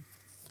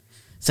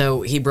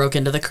 So he broke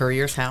into the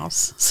courier's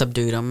house,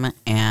 subdued him,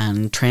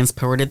 and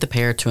transported the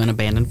pair to an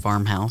abandoned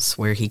farmhouse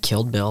where he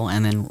killed Bill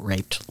and then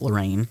raped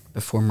Lorraine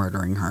before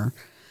murdering her.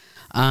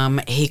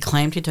 He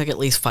claimed he took at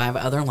least 5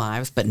 other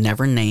lives, but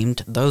never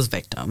named those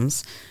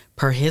victims.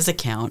 Per his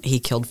account, he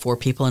killed 4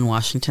 people in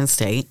Washington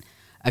State,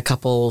 a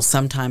couple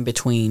sometime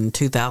between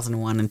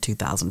 2001 and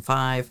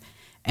 2005,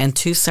 and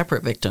 2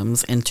 separate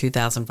victims in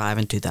 2005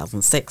 and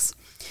 2006.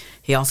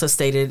 He also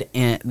stated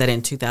that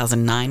in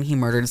 2009 he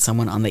murdered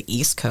someone on the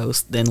East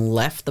Coast, then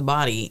left the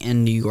body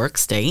in New York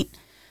State.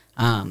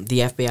 The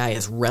FBI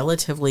is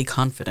relatively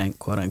confident,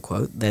 quote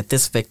unquote, that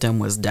this victim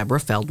was Deborah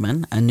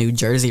Feldman, a New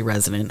Jersey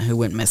resident who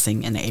went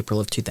missing in April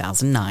of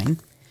 2009.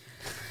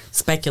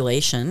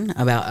 Speculation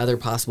about other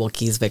possible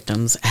Keyes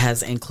victims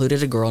has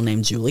included a girl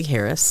named Julie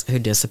Harris, who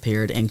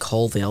disappeared in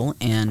Colville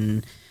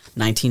in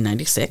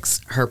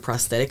 1996. Her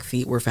prosthetic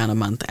feet were found a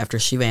month after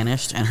she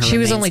vanished, and She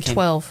was only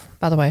 12,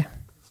 by the way.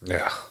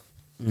 Yeah.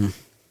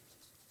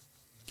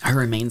 Her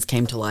remains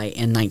came to light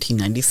in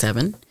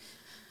 1997.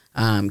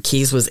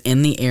 Keyes was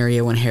in the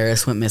area when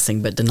Harris went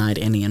missing, but denied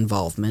any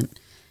involvement.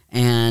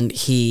 And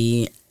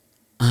he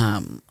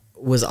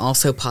was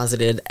also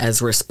posited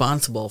as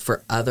responsible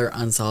for other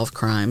unsolved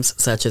crimes,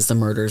 such as the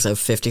murders of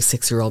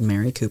 56-year-old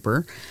Mary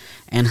Cooper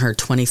and her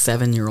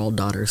 27-year-old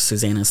daughter,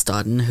 Susanna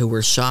Stodden, who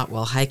were shot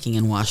while hiking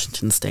in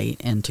Washington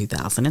State in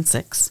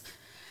 2006.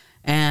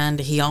 And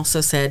he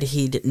also said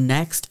he'd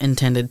next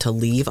intended to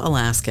leave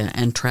Alaska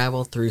and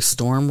travel through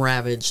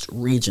storm-ravaged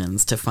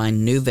regions to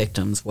find new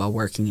victims while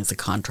working as a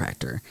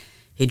contractor.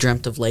 He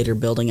dreamt of later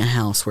building a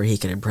house where he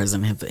could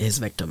imprison his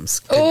victims.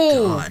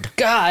 Good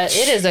God.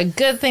 It is a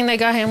good thing they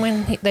got him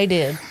when they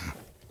did.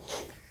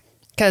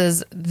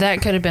 Because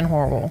that could have been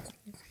horrible.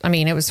 I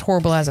mean, it was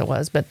horrible as it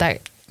was, but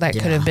that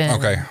could have been.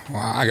 Okay. Well,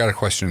 I got a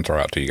question to throw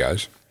out to you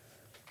guys.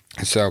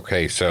 So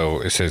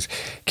it says,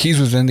 Keyes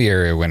was in the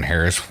area when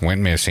Harris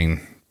went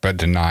missing, but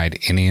denied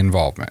any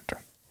involvement.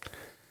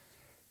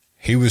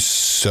 He was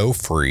so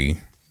free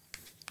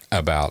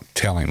about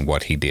telling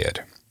what he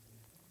did.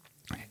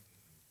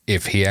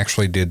 If he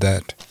actually did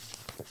that,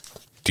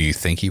 do you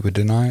think he would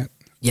deny it?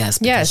 Yes,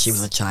 because she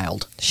was a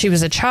child. She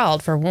was a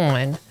child, for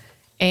one.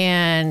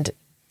 And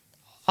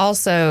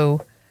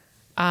also,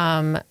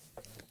 I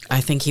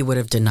think he would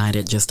have denied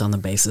it just on the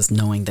basis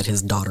knowing that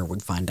his daughter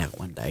would find out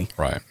one day.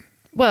 Right.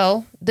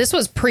 well, this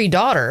was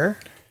pre-daughter.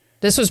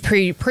 This was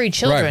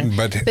pre-children. Right,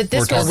 but this we're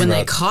was talking when they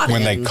about caught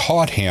when him. they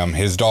caught him,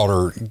 his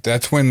daughter.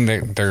 That's when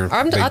they're.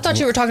 I thought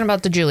you were talking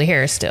about the Julie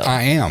Harris still.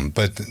 I am,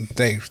 but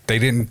they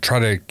didn't try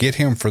to get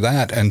him for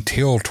that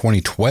until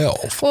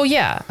 2012. Well,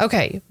 yeah,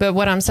 okay, but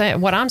what I'm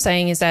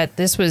saying is that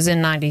this was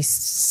in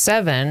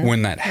 '97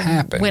 When that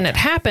happened. When it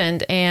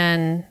happened,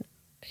 and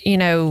you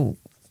know.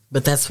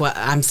 But that's what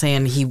I'm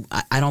saying.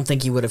 I don't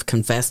think he would have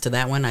confessed to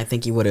that one. I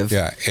think he would have.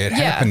 Yeah, it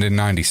happened in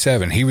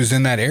 '97. He was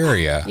in that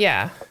area.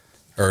 Yeah.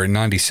 Or in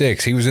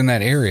 '96, he was in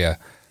that area,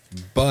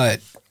 but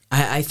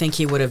I think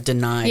he would have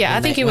denied. Yeah,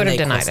 I think he would have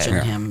denied it.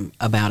 Questioned him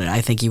about it. I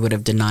think he would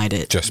have denied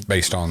it just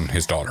based on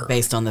his daughter,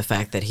 based on the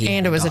fact that he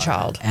and had it was a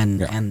daughter, child,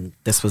 and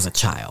this was a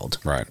child,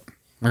 right?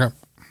 Okay.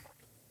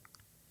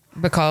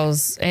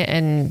 Because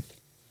and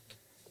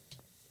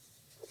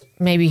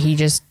maybe he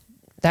just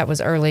that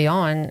was early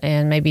on,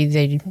 and maybe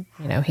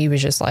he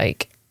was just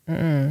like, I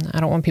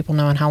don't want people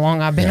knowing how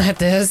long I've been at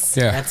this.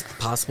 Yeah, that's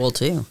possible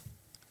too.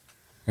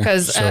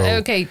 Because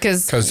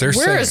we're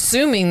saying,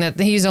 assuming that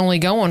he's only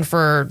going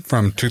for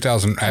from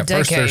 2000. At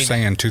first, they're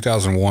saying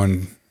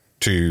 2001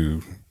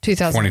 to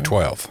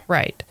 2012.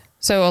 Right.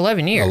 So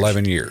 11 years.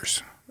 11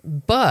 years.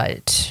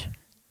 But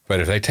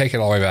if they take it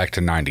all the way back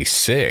to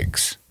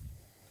 96,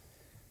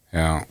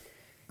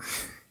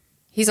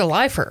 he's a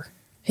lifer.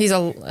 He's a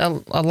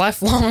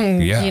lifelong,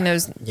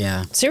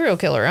 serial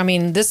killer. I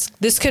mean,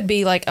 this could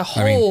be like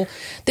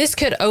this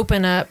could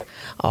open up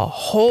a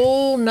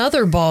whole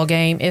nother ball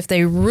game if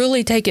they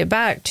really take it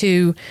back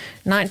to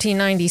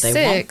 1996.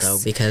 They won't, though,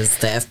 because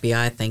the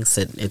FBI thinks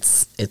that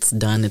it's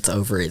done, it's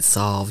over, it's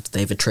solved.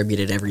 They've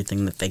attributed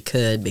everything that they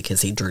could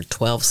because he drew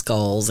 12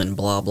 skulls and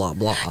blah, blah,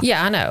 blah.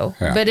 Yeah, I know.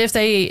 Yeah. But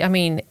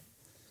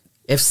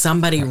if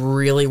somebody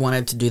really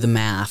wanted to do the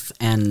math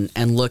and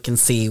look and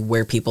see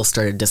where people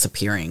started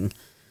disappearing.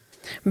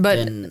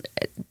 But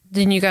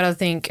then you got to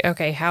think,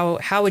 okay,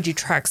 how would you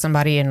track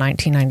somebody in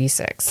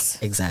 1996?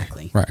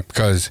 Exactly. Right,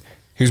 because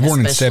he was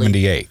born in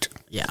 78.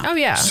 Yeah. Oh,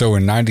 yeah. So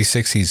in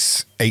 96,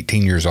 he's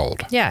 18 years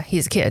old. Yeah,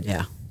 he's a kid.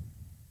 Yeah.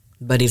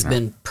 But he's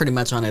been pretty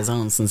much on his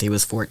own since he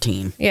was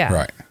 14. Yeah.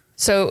 Right.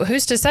 So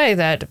who's to say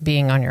that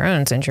being on your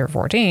own since you're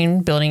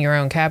 14, building your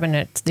own cabin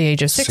at the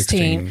age of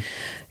 16.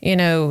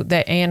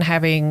 That and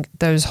having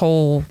those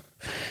whole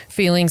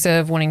feelings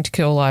of wanting to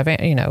kill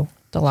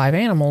the live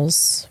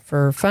animals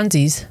for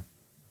funsies.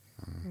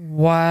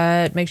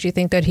 What makes you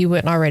think that he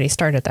wouldn't already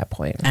start at that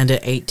point? And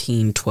at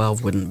 18,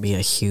 12 wouldn't be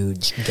a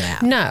huge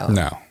gap.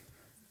 No.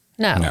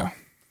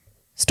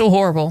 Still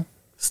horrible.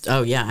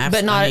 Oh yeah,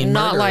 absolutely. But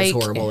not like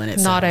horrible in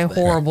itself, not a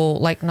horrible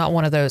like not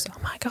one of those. Oh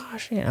my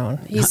gosh,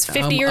 he's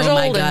 50 years old.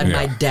 Oh my God, and,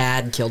 my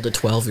dad killed a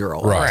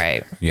 12-year-old.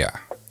 Right. Yeah.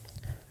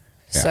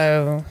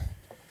 So.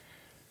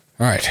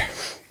 All right.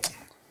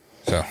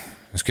 So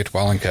let's get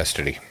while in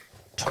custody.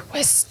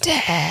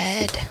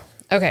 Twisted.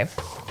 Okay.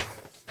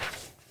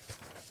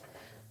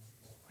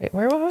 Wait,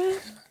 where was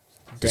it?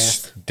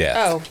 Death.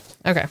 Oh,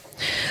 okay.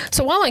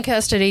 So while in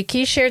custody,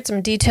 Key shared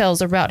some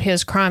details about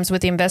his crimes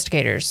with the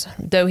investigators.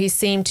 Though he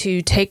seemed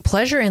to take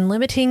pleasure in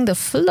limiting the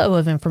flow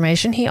of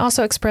information, he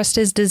also expressed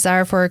his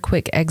desire for a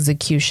quick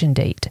execution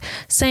date,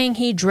 saying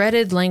he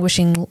dreaded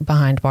languishing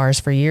behind bars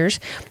for years,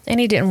 and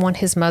he didn't want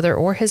his mother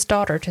or his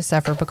daughter to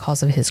suffer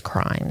because of his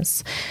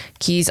crimes.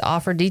 Keyes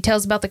offered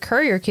details about the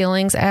Courier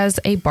killings as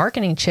a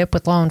bargaining chip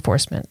with law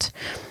enforcement.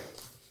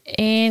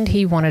 And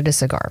he wanted a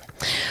cigar.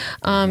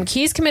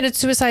 Keyes committed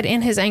suicide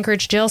in his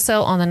Anchorage jail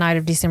cell on the night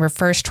of December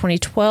 1st,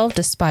 2012,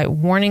 despite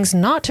warnings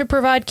not to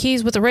provide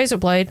Keyes with a razor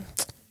blade.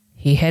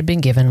 He had been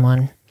given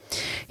one.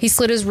 He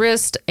slit his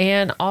wrist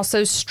and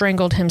also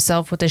strangled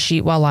himself with a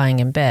sheet while lying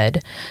in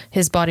bed.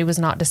 His body was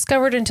not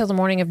discovered until the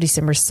morning of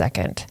December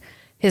 2nd.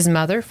 His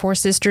mother, 4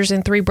 sisters,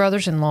 and 3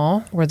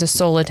 brothers-in-law were the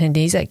sole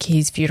attendees at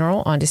Keyes'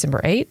 funeral on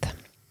December 8th.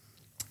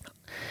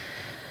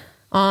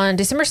 On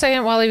December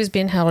 2nd, while he was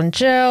being held in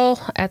jail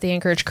at the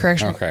Anchorage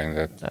Correctional.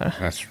 Okay,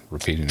 that's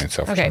repeating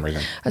itself for Okay. some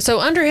reason. So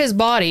under his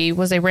body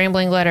was a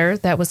rambling letter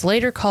that was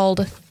later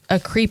called a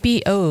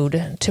creepy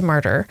ode to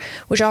murder,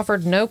 which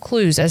offered no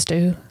clues as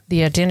to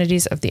the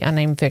identities of the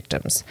unnamed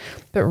victims,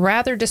 but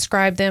rather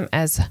described them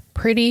as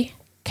pretty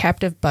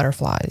captive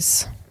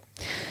butterflies.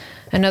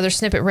 Another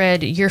snippet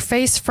read, "Your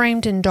face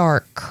framed in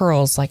dark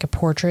curls like a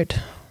portrait.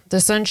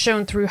 The sun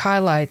shone through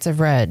highlights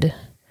of red.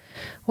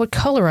 What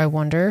color, I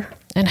wonder,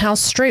 and how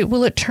straight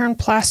will it turn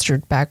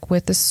plastered back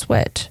with the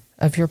sweat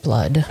of your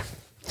blood?"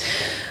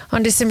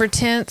 On December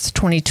 10th,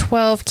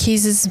 2012,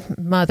 Keyes'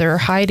 mother,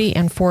 Heidi,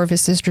 and 4 of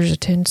his sisters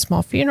attended a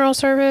small funeral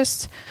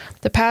service.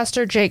 The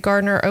pastor, Jake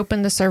Gardner,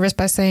 opened the service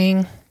by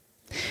saying,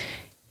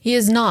 "He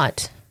is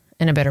not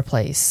in a better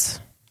place.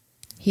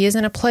 He is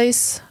in a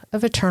place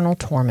of eternal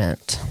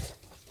torment."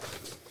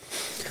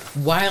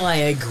 While I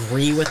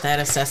agree with that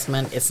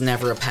assessment, it's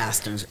never a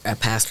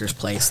pastor's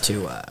place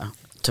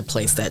to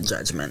place that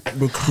judgment,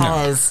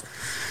 because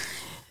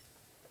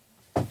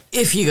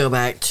if you go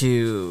back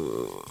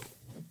to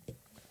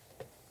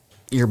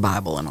your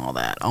Bible and all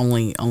that,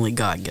 only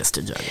God gets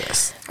to judge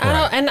us.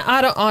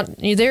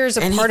 There's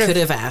a And part he of could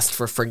have asked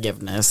for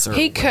forgiveness. Or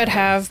he could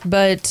have,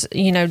 but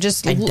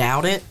just I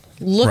doubt it.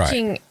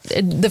 looking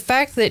the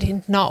fact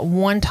that not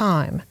one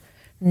time,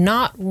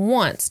 not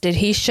once did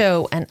he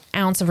show an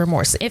ounce of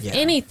remorse. If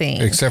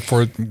anything, Except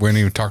for when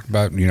he talked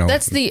about,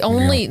 that's the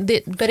only.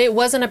 But it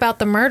wasn't about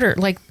the murder.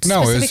 Like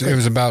No, it specifically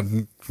was about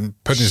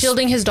putting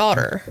shielding his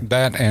daughter.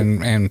 that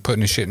and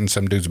putting his shit in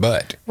some dude's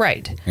butt.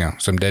 Right.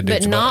 Some dead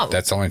dude's butt.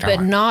 That's the only time.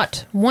 But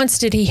not once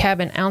did he have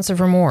an ounce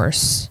of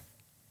remorse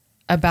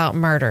about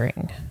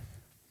murdering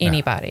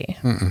anybody,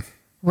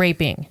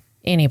 raping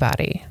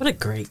anybody. What a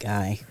great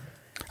guy.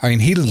 I mean,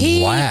 he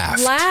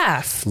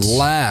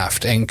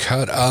laughed and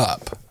cut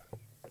up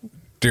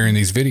during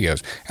these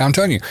videos. And I'm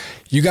telling you,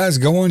 you guys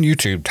go on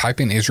YouTube, type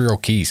in Israel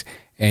Keyes,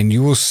 and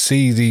you will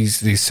see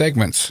these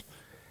segments,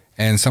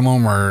 and some of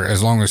them are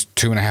as long as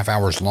 2.5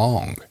 hours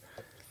long.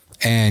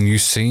 And you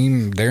see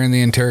him there in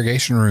the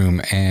interrogation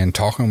room and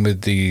talking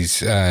with these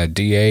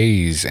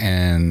DAs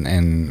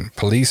and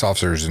police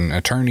officers and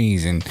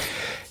attorneys, and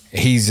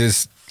he's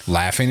just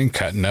laughing and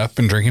cutting up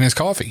and drinking his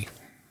coffee.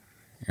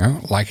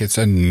 Like it's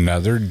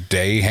another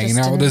day hanging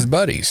out with his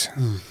buddies.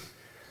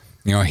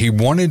 He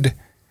wanted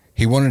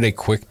a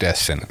quick death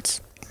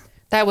sentence.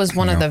 That was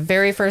one of the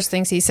very first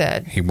things he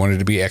said. He wanted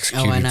to be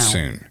executed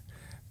soon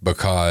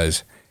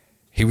because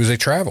he was a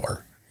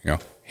traveler.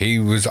 He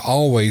was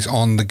always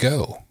on the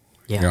go.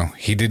 Yeah.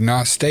 He did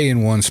not stay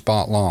in one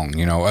spot long,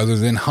 other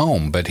than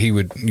home. But he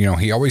would,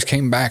 he always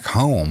came back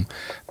home,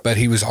 but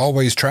he was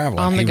always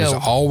traveling. He was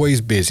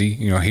always busy.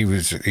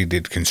 He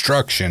did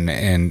construction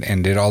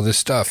and did all this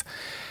stuff.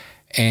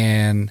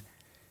 And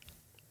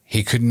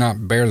he could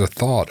not bear the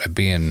thought of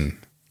being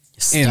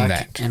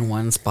stuck in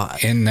one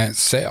spot, in that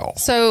cell.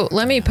 So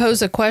let me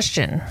pose a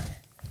question.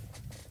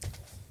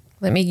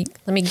 Let me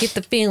get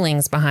the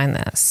feelings behind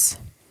this.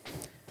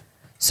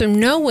 So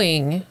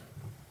knowing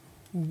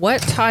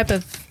what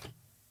the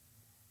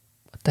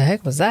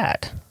heck was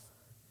that?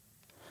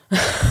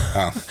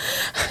 I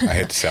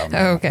hit the sound.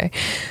 Okay.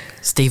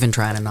 Steven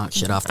trying to knock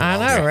shit off the I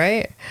walls. know,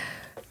 right?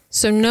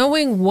 So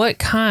knowing what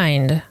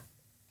kind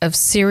of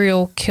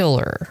serial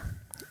killer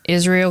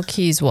Israel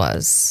Keyes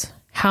was,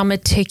 how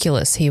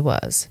meticulous he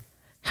was,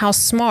 how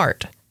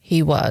smart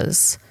he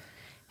was,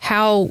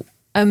 how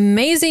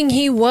amazing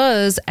he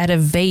was at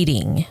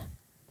evading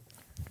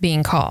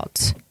being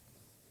caught.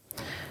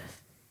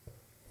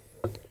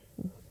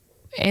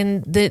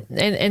 And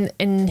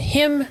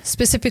him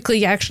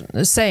specifically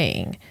actually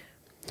saying,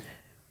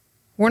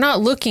 we're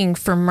not looking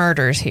for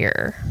murders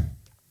here.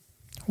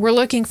 We're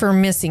looking for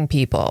missing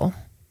people.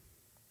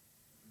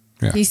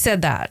 Yeah. He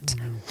said that.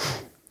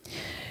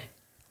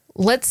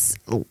 Let's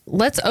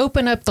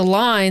open up the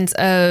lines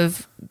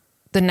of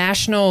the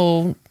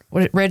National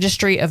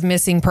Registry of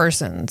Missing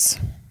Persons.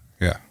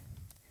 Yeah.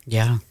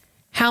 Yeah.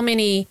 How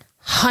many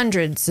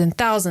hundreds and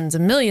thousands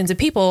and millions of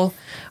people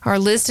are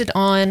listed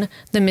on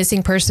the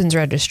Missing Persons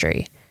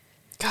Registry?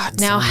 God.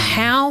 Now,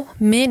 how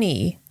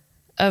many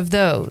of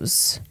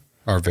those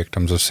Are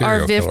victims of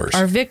serial killers.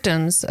 are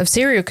victims of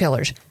serial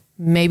killers?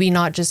 Maybe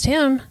not just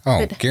him.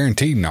 But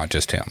guaranteed not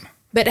just him.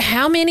 But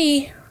how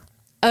many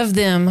of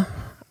them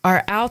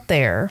are out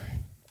there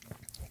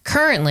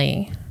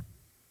currently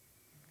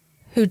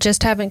who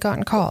just haven't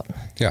gotten caught?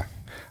 Yeah.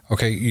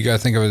 Okay, you got to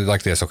think of it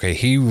like this. Okay,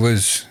 he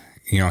was,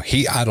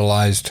 he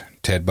idolized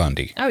Ted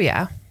Bundy. Oh,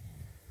 yeah.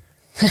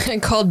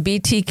 Called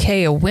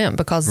BTK a wimp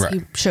because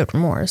he showed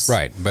remorse.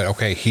 Right, but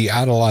okay, he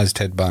idolized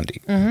Ted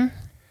Bundy. Mm-hmm.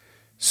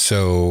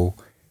 So,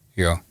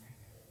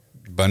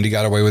 Bundy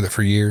got away with it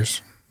for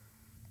years.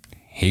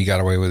 He got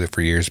away with it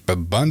for years,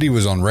 but Bundy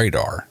was on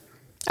radar.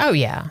 Oh,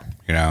 yeah.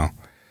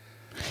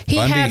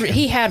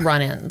 He had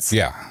run-ins.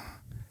 Yeah.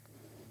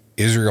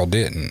 Israel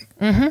didn't.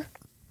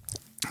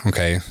 Mm-hmm.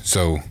 Okay,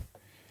 so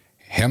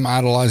him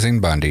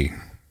idolizing Bundy,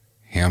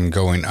 him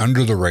going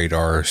under the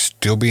radar,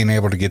 still being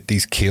able to get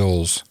these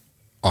kills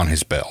on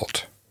his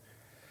belt.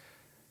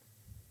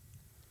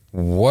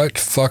 what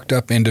fucked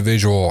up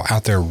individual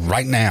out there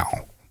right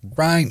now,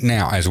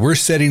 as we're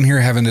sitting here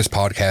having this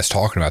podcast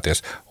talking about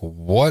this,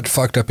 what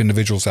fucked up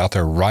individuals out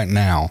there right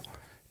now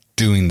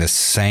doing the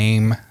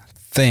same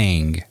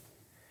thing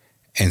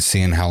and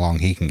seeing how long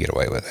he can get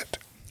away with it?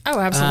 Oh,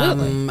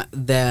 absolutely.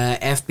 The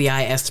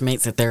FBI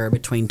estimates that there are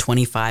between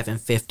 25 and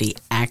 50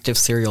 active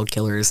serial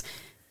killers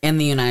in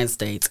the United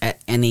States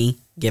at any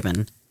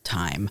given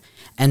time.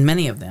 And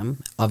many of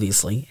them,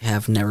 obviously,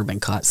 have never been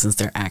caught since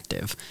they're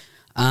active.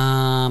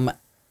 The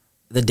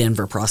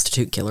Denver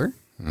prostitute killer.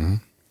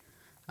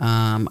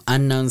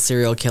 Unknown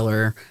serial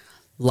killer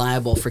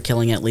liable for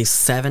killing at least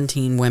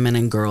 17 women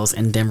and girls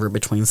in Denver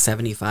between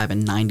 75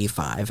 and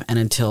 95. And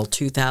until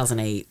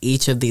 2008,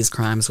 each of these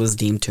crimes was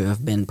deemed to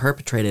have been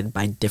perpetrated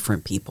by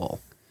different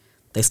people.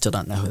 They still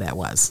don't know who that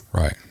was.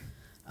 Right.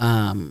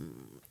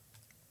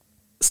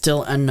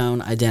 Still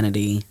unknown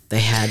identity. They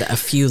had a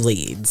few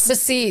leads.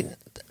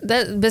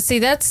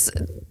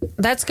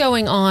 That's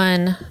going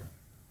on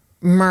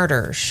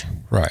murders.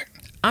 Right.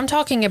 I'm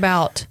talking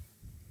about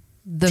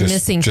the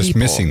missing just people.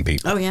 missing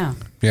people. Oh, yeah.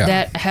 Yeah.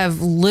 That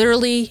have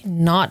literally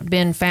not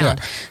been found.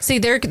 Yeah. See,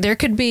 there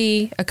could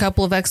be a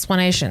couple of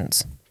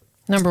explanations.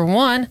 Number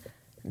one,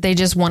 they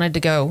just wanted to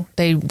go.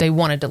 They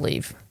wanted to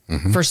leave.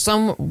 For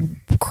some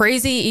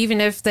crazy, even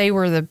if they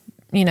were the,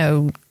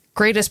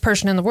 greatest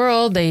person in the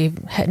world, they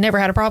had never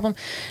had a problem.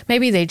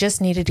 Maybe they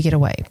just needed to get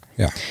away.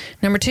 Yeah.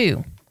 Number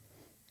two,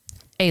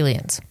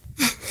 aliens.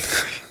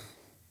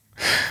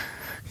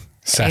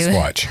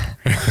 Sasquatch.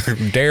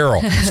 Daryl.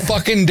 It's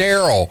fucking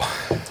Daryl.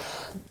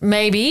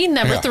 Maybe.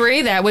 Number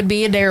three, that would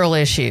be a Daryl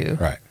issue.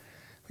 Right.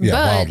 Yeah,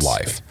 But-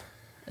 wildlife.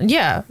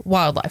 Yeah,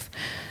 wildlife.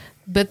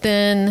 But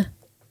then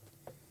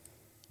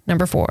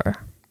number four,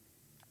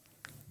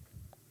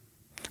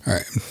 All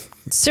right.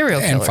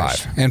 serial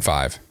killers. And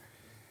five.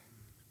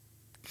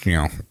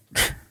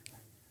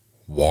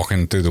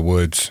 Walking through the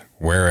woods,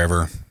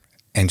 wherever,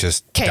 and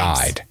just Caves.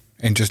 died.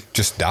 And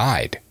just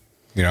died.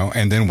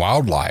 And then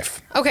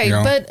wildlife. Okay,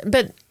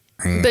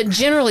 but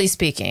generally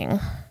speaking,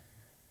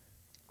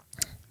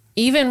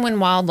 even when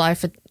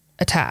wildlife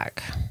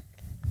attack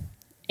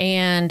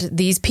and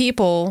these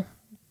people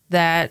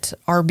that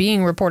are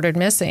being reported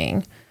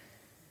missing,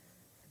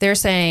 they're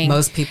saying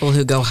Most people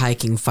who go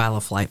hiking file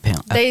a flight plan.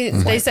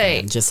 they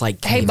say, just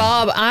like hey Katie.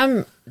 Bob,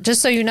 I'm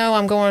just so you know,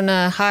 I'm going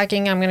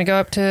hiking. I'm going to go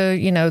up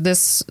to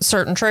this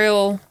certain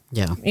trail.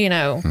 Yeah.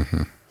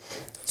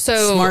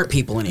 So Smart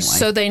people anyway.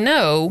 So they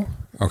know.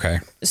 Okay.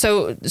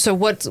 So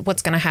what's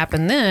going to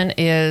happen then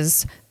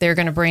is they're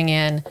going to bring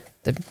in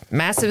the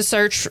massive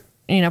search,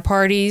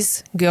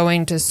 parties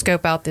going to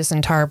scope out this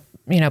entire,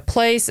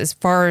 place as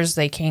far as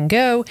they can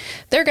go.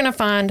 They're going to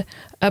find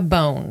a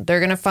bone. They're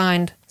going to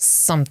find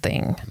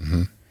something.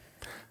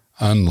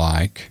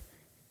 Unlike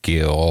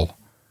Gil,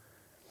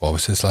 what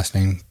was his last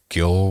name?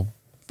 Gilbert.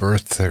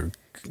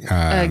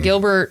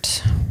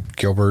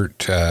 Gilbert.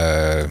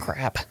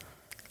 Crap.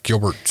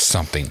 Gilbert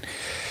something.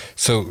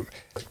 So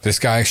this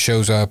guy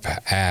shows up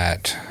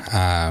at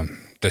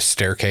the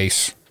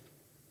staircase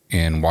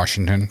in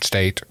Washington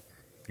State.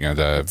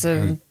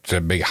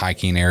 The big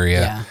hiking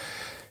area. Yeah.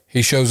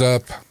 He shows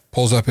up,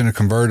 pulls up in a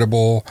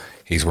convertible.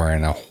 He's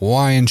wearing a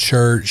Hawaiian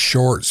shirt,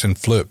 shorts, and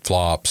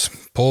flip-flops.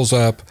 Pulls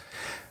up.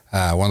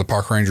 One of the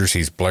park rangers,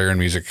 he's blaring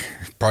music,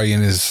 probably in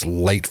his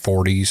late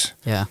 40s.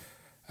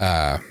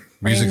 Yeah.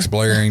 Music's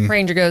blaring.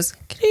 Ranger goes,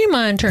 "Can you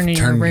mind turning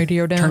your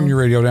radio down?" Turn your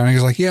radio down.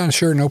 He's like, yeah,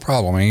 sure, no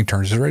problem. And he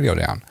turns his radio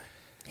down.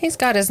 He's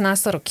got his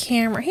nice little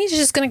camera. He's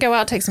just going to go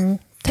out take some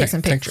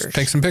pictures.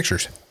 Take some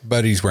pictures.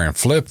 But he's wearing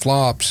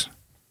flip-flops,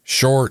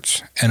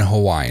 shorts, and a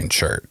Hawaiian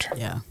shirt.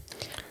 Yeah.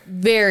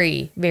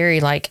 Very,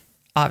 very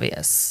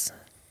obvious.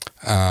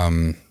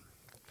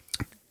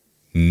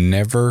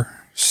 Never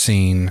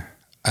seen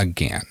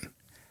again.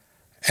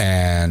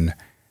 And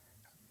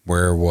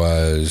where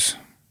was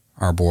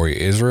our boy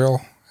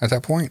Israel at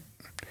that point?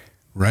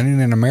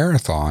 Running in a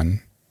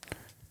marathon.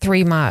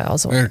 3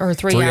 miles or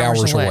 3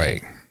 hours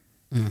away.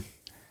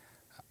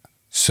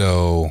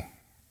 So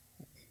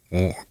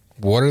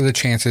what are the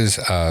chances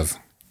of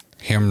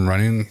him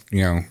running,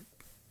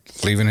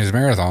 leaving his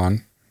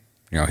marathon?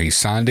 He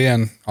signed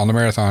in on the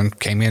marathon,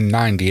 came in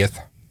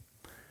 90th.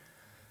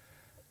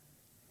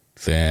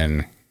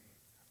 Then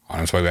on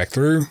his way back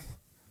through,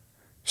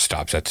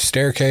 stops at the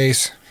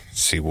staircase,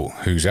 see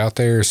who's out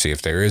there, see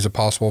if there is a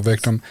possible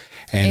victim,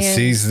 and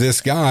sees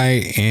this guy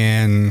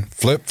in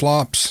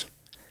flip-flops.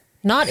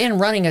 Not in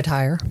running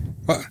attire.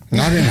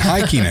 Not in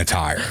hiking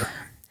attire.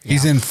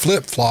 He's in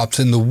flip-flops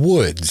in the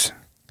woods,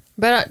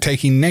 But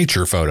taking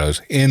nature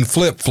photos in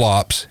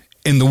flip-flops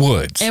in the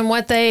woods. and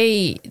what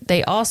they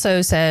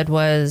also said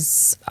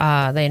was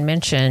they had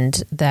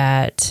mentioned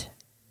that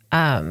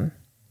I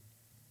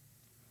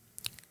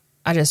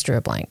just drew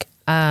a blank.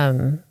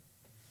 The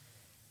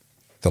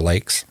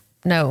lakes.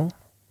 No.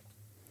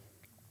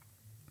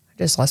 I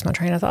just lost my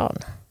train of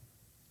thought.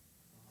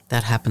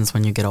 That happens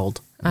when you get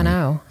old. I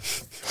know.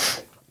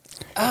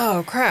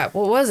 Oh, crap.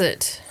 What was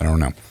it? I don't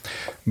know.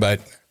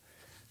 But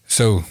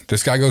so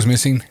this guy goes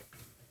missing.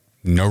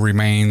 No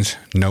remains,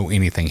 no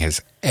anything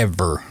has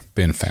ever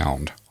been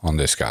found on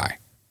this guy.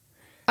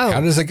 Oh,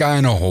 How does a guy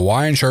in a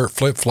Hawaiian shirt,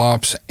 flip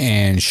flops,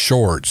 and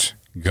shorts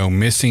go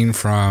missing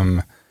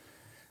from,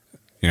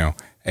 a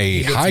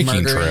He gets hiking murdered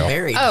and trail?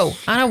 buried. Oh,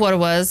 I know what it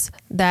was.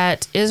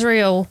 That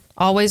Israel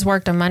always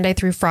worked on Monday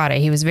through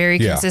Friday. He was very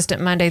Yeah.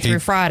 consistent Monday through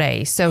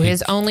Friday. So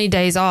his only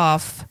days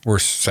off Were were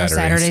Saturdays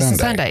Saturdays and and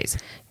Sundays.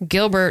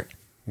 Gilbert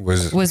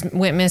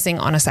went missing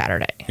on a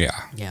Saturday.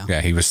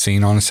 Yeah. He was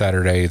seen on a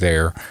Saturday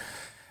there.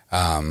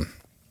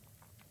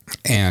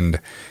 And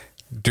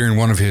during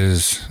one of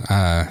his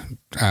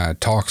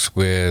talks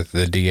with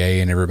the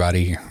DA and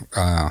everybody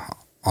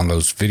on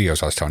those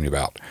videos I was telling you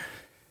about,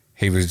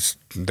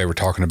 they were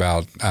talking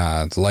about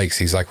the lakes.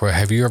 He's like, well,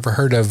 have you ever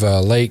heard of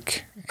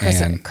Lake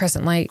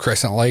Crescent Lake.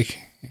 Crescent Lake?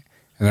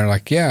 And they're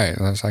like, yeah.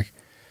 And I was like,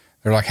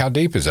 they're like, how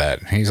deep is that?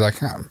 And he's like,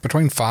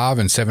 between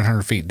 500 and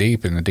 700 feet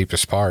deep in the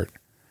deepest part.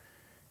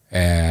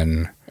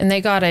 And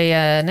they got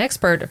an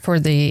expert for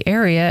the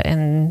area,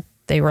 and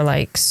they were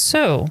like,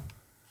 so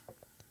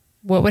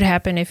what would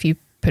happen if you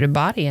put a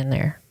body in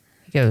there?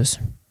 He goes,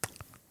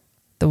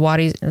 the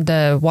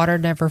water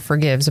never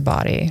forgives a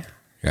body.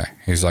 yeah,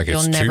 he's like,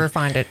 You'll never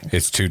find it.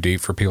 It's too deep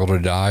for people to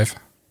dive.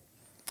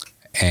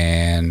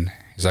 And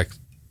he's like,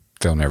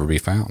 they'll never be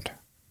found.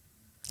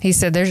 He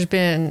said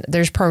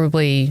there's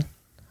probably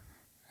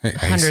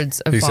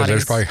hundreds of He said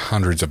there's bodies. probably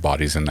hundreds of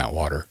bodies in that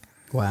water.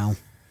 Wow.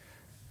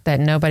 that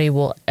nobody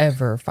will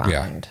ever find.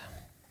 Yeah.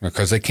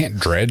 Because they can't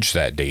dredge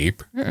that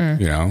deep,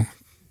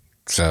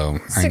 So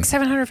I mean,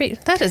 600-700 feet.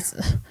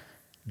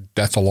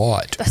 that's a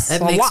lot. That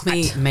a lot.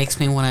 makes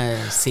me want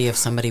to see if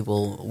somebody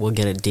will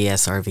get a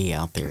DSRV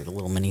out there, the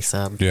little mini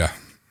sub. Yeah.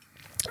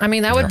 I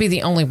mean, that would be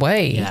the only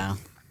way. Yeah.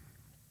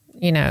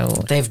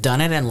 They've done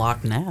it in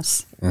Loch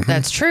Ness.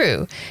 That's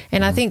true.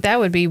 And I think that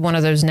would be one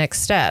of those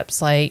next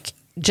steps. Like,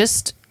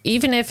 just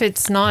even if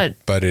it's not.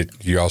 But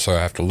you also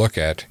have to look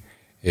at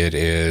it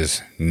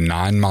is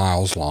 9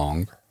 miles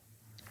long.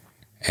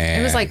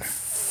 And It was like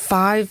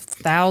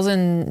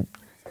 5,000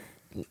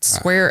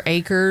 square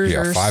acres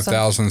or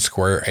 5,000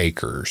 square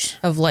acres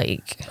of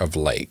lake. of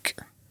lake.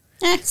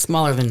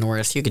 Smaller than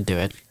Norris. You could do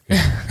it.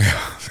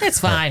 It's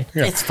fine.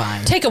 It's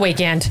fine. Take a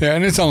weekend. Yeah,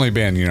 and it's only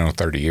been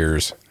 30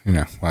 years.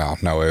 Well,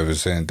 no,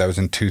 that was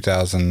in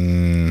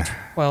 2011.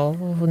 Well,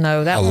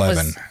 no, that one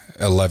was.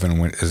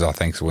 11 is I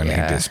think when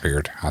Yeah. he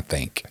disappeared. I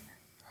think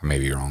I may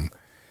be wrong.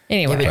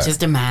 Anyway. Yeah, but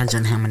just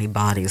imagine how many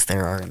bodies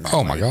there are in that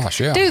Oh my lake.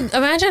 gosh, yeah, Dude,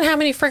 imagine how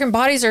many freaking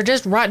bodies are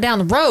just right down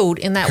the road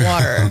in that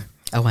water.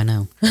 Oh, I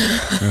know.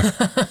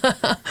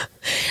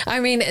 I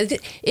mean,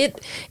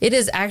 it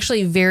is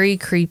actually very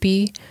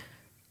creepy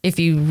if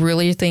you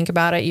really think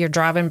about it. You're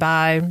driving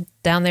by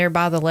down there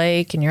by the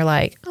lake, and you're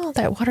like, "Oh,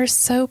 that water's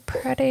so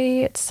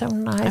pretty. It's so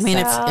nice." I mean,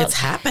 out." it's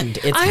happened.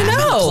 It's I happened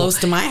know. close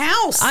to my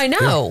house. I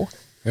know.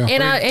 Yeah.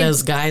 And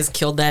Those guys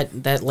killed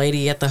that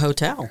lady at the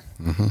hotel.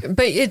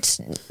 but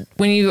it's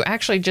when you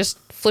actually just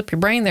flip your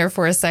brain there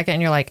for a second,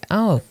 and you're like,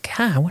 "Oh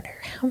God, I wonder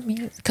how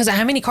many." Because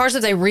how many cars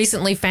have they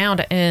recently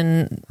found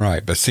in?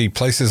 right. But see,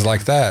 places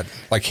like that,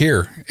 like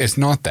here, it's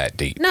not that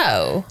deep,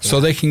 No.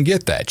 so they can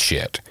get that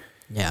shit.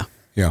 Yeah.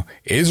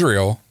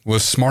 Israel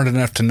was smart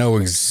enough to know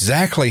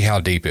exactly how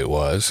deep it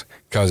was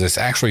because it's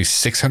actually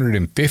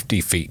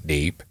 650 feet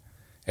deep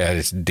at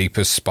its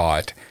deepest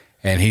spot.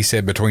 And he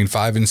said between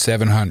 500 and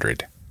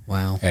 700.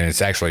 Wow. And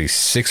it's actually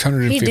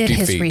 650 He feet did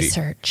his deep.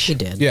 research. She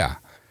did. Yeah.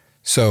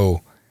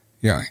 So,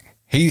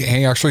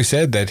 he actually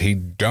said that he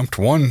dumped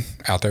one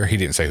out there. He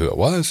didn't say who it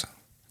was,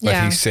 but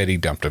Yeah. he said he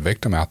dumped a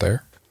victim out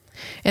there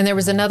And there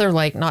was another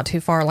lake not too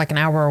far, like an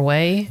hour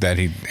away. that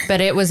he. But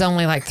it was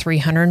only like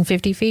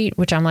 350 feet,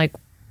 which I'm like,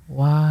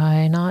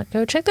 why not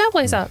go check that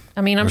place out?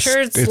 I mean, I'm sure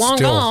it's long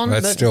still, gone.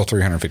 That's but, still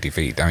 350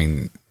 feet. I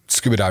mean,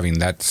 scuba diving,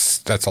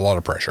 that's a lot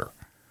of pressure.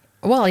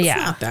 well, It's yeah.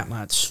 not that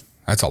much.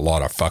 That's a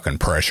lot of fucking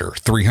pressure.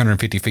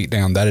 350 feet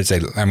down. That is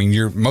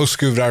most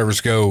scuba divers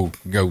go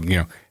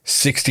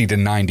 60 to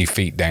 90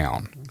 feet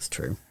down. That's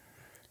true.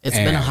 It's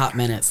been a hot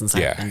minute since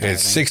I've been diving.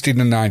 It's 60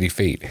 to 90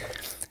 feet.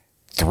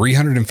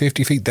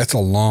 350 feet, that's a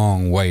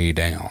long way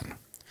down.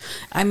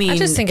 I mean, I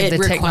just think of the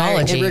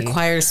technology. It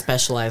requires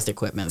specialized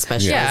equipment,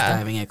 specialized Yeah.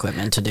 diving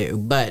equipment to do,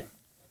 but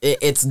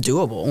it's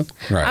doable.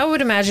 Right. I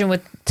would imagine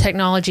with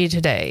technology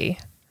today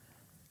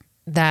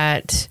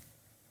that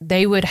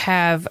they would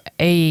have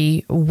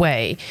a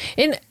way.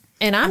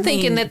 And I'm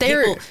thinking that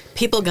they're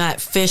people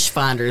got fish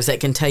finders that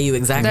can tell you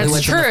exactly That's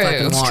what's in the true.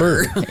 fucking That's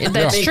water. true.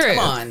 that's I mean, true. Come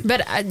on.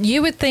 But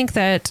you would think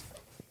that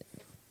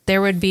there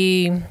would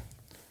be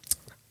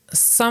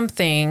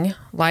something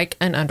like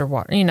an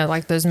underwater,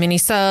 like those mini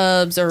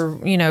subs or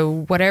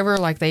whatever,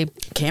 like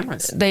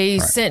Cameras. they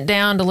sent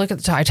down to look at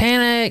the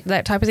Titanic,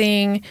 that type of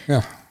thing,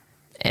 Yeah.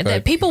 and But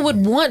that people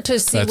would want to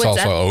see That's what's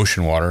also out.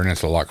 ocean water, and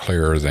it's a lot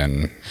clearer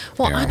than.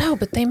 Well, I know,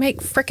 but they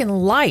make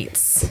freaking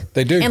lights.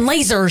 They do. And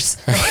lasers.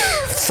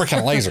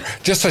 Freaking laser.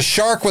 Just a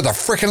shark with a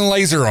freaking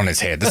laser on its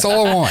head. That's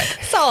all I want.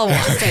 That's all I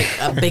want. It's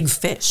like a big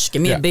fish.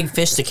 Give me Yeah. a big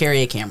fish to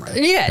carry a camera.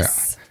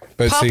 Yes.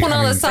 But Pop see, one I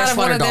on the mean- side of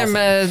one of them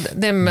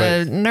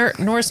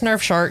Norse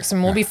Nerf sharks,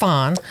 and we'll be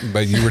fine.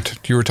 But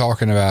you were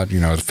talking about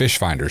the fish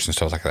finders and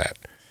stuff like that.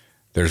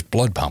 there's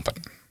blood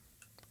pumping.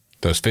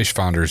 Those fish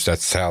finders,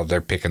 that's how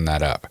they're picking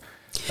that up.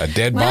 A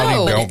dead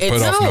body don't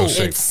put off no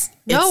signal. It's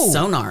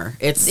sonar.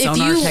 It's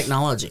sonar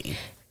technology.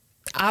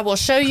 I will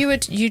show you a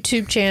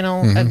YouTube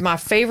channel of my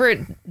favorite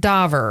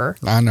diver.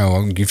 I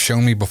know. You've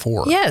shown me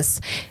before.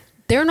 Yes.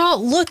 They're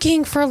not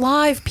looking for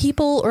live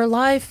people or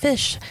live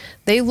fish.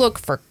 They look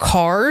for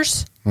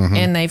cars,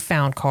 and they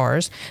found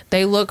cars.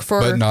 They look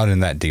for... But not in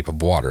that deep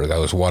of water. That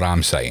was what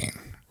I'm saying.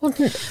 Well,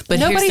 but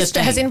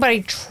has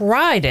anybody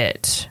tried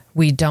it?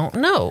 We don't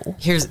know.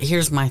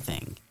 Here's my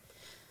thing.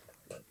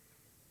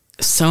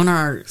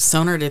 Sonar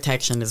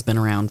detection has been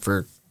around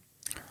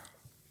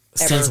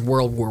since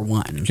World War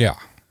I. Yeah.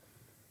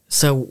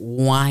 So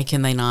why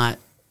can they not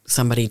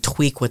somebody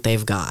tweak what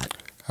they've got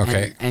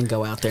and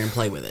go out there and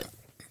play with it?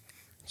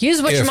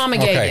 Use what your mama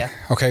gave you.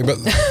 Okay, but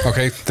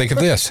think of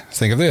this.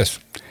 Think of this.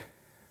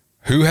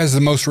 Who has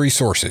the most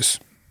resources?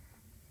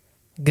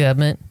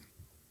 Government.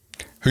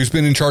 Who's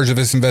been in charge of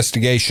this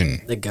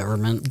investigation? The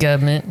government.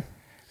 Government.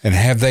 And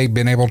have they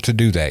been able to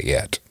do that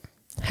yet?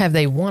 Have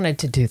they wanted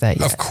to do that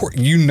yet? Of course.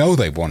 You know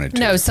they wanted to.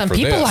 No, some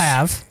people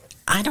have.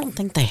 I don't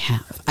think they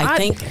have. I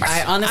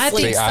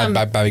honestly...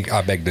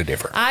 I beg to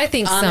differ. I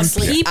think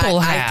honestly, some people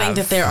have. I think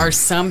that there are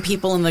some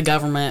people in the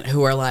government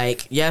who are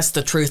like, yes,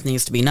 the truth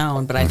needs to be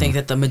known, but I think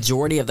that the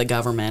majority of the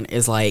government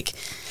is like,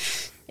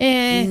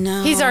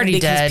 no, he's already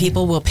dead. Because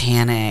people will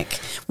panic.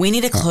 We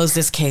need to close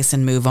this case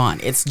and move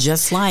on. It's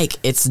just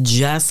like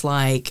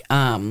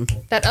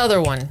that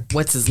other one.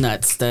 What's his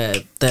nuts?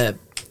 The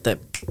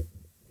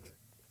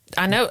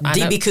I know.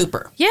 D.B.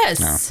 Cooper. Yes.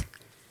 No.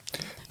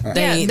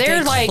 They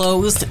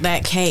closed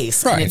that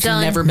case, and it's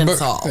never been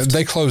solved.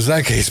 They closed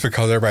that case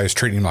because everybody's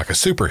treating him like a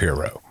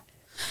superhero.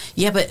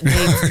 Yeah, but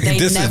they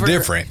this never, is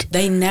different.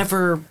 They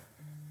never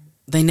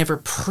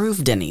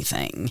proved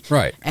anything,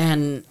 right?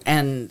 And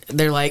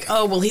they're like,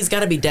 oh well, he's got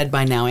to be dead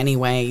by now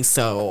anyway,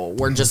 so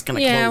we're just gonna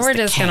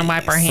gonna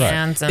wipe our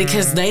hands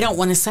because they don't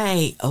want to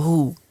say,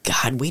 oh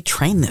God, we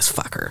trained this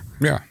fucker.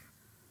 Yeah.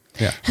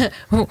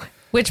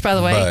 Which, by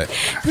the way,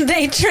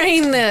 they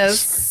trained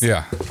this.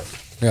 Yeah.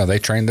 Yeah, they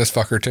trained this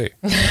fucker too.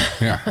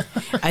 Yeah.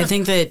 I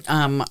think that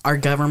our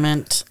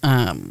government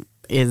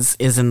is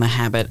in the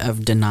habit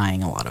of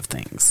denying a lot of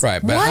things.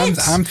 Right, but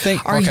I'm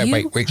thinking. Okay,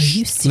 wait. Are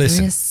you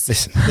serious?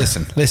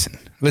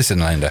 Listen,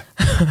 Linda.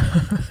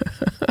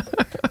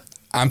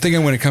 I'm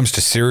thinking when it comes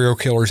to serial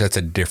killers, that's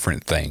a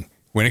different thing.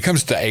 When it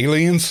comes to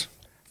aliens,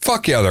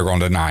 fuck yeah, they're going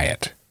to deny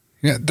it.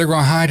 Yeah, they're going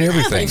to hide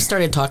everything. They've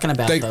started talking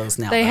about those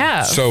now. They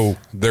have. So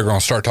they're going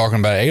to start talking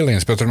about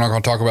aliens, but they're not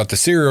going to talk about the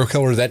serial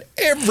killer that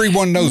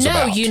everyone knows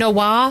about. No, you know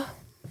why?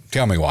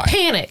 Tell me why.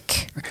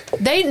 Panic.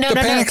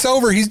 Panic's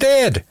over. He's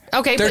dead.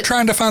 Okay, they're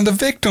trying to find the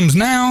victims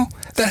now.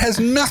 That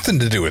has nothing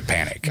to do with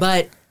panic.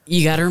 But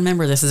you got to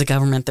remember, this is a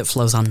government that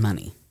flows on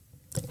money.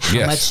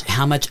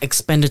 How much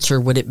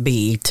expenditure would it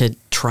be to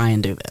try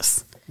and do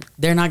this?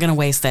 They're not going to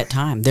waste that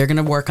time. They're going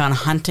to work on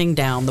hunting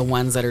down the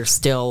ones that are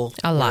still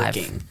alive.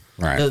 Working.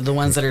 Right. The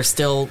ones that are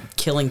still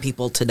killing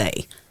people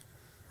today.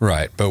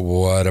 Right. But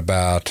what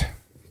about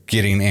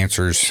getting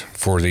answers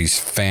for these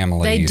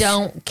families? They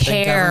don't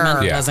care. The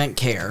government doesn't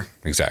care.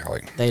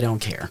 Exactly. They don't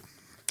care.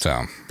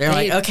 So they're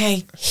like,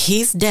 okay,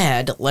 he's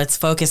dead. Let's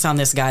focus on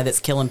this guy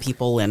that's killing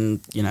people in,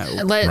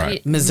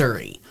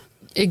 Missouri.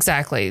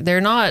 Exactly.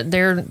 They're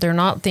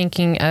not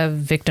thinking of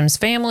victims'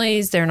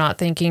 families. They're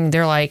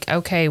like,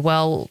 okay,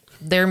 well,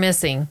 they're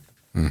missing.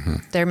 Mm-hmm.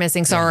 They're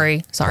missing.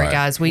 Sorry,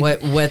 guys.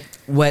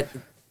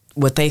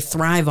 What they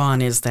thrive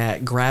on is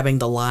that grabbing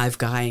the live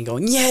guy and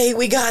going, yay,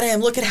 we got him.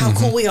 Look at how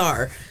cool we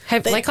are.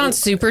 Like on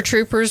Super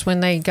Troopers when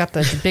they got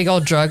the big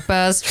old drug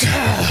bust.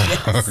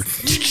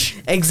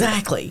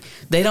 Exactly.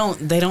 They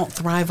don't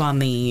thrive on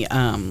the,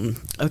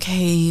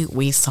 okay,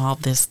 we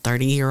solved this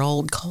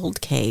 30-year-old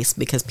cold case,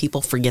 because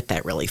people forget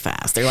that really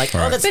fast. They're like,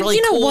 oh, that's really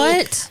cool. But you know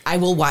what? I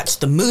will watch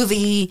the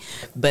movie,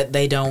 but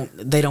they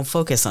don't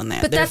focus on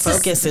that. But their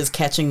focus is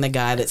catching the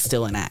guy that's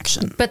still in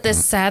action. But the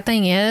sad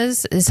thing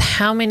is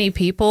how many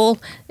people,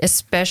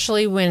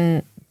 especially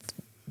when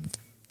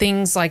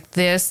things like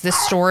this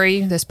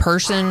story, this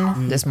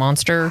person, this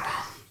monster,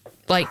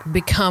 like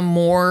become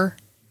more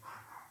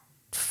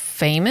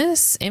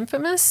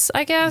infamous,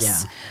 I guess.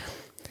 Yeah.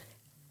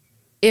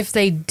 If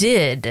they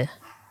did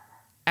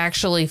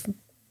actually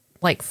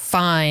like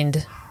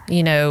find,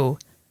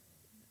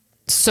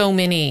 so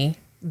many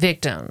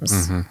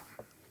victims,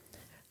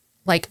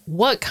 like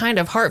what kind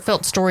of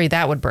heartfelt story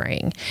that would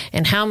bring,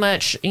 and how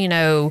much,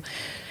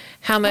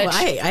 how much.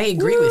 I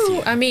agree with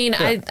you. I mean,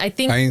 yeah. I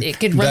think it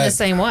could run the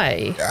same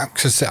way.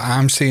 Because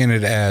I'm seeing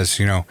it as,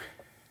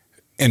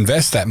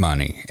 invest that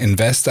money,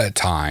 invest that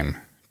time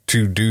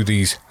to do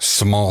these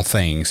small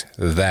things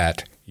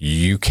that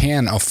you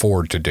can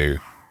afford to do.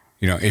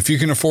 If you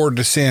can afford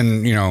to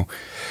send,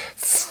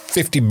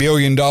 $50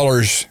 billion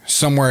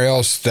somewhere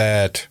else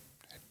that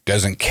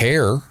doesn't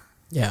care.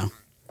 Yeah.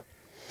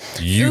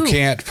 You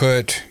can't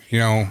put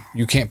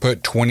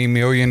 $20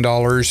 million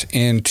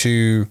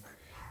into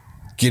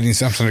getting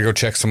something to go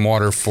check some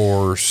water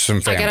for some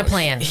families. I got a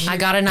plan. I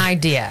got an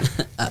idea.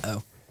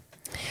 Uh-oh.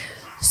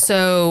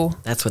 So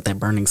That's what that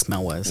burning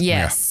smell was.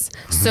 yes.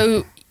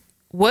 So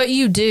what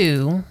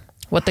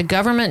the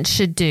government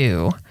should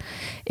do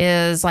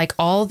is like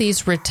all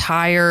these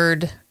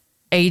retired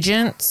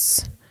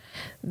agents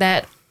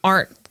that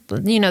aren't,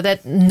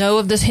 that know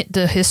of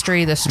the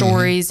history, the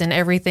stories and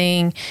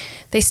everything.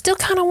 They still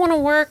kind of want to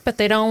work, but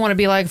they don't want to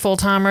be like full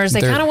timers.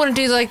 They kind of want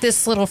to do like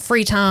this little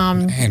free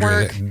time Andrew,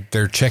 work.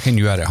 they're checking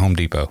you out at Home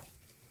Depot.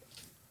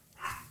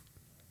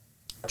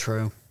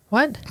 True.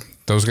 What?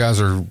 Those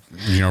guys are,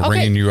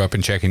 ringing you up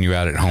and checking you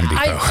out at Home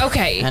Depot.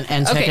 Okay.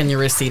 And checking your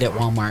receipt at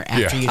Walmart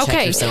after you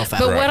check yourself out.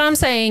 But what I'm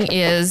saying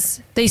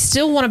is they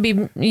still want to be,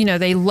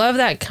 they love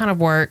that kind of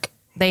work.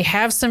 They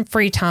have some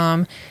free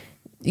time.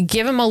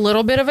 Give them a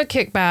little bit of a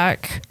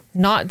kickback.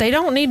 They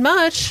don't need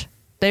much.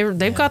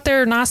 They've got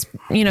their nice,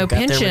 got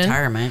pension, their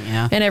retirement,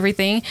 and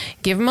everything.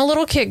 Give them a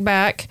little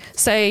kickback.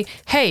 Say,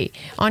 hey,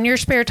 on your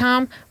spare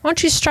time, why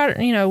don't you start,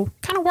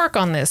 kind of work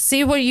on this.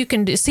 See what you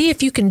can do. See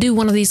if you can do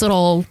one of these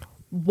little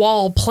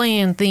wall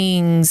plan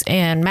things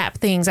and map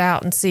things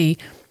out and see.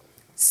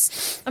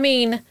 I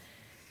mean,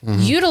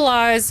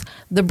 utilize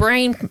the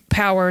brain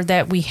power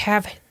that we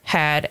have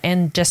had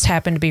and just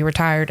happen to be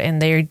retired, and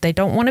they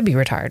don't want to be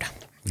retired.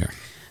 Yeah.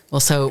 Well,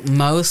 so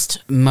most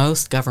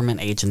government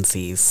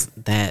agencies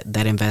that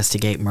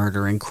investigate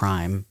murder and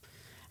crime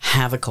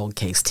have a cold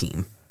case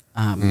team.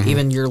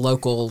 Even your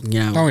local,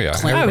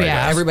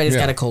 everybody's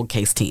got a cold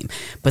case team.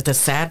 But the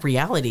sad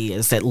reality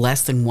is that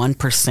less than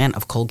 1%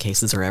 of cold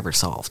cases are ever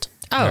solved.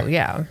 Oh,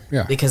 yeah.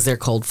 Because they're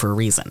cold for a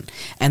reason.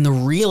 And the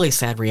really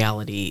sad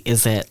reality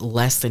is that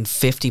less than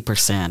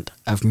 50%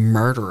 of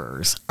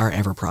murderers are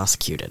ever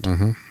prosecuted.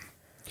 Mm-hmm.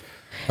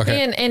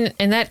 Okay.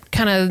 And that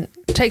kind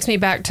of takes me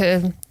back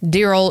to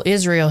dear old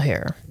Israel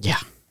here. Yeah.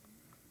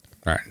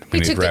 All right.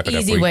 He took the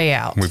easy way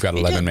out. We've got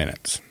 11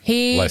 minutes.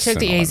 He took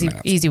the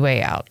easy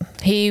way out.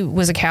 He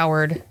was a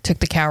coward, took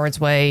the coward's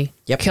way,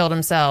 killed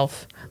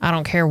himself. I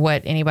don't care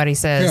what anybody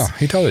says. Yeah,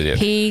 he totally did.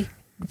 He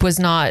was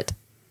not.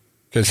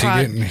 Because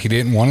he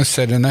didn't want to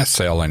sit in that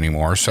cell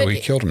anymore, so he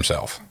killed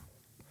himself.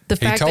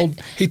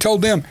 He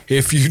told them,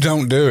 if you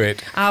don't do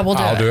it, I'll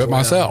do it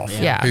myself.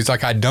 Yeah. He's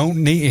like,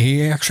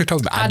 he actually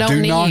told them, I do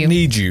not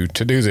need you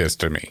to do this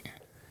to me.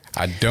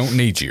 I don't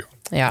need you.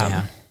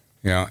 Yeah.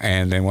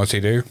 And then what's he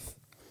do?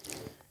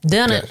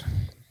 Done it.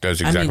 Does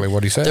exactly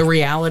what he said. The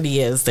reality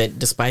is that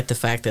despite the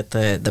fact that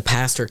the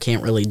pastor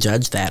can't really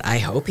judge that, I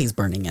hope he's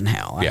burning in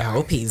hell. I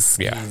hope he's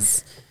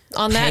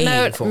on that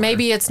note,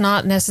 maybe it's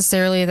not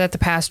necessarily that the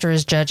pastor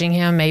is judging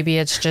him. Maybe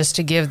it's just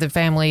to give the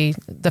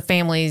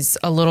families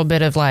a little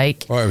bit of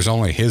like. Well, it was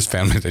only his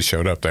family that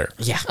showed up there.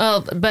 Yeah.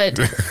 But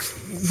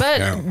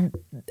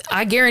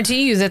I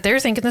guarantee you that they're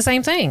thinking the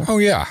same thing. Oh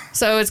yeah.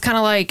 So it's kind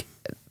of like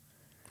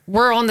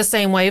we're on the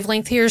same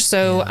wavelength here.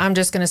 So I'm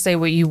just going to say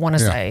what you want to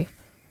say,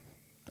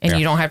 and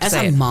you don't have to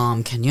say it. As a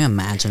mom, can you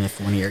imagine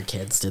if one of your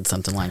kids did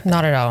something like that?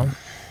 Not at all.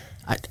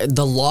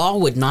 The law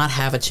would not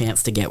have a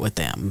chance to get with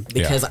them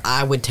because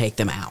I would take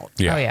them out.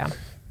 Yeah. Oh, yeah.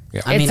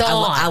 I mean,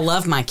 I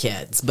love my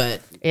kids,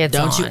 but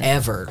don't you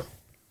ever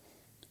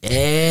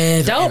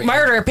don't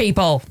murder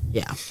people.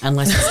 Yeah,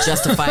 unless it's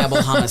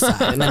justifiable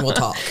homicide, and then we'll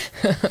talk.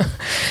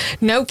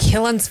 No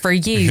killings for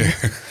you.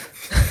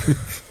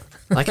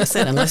 Like I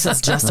said, unless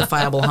it's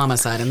justifiable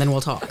homicide, and then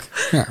we'll talk.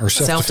 Yeah, or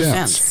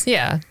self-defense.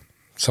 Yeah.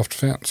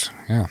 Self-defense,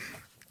 yeah.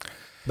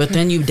 But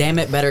then you damn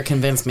it better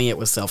convince me it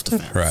was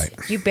self-defense. Right.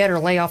 You better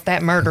lay off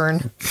that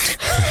murdering.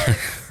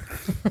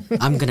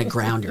 I'm going to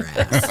ground your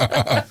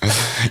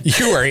ass.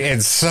 You are in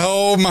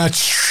so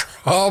much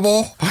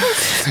trouble.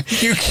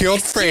 You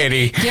killed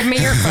Freddie. Give me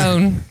your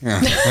phone.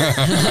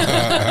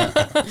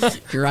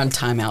 You're on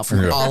timeout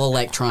from all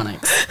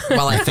electronics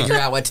while I figure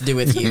out what to do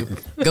with you.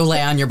 Go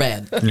lay on your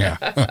bed. Yeah.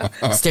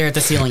 Stare at the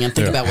ceiling and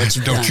think about what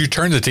you've done. Don't you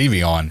turn the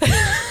TV on.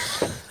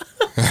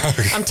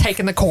 I'm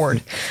taking the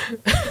cord.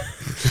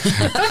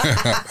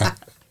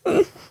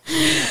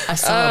 I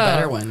saw a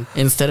better one.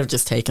 Instead of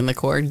just taking the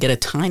cord, get a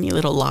tiny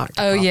little lock.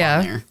 Oh,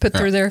 yeah. Put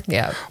through there.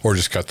 Yeah. Or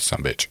just cut the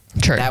sumbitch.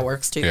 True. That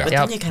works too. Yeah. But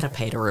then you got to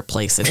pay to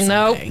replace it.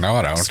 Nope. Someday. No,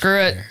 I don't. Screw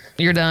it.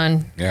 You're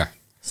done. Yeah.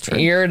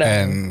 You're done.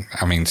 And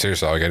I mean,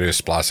 seriously, all you got to do is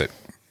splice it,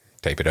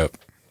 tape it up,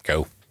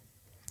 go.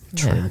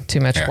 Yeah, too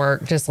much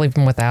work. Just leave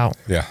them without.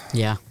 Yeah.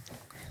 Yeah.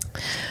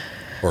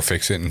 Or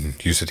fix it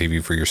and use the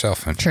TV for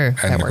yourself. And, True.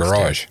 And That the works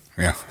garage. too.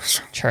 Yeah.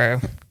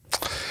 True.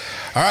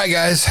 All right,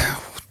 guys.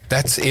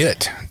 That's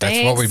it.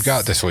 That's what we've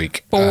got this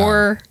week.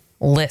 For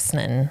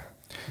listening.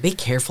 Be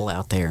careful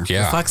out there.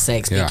 Yeah. For fuck's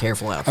sakes, be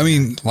careful out there. I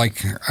mean,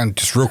 like,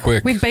 just real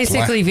quick. We've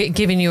basically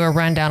given you a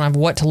rundown of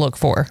what to look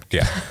for.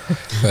 Yeah.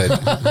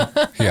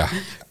 But, yeah.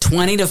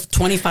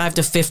 25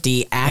 to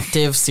 50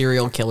 active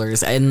serial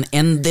killers in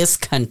this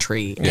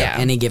country at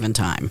any given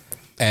time.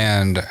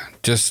 And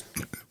just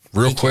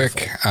real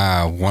quick,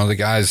 one of the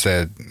guys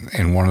that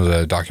in one of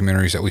the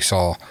documentaries that we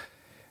saw,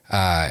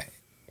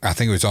 I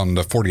think it was on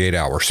the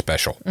 48-hour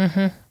special,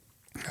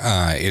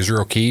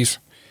 Israel Keys.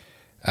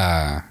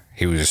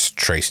 He was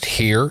traced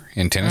here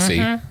in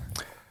Tennessee.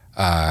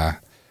 I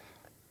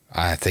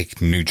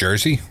think New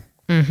Jersey,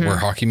 where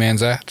Hockey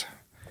Man's at.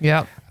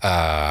 Yep.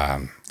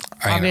 I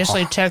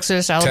Obviously,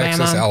 Texas,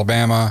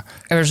 Alabama,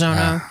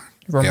 Arizona,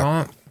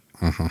 Vermont.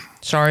 Yep.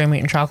 Sorry, I'm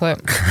eating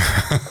chocolate.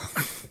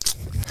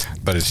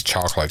 But it's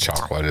chocolate.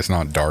 It's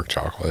not dark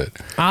chocolate.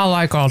 I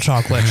like all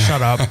chocolate.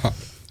 Shut up.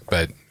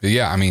 But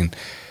yeah, I mean,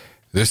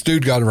 this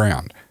dude got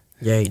around.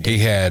 Yeah, he did. He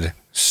had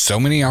so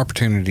many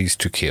opportunities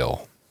to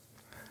kill.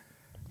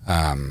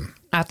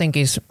 I think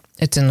it's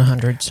in the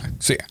hundreds.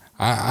 See,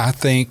 I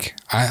think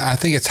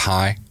it's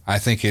high. I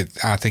think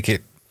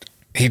it.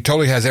 He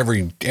totally has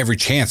every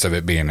chance of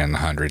it being in the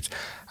hundreds.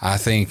 I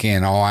think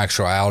in all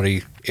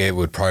actuality, it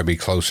would probably be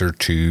closer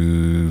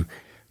to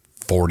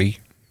 40.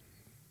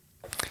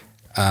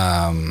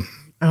 I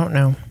don't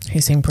know.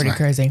 He seemed pretty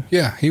crazy.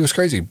 Yeah, he was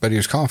crazy, but he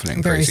was confident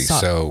and crazy.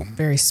 So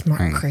very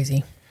smart,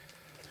 crazy.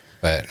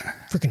 But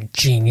freaking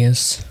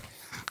genius.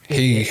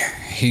 He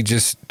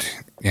just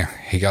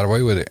he got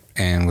away with it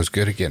and was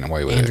good at getting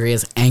away with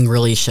Andrea's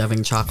angrily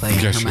shoving chocolate in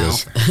her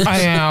mouth. I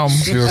am.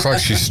 She looks like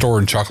she's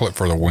storing chocolate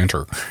for the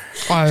winter.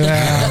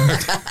 I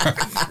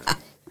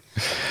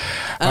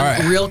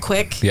am. Real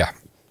quick. Yeah.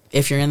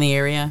 If you're in the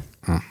area,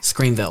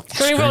 Screamville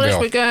this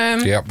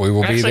weekend. Yep, we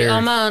will be there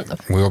all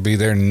month. We will be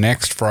there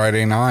next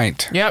Friday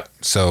night. Yep.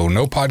 So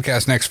no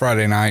podcast next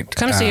Friday night.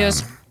 Come see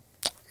us.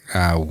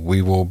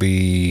 We will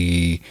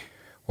be.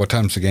 What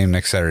time's the game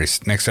next Saturday?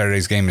 Next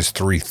Saturday's game is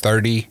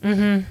 3:30.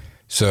 Mm-hmm.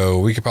 So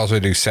we could possibly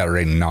do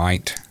Saturday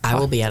night. I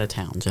will be out of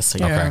town, just so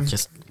you Okay.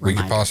 just We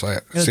could possibly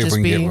It'll see if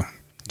we can get one.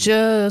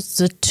 Just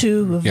the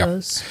two of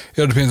us.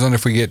 It depends on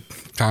if we get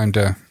time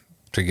to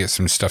get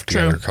some stuff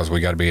together True. because we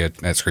got to be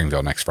at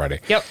Screamville next Friday.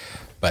 Yep.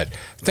 But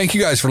thank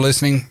you guys for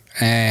listening,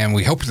 and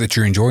we hope that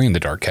you're enjoying the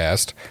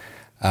Darkcast.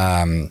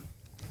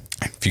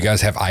 If you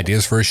guys have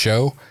ideas for a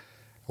show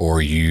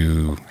or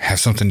you have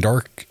something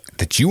dark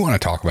that you want to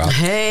talk about,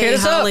 Hey, Hit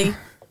us up. Holly.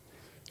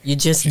 You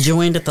just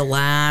joined at the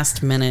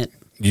last minute.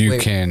 you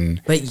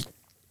can. But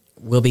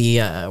we'll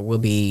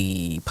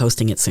be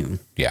posting it soon.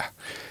 Yeah.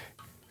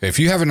 If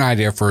you have an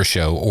idea for a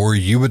show or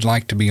you would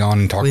like to be on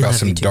and talk We about love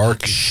some you too, dark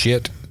Becky.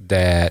 shit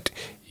that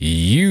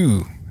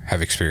you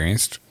have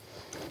experienced,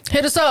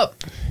 Hit us up.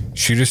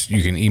 shoot us.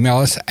 You can email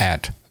us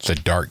at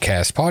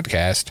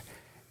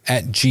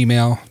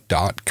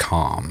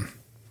thedarkcastpodcast@gmail.com.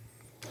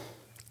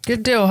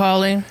 Good deal,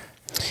 Holly.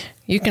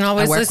 You can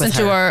always work listen with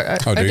to her. our.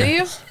 Oh, do do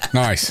you? you?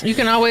 Nice. You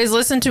can always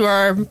listen to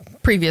our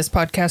previous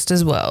podcast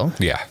as well.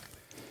 Yeah.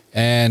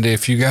 And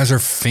if you guys are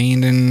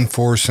fiending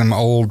for some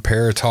old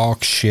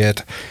Paratalk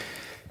shit,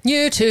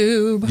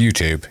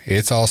 YouTube,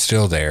 it's all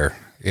still there.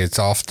 It's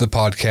off the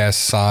podcast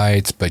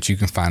sites, but you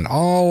can find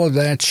all of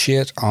that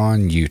shit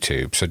on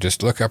YouTube. So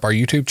just look up our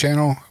YouTube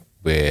channel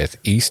with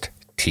East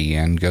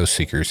TN Ghost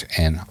Seekers,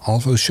 and all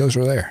those shows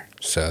are there.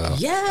 So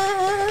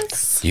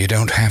Yes. you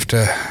don't have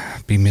to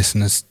be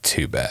missing us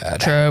too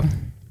bad. True.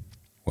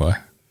 What?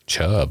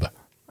 Chub. I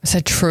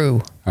said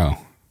true. Oh.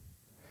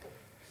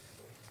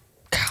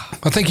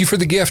 Well, thank you for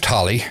the gift,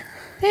 Holly.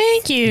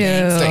 Thank you.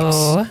 Thanks.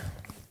 All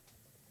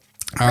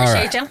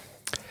right. you.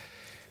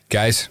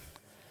 Guys,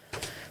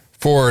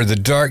 for the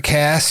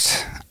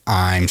Darkcast,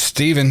 I'm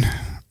Steven.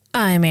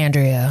 I'm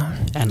Andrea.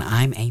 And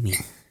I'm Amy.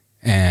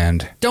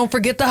 And Don't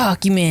forget the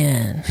hockey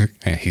man.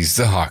 he's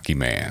the hockey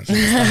man.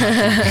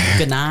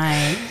 Good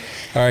night.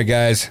 All right,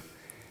 guys.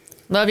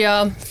 Love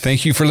y'all.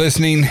 Thank you for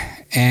listening.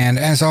 And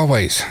as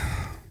always,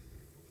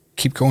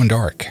 keep going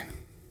dark,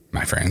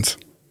 my friends.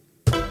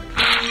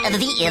 And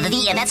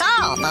that's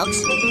all,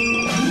 folks.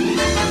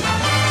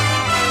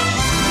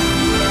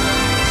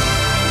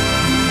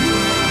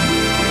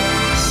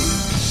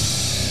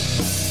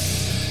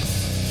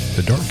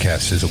 The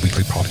Darkcast is a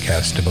weekly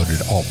podcast devoted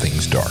to all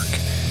things dark.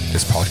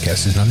 This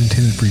podcast is not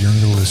intended for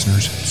younger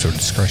listeners, so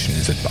discretion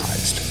is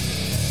advised.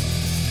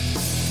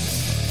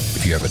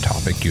 If you have a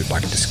topic you'd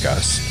like to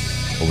discuss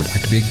or would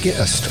like to be a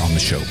guest on the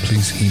show,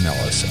 please email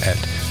us at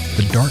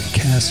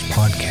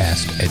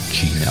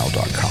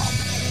thedarkcastpodcast@gmail.com.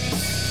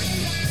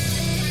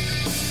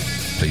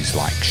 Please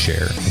like,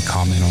 share, and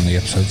comment on the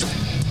episodes.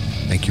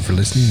 Thank you for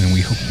listening, and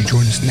we hope you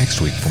join us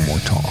next week for more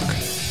talk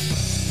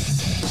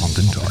on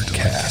the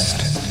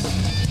Darkcast.